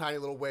booty with a tiny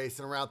little waist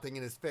and a round thing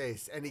in his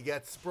face, and he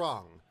gets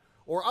sprung.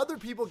 Or other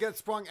people get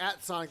sprung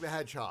at Sonic the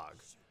Hedgehog.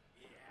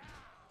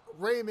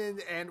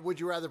 Raymond and Would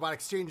You Rather bot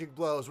exchanging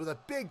blows with a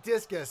big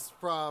discus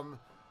from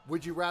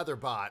Would You Rather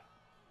bot.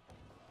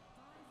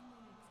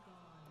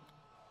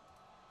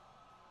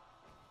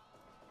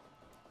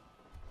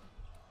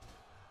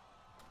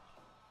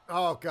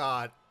 Oh,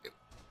 God.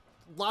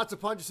 lots of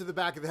punches to the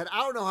back of the head. I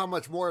don't know how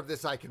much more of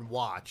this I can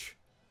watch.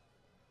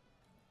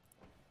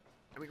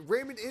 I mean,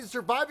 Raymond is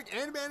surviving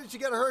and managed to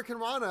get a Hurricane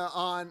Rana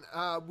on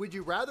Would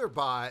You Rather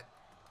bot.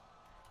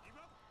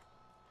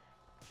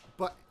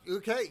 But,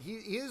 okay,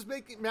 he is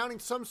mounting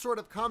some sort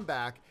of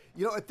comeback.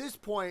 You know, at this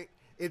point,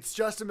 it's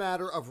just a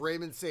matter of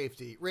Raymond's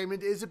safety.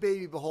 Raymond is a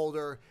baby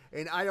beholder,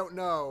 and I don't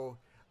know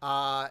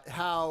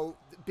how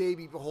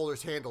baby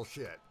beholders handle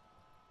shit.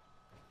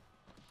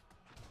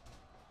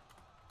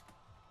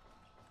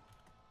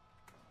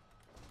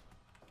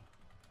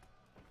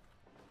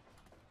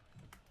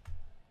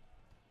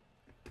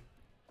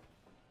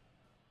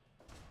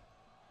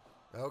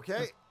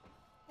 Okay.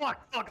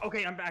 Fuck.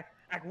 Okay, I'm back.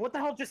 What the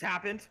hell just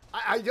happened?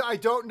 I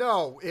don't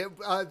know.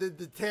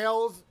 The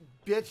tails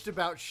bitched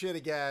about shit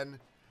again,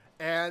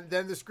 and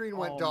then the screen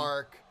went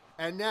dark,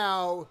 and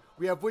now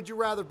we have Would You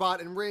Rather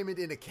bot and Raymond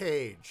in a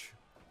cage.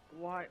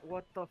 Why?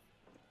 What the?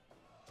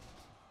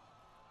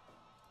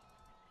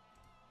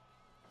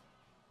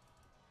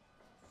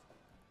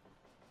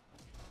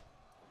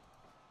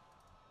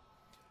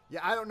 Yeah,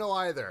 I don't know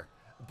either.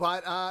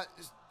 But, all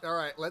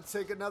right, let's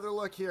take another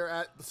look here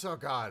at... Oh,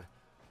 God.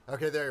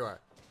 Okay, there you are.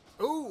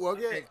 Ooh,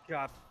 okay.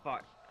 God,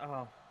 fuck.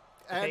 Oh.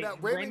 And Okay,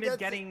 Raymond gets...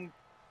 getting...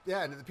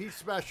 Yeah, into the Peach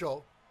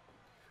Special.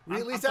 We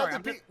I'm- at least I'm have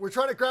sorry, the I'm Peach... We're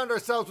trying to ground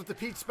ourselves with the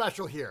Peach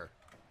Special here.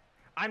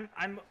 I'm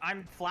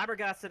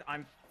flabbergasted,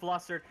 I'm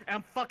flustered, and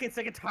I'm fucking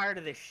sick and tired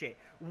of this shit.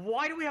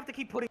 Why do we have to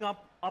keep putting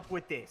up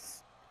with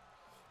this?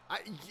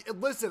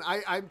 Listen,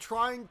 I'm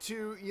trying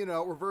to, you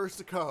know, reverse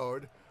the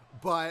code,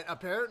 but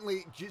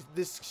apparently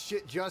this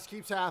shit just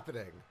keeps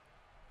happening.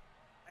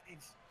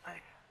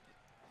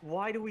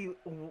 Why do we...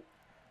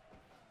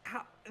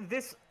 How,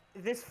 this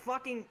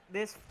fucking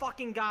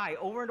guy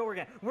over and over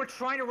again. We're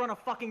trying to run a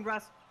fucking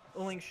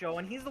wrestling show,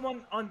 and he's the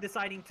one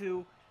deciding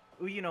to,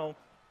 you know,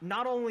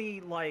 not only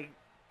like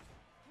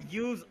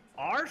use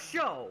our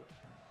show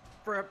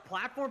for a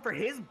platform for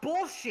his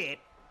bullshit,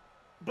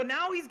 but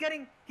now he's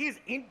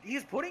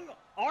putting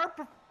our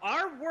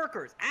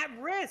workers at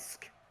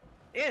risk.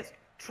 Is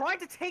trying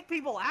to take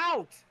people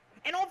out,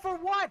 and all for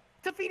what?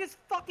 To feed his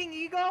fucking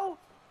ego?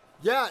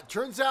 Yeah,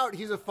 turns out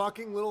he's a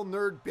fucking little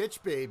nerd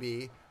bitch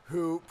baby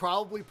who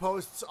probably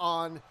posts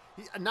on,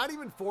 not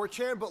even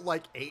 4chan, but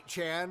like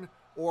 8chan,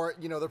 or,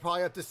 you know, they're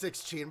probably up to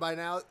 16 by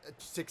now,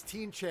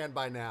 16chan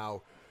by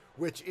now,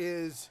 which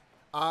is,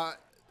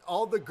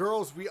 all the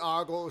girls we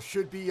ogle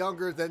should be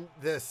younger than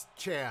this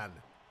chan.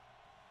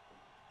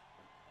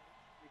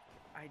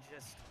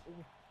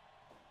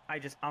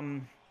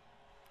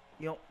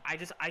 You know, I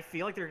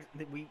feel like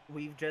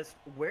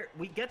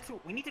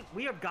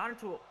we have gotten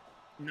to a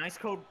nice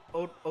code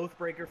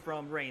Oathbreaker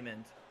from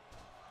Raymond.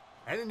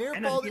 And a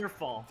near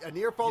fall. A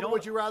near fall to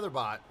Would You Rather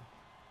bot.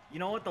 You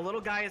know what? The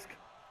little guy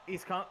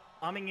is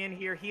coming in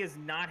here. He is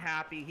not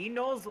happy. He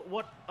knows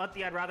what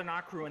the I'd Rather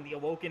Not crew and the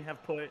Awoken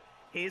have put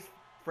his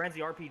friends,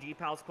 the RPG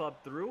Pals Club,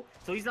 through.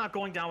 So he's not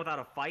going down without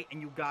a fight,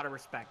 and you gotta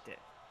respect it.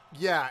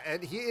 Yeah,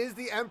 and he is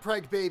the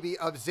Mpreg baby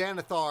of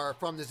Xanathar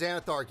from the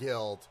Xanathar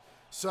Guild.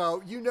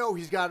 So you know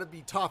he's got to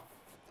be tough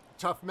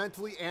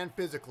mentally and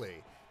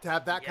physically to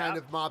have that kind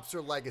of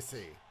mobster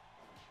legacy.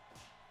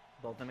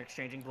 Both of them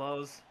exchanging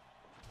blows.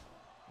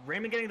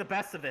 Raymond getting the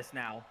best of this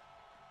now.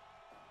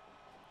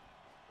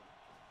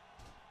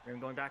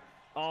 Raymond going back.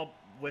 Oh,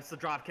 with the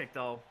drop kick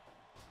though.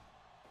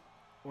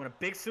 Went a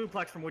big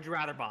suplex from Would You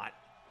Rather bot.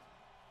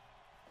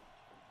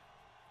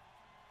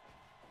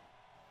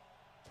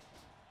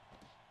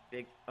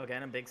 A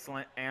big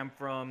slam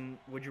from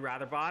Would You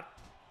Rather bot.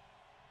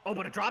 Oh,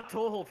 but a drop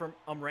toe hold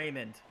from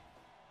Raymond.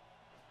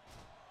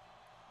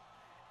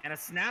 And a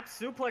snap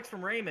suplex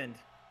from Raymond.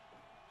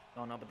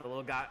 Oh no, but the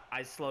little guy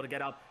is slow to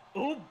get up.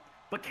 Ooh,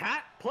 but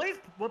Cat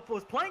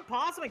was playing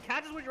possum and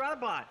catches Would You Rather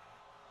bot.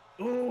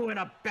 Ooh, and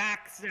a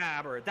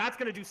backstabber. That's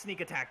gonna do sneak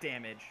attack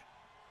damage.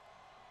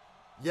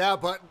 Yeah,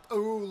 but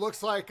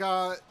looks like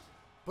Would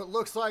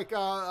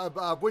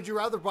You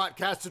Rather bot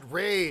casted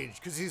Rage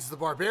because he's the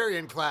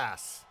barbarian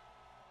class.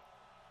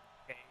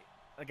 Okay.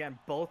 Again,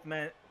 both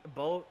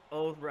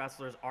Oath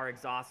wrestlers are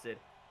exhausted.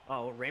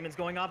 Oh, Raymond's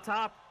going up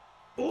top.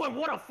 Ooh, and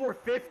what a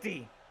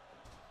 450!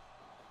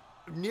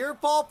 Near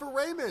fall for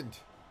Raymond.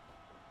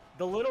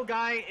 The little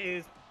guy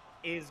is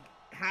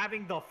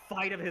having the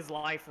fight of his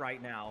life right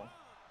now.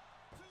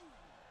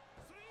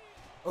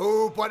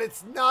 Oh, but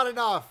it's not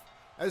enough.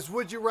 As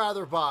Would You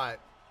Rather bot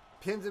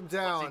pins him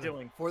down. What's he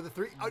doing? For the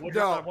three.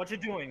 No. What you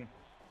doing?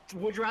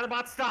 Would You Rather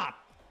bot stop?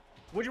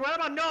 Would You Rather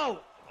bot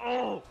no?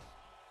 Oh.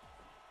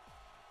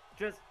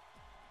 Just.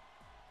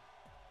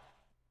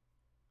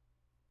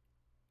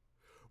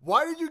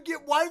 Why did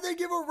they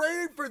give a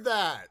rating for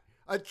that?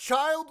 A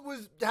child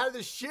had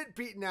the shit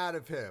beaten out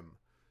of him.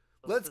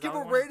 Let's give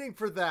a rating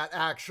for that,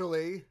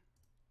 actually.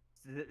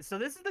 So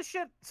this is the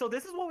shit. So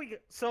this is what we.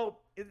 So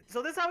this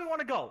is how we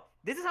want to go.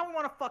 This is how we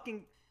want to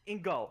fucking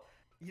go.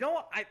 You know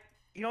what?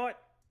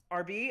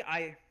 RB.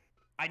 I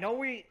know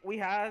we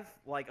have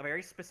like a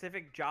very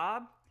specific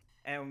job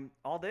and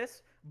all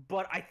this,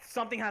 but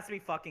something has to be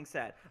fucking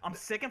said. I'm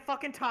sick and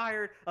fucking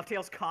tired of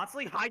Tails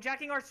constantly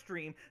hijacking our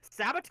stream,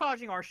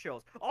 sabotaging our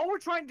shows. All we're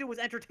trying to do is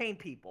entertain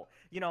people,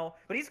 you know?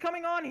 But he's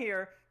coming on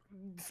here,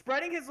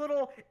 spreading his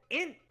little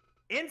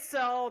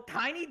incel,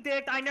 tiny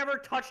dick. I never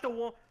touched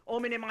a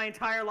woman in my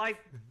entire life.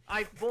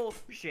 I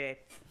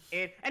bullshit.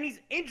 And he's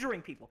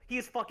injuring people. He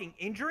is fucking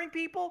injuring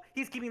people.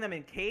 He's keeping them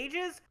in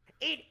cages.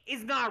 It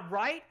is not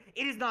right.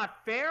 It is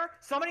not fair.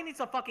 Somebody needs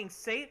to fucking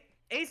say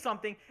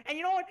something. And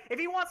you know what? If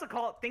he wants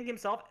to think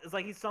himself as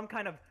like he's some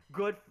kind of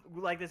good,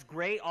 like this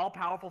great,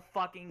 all-powerful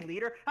fucking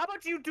leader, how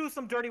about you do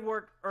some dirty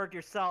work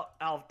yourself,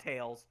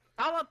 Tails?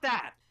 How about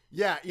that?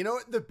 Yeah, you know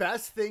what? The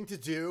best thing to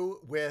do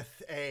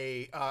with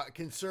a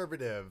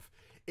conservative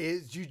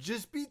is you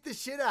just beat the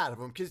shit out of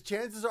them, because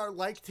chances are,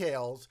 like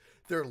Tails,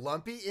 they're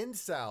lumpy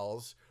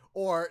incels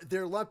or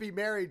they're lumpy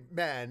married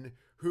men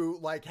who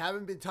like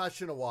haven't been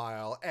touched in a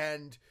while,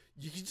 and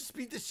you can just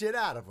beat the shit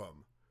out of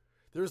them.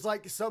 There's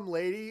like some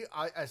lady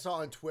I saw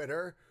on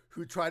Twitter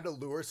who tried to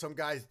lure some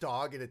guy's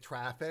dog into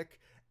traffic,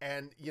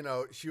 and you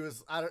know she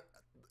was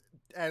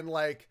and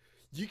like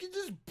you can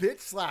just bitch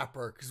slap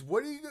her, because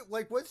what are you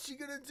like? What's she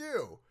gonna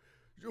do?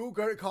 You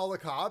gonna call the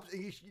cops?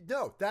 And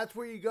no, that's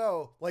where you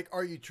go. Like,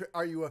 are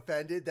you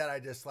offended that I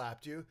just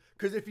slapped you?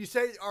 Because if you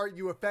say, "Are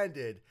you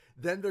offended?"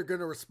 then they're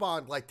gonna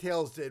respond like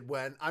Tails did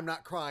when I'm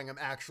not crying, I'm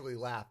actually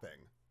laughing.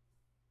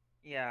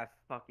 Yeah,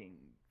 fucking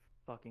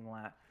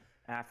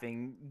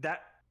laughing.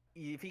 That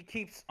if he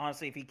keeps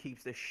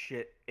this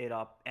shit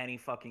up any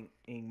fucking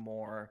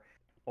more,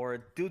 or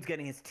dude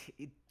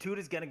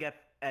is gonna get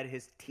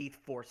his teeth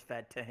force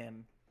fed to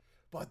him.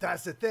 But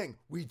that's the thing.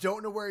 We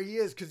don't know where he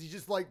is because he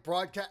just like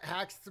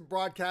hacks to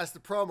broadcast the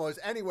promos.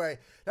 Anyway,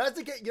 that's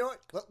the case. You know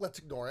what? Let's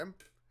ignore him.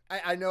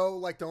 I know,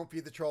 like, don't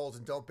feed the trolls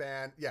and don't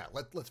ban. Yeah,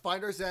 let's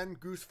find our zen.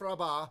 Goose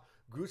fraba.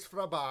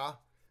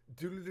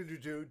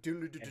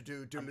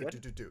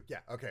 Doodle-doo-doo-doo.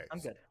 Yeah, okay. I'm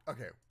good.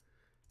 Okay.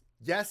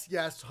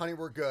 Yes, honey,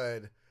 we're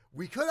good.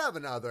 We could have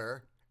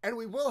another, and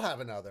we will have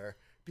another,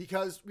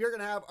 because we are going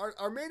to have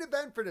our main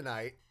event for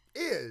tonight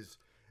is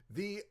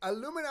the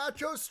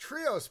Illuminachos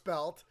Trios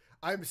belt.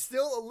 I'm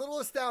still a little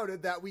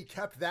astounded that we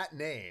kept that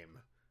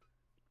name.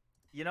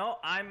 You know,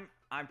 I'm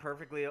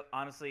perfectly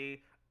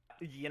honestly.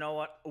 You know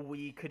what?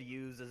 We could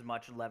use as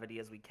much levity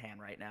as we can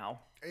right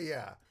now.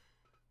 Yeah.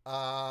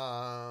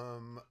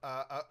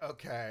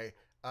 Okay.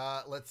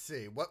 Let's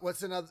see.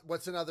 What's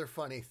another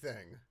funny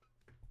thing?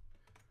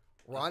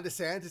 Ron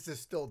DeSantis is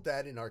still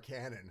dead in our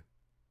canon.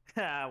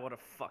 What a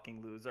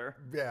fucking loser.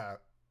 Yeah.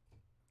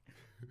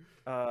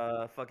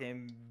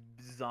 Fucking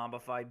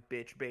zombified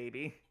bitch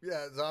baby.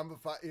 Yeah,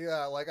 zombified.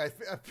 Yeah, like I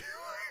feel like,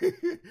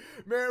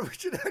 man, we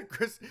should have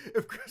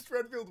if Chris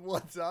Redfield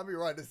won zombie,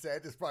 Ron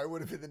DeSantis probably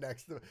would have been the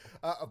next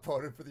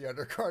opponent for the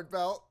undercard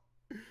belt,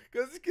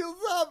 because he kills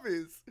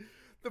zombies.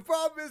 The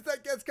problem is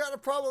that gets kind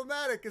of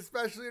problematic,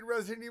 especially in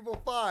Resident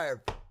Evil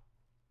 5.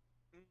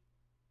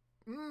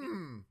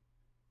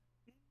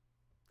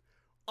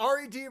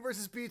 RED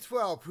versus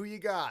B12. Who you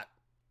got?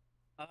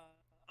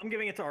 I'm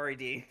giving it to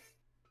RED.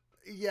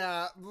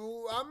 Yeah,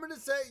 I'm gonna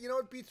say, you know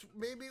what,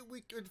 maybe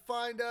we could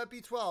find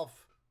B12.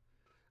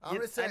 I'm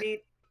gonna say. I mean,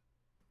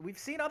 we've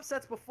seen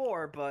upsets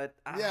before, but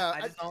yeah,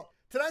 I just don't.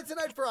 Tonight's the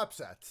night for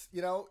upsets.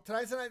 You know,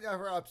 tonight's the night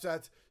for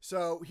upsets.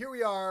 So here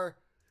we are.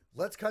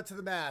 Let's cut to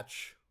the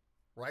match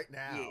right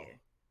now. Yeah.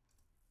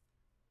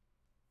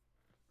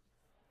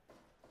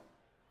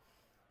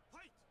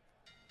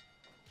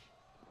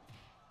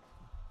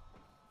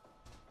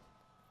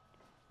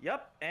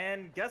 Yep,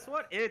 and guess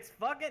what? It's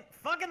fucking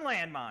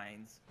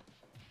landmines.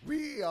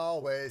 We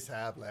always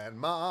have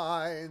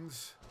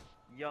landmines.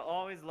 You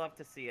always love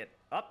to see it.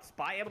 Up,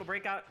 Spy able to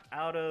break out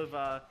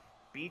of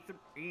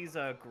B3's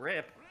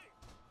grip.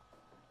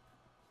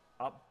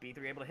 Up,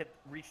 B3 able to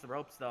reach the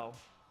ropes though.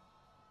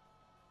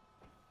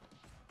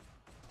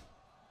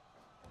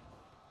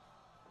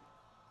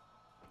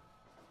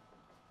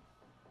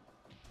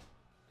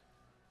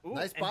 Ooh,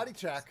 nice body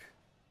check.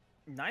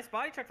 Nice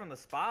body check from the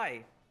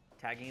Spy,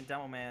 tagging in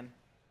Demo Man,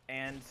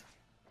 and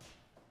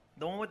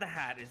the one with the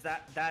hat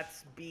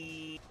that's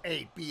B8.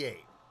 B8.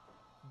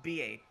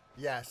 B8.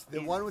 Yes, the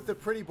one with the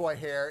pretty boy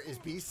hair is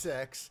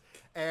B6,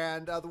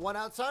 and the one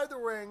outside the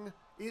ring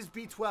is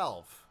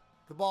B12,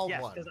 the bald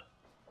one. Yes,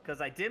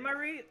 because I did my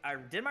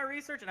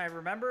research and I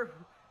remember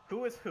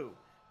who is who.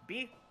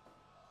 B3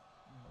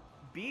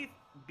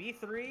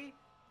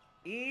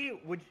 E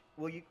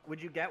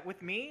would you get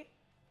with me?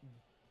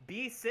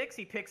 B6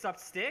 he picks up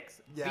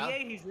sticks. Yeah.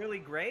 B8 he's really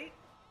great.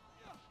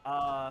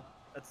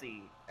 Let's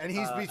see. And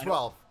he's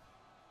B12.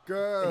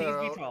 Girl.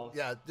 And he's B12.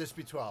 Yeah, just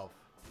B12.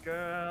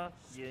 Girl,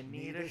 you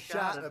need a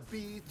shot of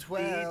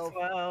B12.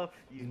 B12.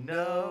 You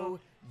know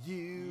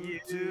you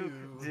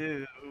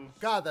do.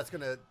 God, that's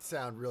gonna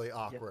sound really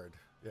awkward.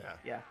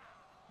 Yeah.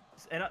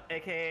 And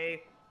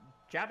AKA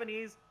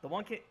Japanese, the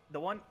one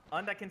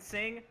that can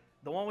sing,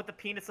 the one with the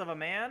penis of a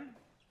man.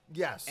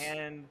 Yes.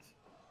 And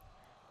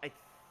I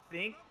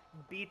think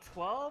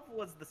B12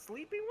 was the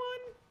sleepy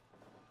one?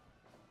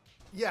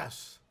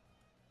 Yes.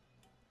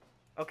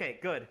 Okay,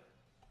 good.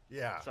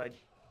 Yeah. So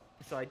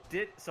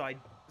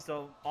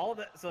So all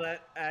that, so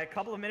that a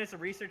couple of minutes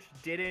of research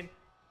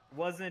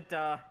wasn't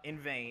in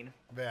vain.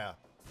 Yeah.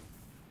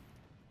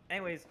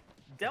 Anyways,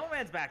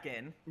 Devilman's back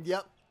in,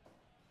 Yep.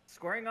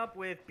 squaring up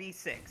with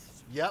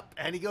B6. Yep.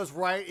 And he goes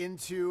right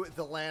into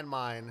the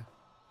landmine.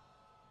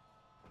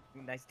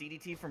 Nice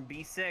DDT from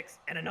B6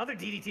 and another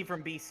DDT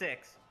from B6.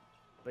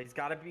 But he's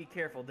got to be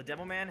careful. The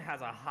Devilman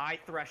has a high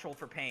threshold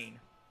for pain.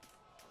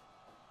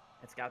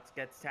 And Scout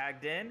gets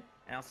tagged in,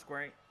 and now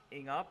squaring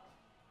up.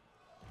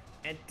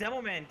 And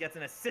Devilman gets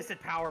an assisted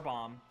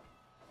powerbomb.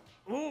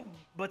 Ooh,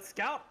 but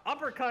Scout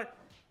uppercut.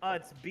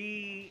 It's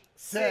B6.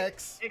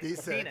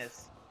 B6.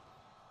 Penis.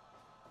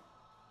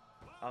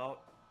 Oh,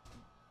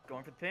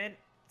 going for the pin.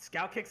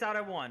 Scout kicks out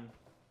at 1.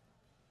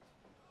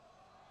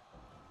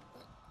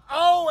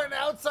 Oh, and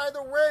outside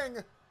the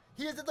ring,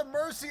 he is at the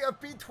mercy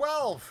of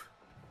B12.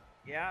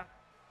 Yeah.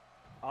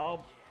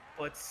 Oh,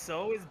 but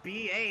so is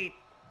B8,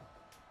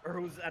 or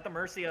who's at the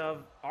mercy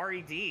of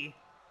RED.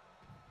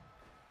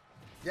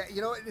 Yeah,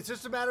 you know, it's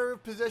just a matter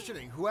of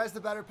positioning. Who has the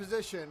better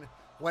position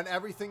when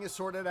everything is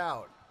sorted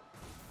out?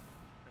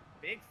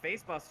 Big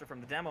face buster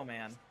from the Demo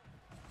Man.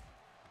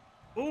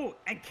 Ooh,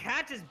 and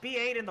catches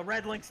B8 in the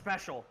Red Link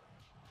special.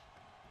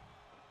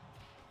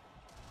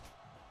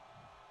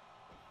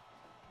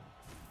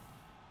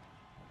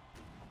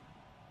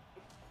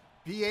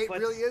 B8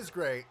 really is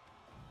great.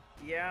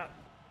 Yeah.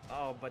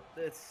 Oh, but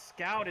the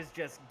Scout is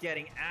just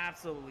getting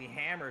absolutely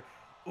hammered.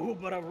 Ooh,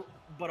 but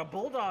a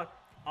Bulldog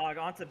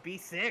onto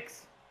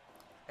B6.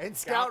 And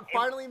Scout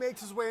finally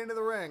makes his way into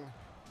the ring.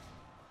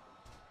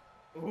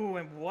 Ooh,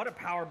 and what a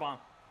powerbomb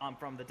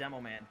from the Demo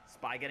Man.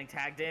 Spy getting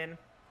tagged in.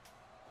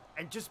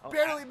 And just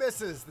barely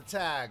misses the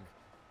tag.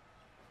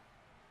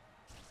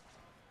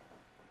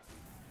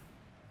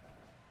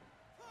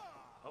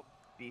 Oh,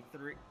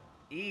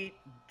 B3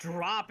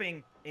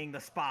 dropping in the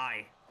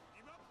Spy.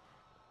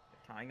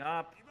 Tying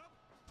up.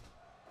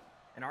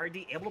 And RED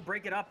able to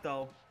break it up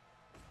though.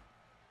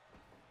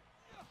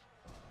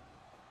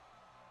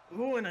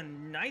 Ooh, and a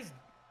nice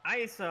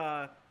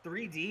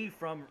 3D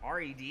from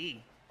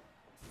RED.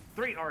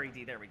 3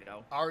 RED, there we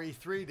go.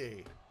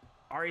 RE3D.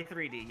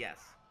 RE3D, yes.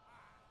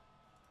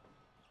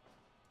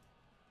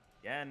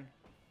 Again.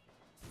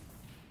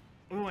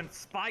 Ooh, and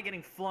Spy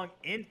getting flung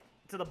into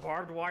the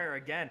barbed wire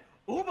again.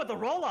 Ooh, but the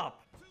roll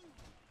up.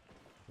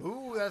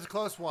 Ooh, that's a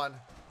close one.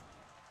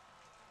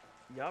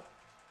 Yup.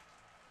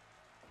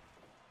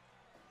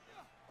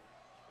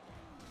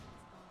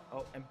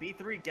 Oh, and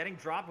B3 getting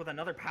dropped with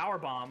another power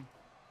bomb.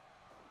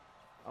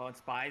 Oh, and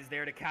Spy's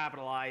there to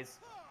capitalize.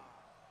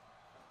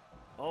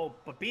 Oh,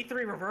 but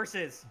B3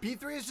 reverses.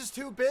 B3 is just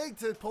too big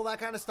to pull that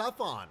kind of stuff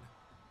on.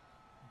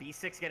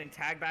 B6 getting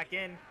tagged back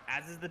in,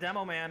 as is the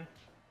Demo Man.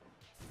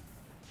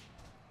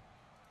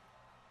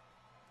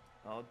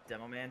 Oh,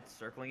 Demo Man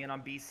circling in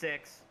on B6.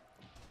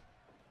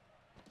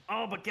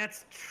 Oh, but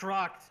gets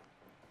trucked.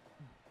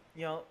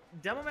 You know,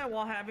 Demo Man,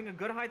 while having a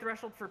good high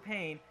threshold for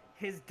pain,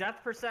 his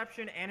depth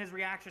perception and his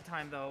reaction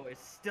time, though, is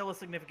still a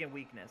significant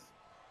weakness.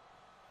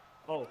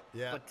 Oh,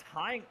 yeah. But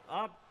tying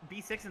up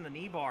B6 in the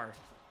knee bar.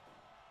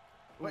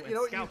 Ooh, but, you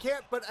know, you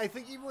can't, but I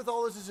think even with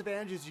all those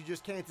disadvantages, you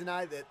just can't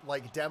deny that,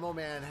 like, Demo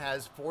Man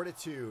has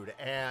fortitude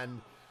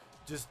and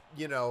just,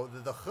 you know,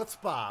 the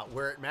chutzpah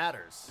where it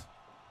matters.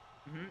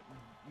 Mm-hmm.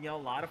 You know, a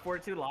lot of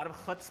fortitude, a lot of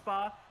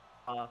chutzpah,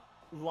 a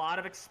lot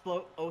of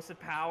explosive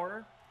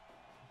power,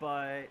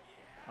 but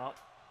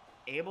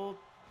able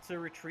to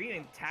retreat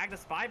and tag the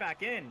Spy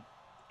back in.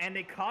 And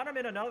they caught him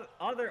in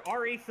other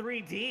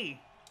RE3D.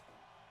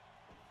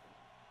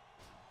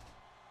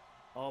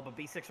 Oh, but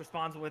B6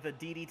 responds with a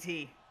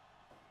DDT.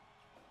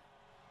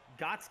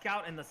 Got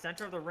Scout in the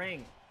center of the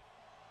ring.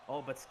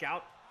 Oh, but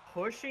Scout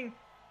pushing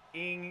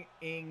in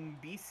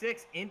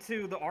B6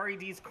 into the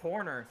RED's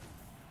corner.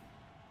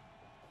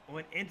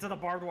 Went into the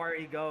barbed wire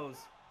he goes.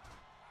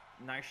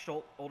 Nice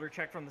shoulder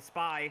check from the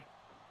Spy,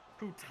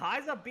 who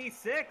ties up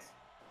B6,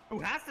 who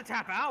has to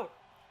tap out.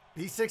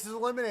 B6 is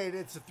eliminated.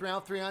 It's a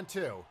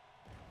 3-on-2.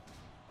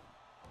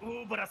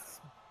 Ooh, but a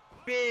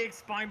big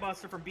spine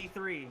buster from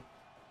B3.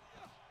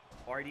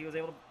 RED was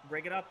able to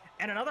break it up.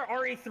 And another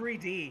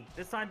RE3D,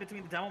 this time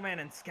between the Demo Man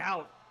and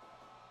Scout.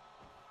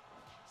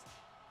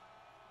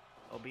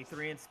 Oh,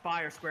 B3 and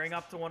Spy are squaring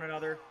up to one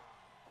another.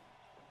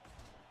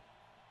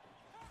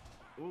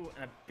 Ooh,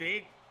 and a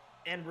big,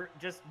 and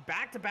just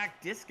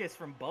back-to-back discus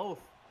from both.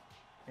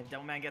 And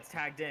Demo Man gets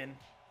tagged in.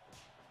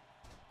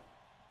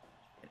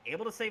 And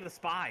able to save the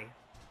Spy.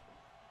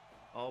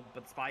 Oh,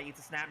 but Spy eats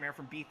a snapmare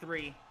from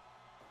B3.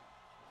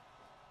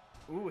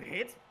 Ooh,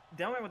 hits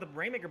Demo Man with a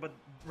Rainmaker,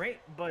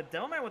 but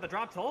Demo Man with a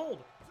dropped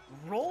hold.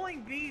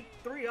 Rolling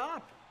B3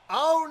 up.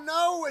 Oh,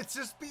 no, it's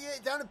just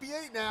B8, down to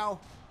B8 now.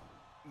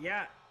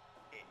 Yeah,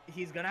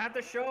 he's going to have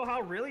to show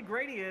how really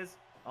great he is.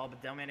 Oh, but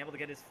Demo Man able to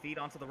get his feet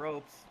onto the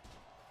ropes.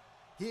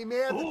 He may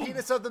have the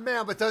penis of the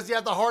man, but does he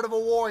have the heart of a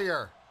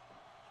warrior?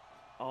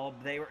 Oh,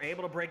 they were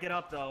able to break it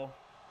up, though.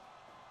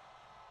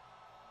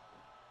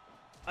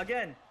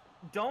 Again,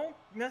 don't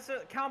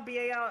necessarily count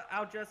BA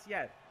out just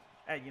yet.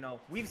 You know,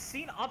 we've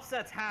seen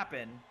upsets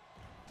happen.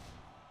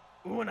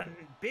 Ooh, and a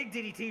big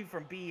DDT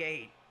from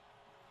B8.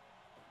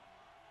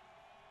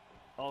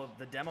 Oh,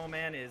 the Demo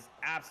Man is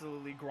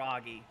absolutely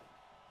groggy.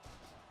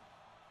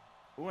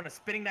 Ooh, and a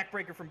spinning neck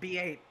breaker from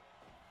B8.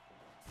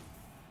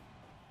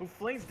 Who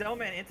flings Demo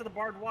Man into the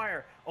barbed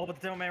wire. Oh, but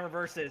the Demo Man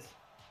reverses.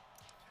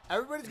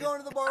 Everybody's going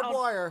to the barbed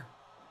wire.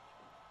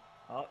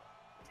 Oh,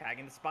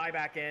 tagging the Spy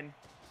back in.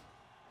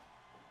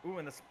 Ooh,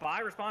 and the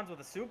Spy responds with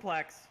a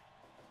suplex.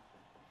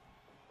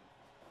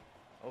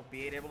 Oh,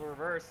 B8 able to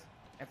reverse.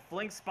 And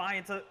fling Spy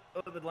into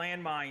the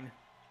landmine.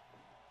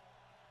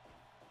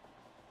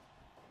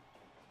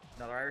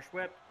 Another Irish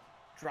whip.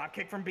 Drop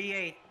kick from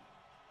B8.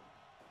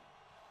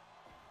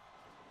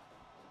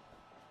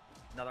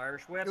 Another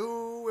Irish whip.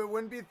 Ooh, it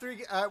wouldn't be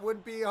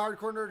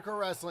hardcore nerdcore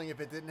wrestling if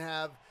it didn't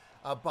have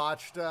a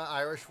botched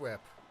Irish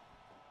whip.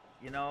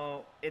 You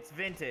know, it's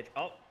vintage.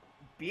 Oh,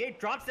 B8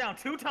 drops down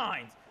 2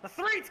 times,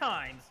 3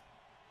 times,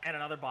 and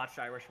another botched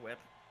Irish whip.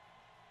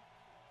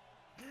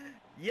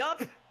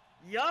 Yup.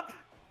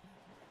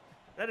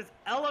 That is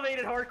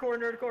elevated hardcore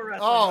nerdcore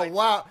wrestling. Oh,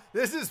 wow.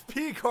 This is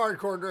peak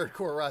hardcore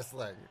nerdcore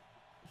wrestling.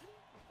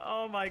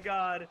 Oh my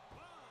god.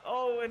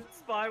 Oh, and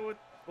Spy with...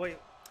 Wait.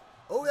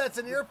 Oh, that's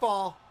a near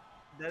fall.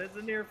 That is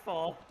a near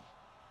fall.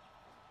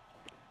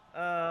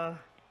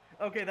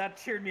 Okay, that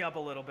cheered me up a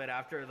little bit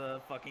after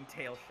the fucking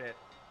tail shit.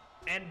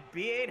 And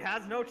B8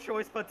 has no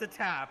choice but to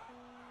tap.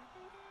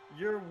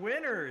 Your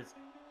winners,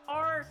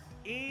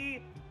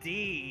 R.E.D.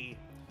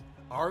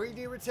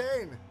 R.E.D.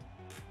 retain.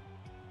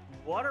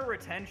 What a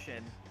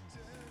retention.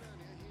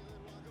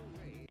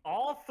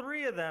 All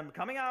 3 of them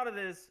coming out of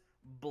this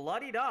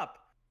bloodied up,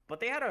 but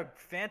they had a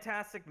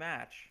fantastic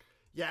match.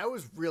 Yeah, it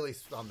was really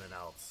something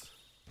else.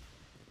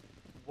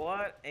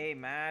 What a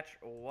match.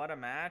 What a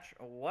match.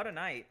 What a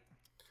night.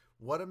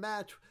 What a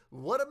match.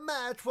 What a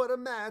match. What a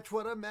match.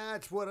 What a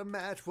match. What a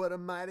match. What a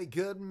mighty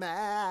good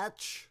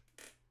match.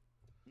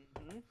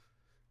 Mm-hmm.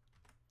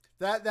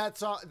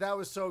 That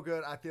was so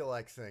good. I feel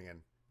like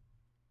singing.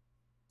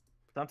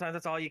 Sometimes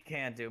that's all you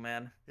can do,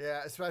 man.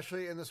 Yeah,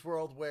 especially in this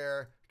world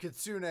where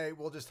Kitsune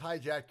will just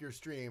hijack your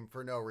stream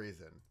for no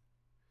reason.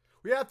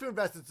 We have to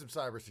invest in some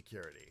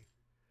cybersecurity.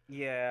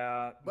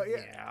 Yeah. But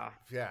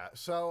yeah.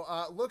 So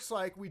looks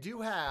like we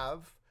do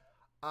have,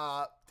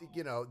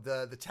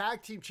 the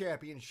tag team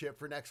championship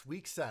for next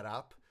week's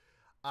setup.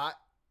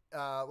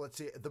 Let's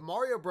see, the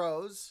Mario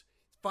Bros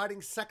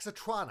fighting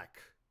Sexatronic.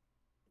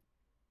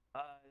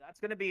 That's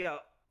gonna be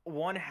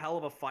one hell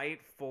of a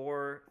fight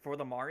for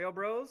the Mario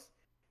Bros.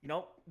 You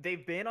know,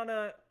 they've been on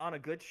a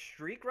good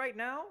streak right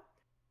now.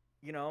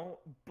 You know,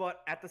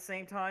 but at the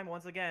same time,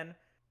 once again,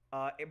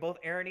 both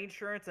Aaron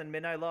Insurance and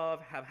Midnight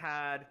Love have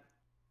had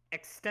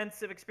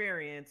extensive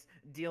experience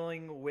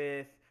dealing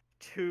with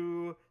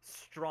 2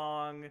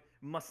 strong,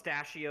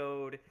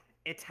 mustachioed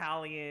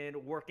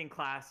Italian working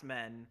class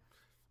men.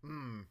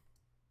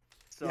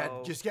 So yeah,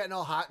 just getting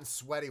all hot and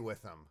sweaty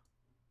with them.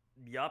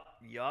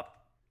 Yup.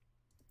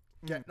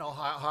 Getting all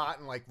hot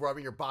and like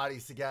rubbing your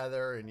bodies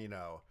together and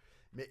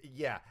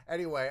yeah.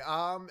 Anyway,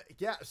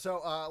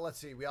 so let's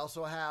see. We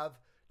also have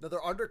another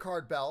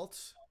undercard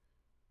belt.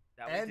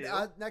 And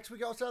next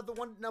week we also have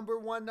the number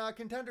one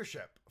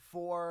contendership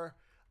for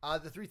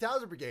the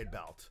 3000 Brigade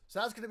belt. So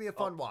that's going to be a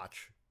fun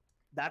watch.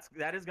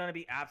 That is going to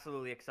be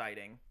absolutely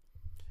exciting.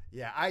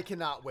 Yeah, I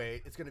cannot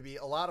wait. It's going to be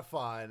a lot of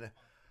fun.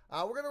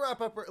 We're going to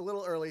wrap up a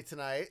little early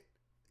tonight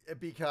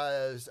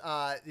because,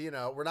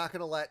 we're not going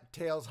to let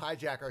Tails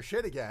hijack our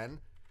shit again.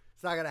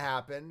 It's not going to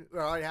happen. It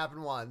already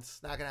happened once.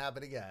 Not going to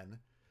happen again.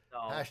 No.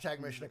 Hashtag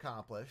mission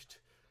accomplished.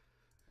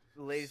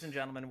 Ladies and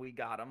gentlemen, we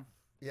got him.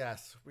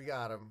 Yes, we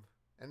got him.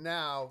 And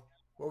now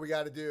what we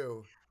got to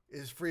do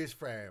is freeze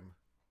frame.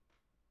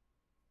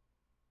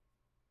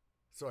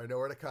 So I know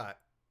where to cut.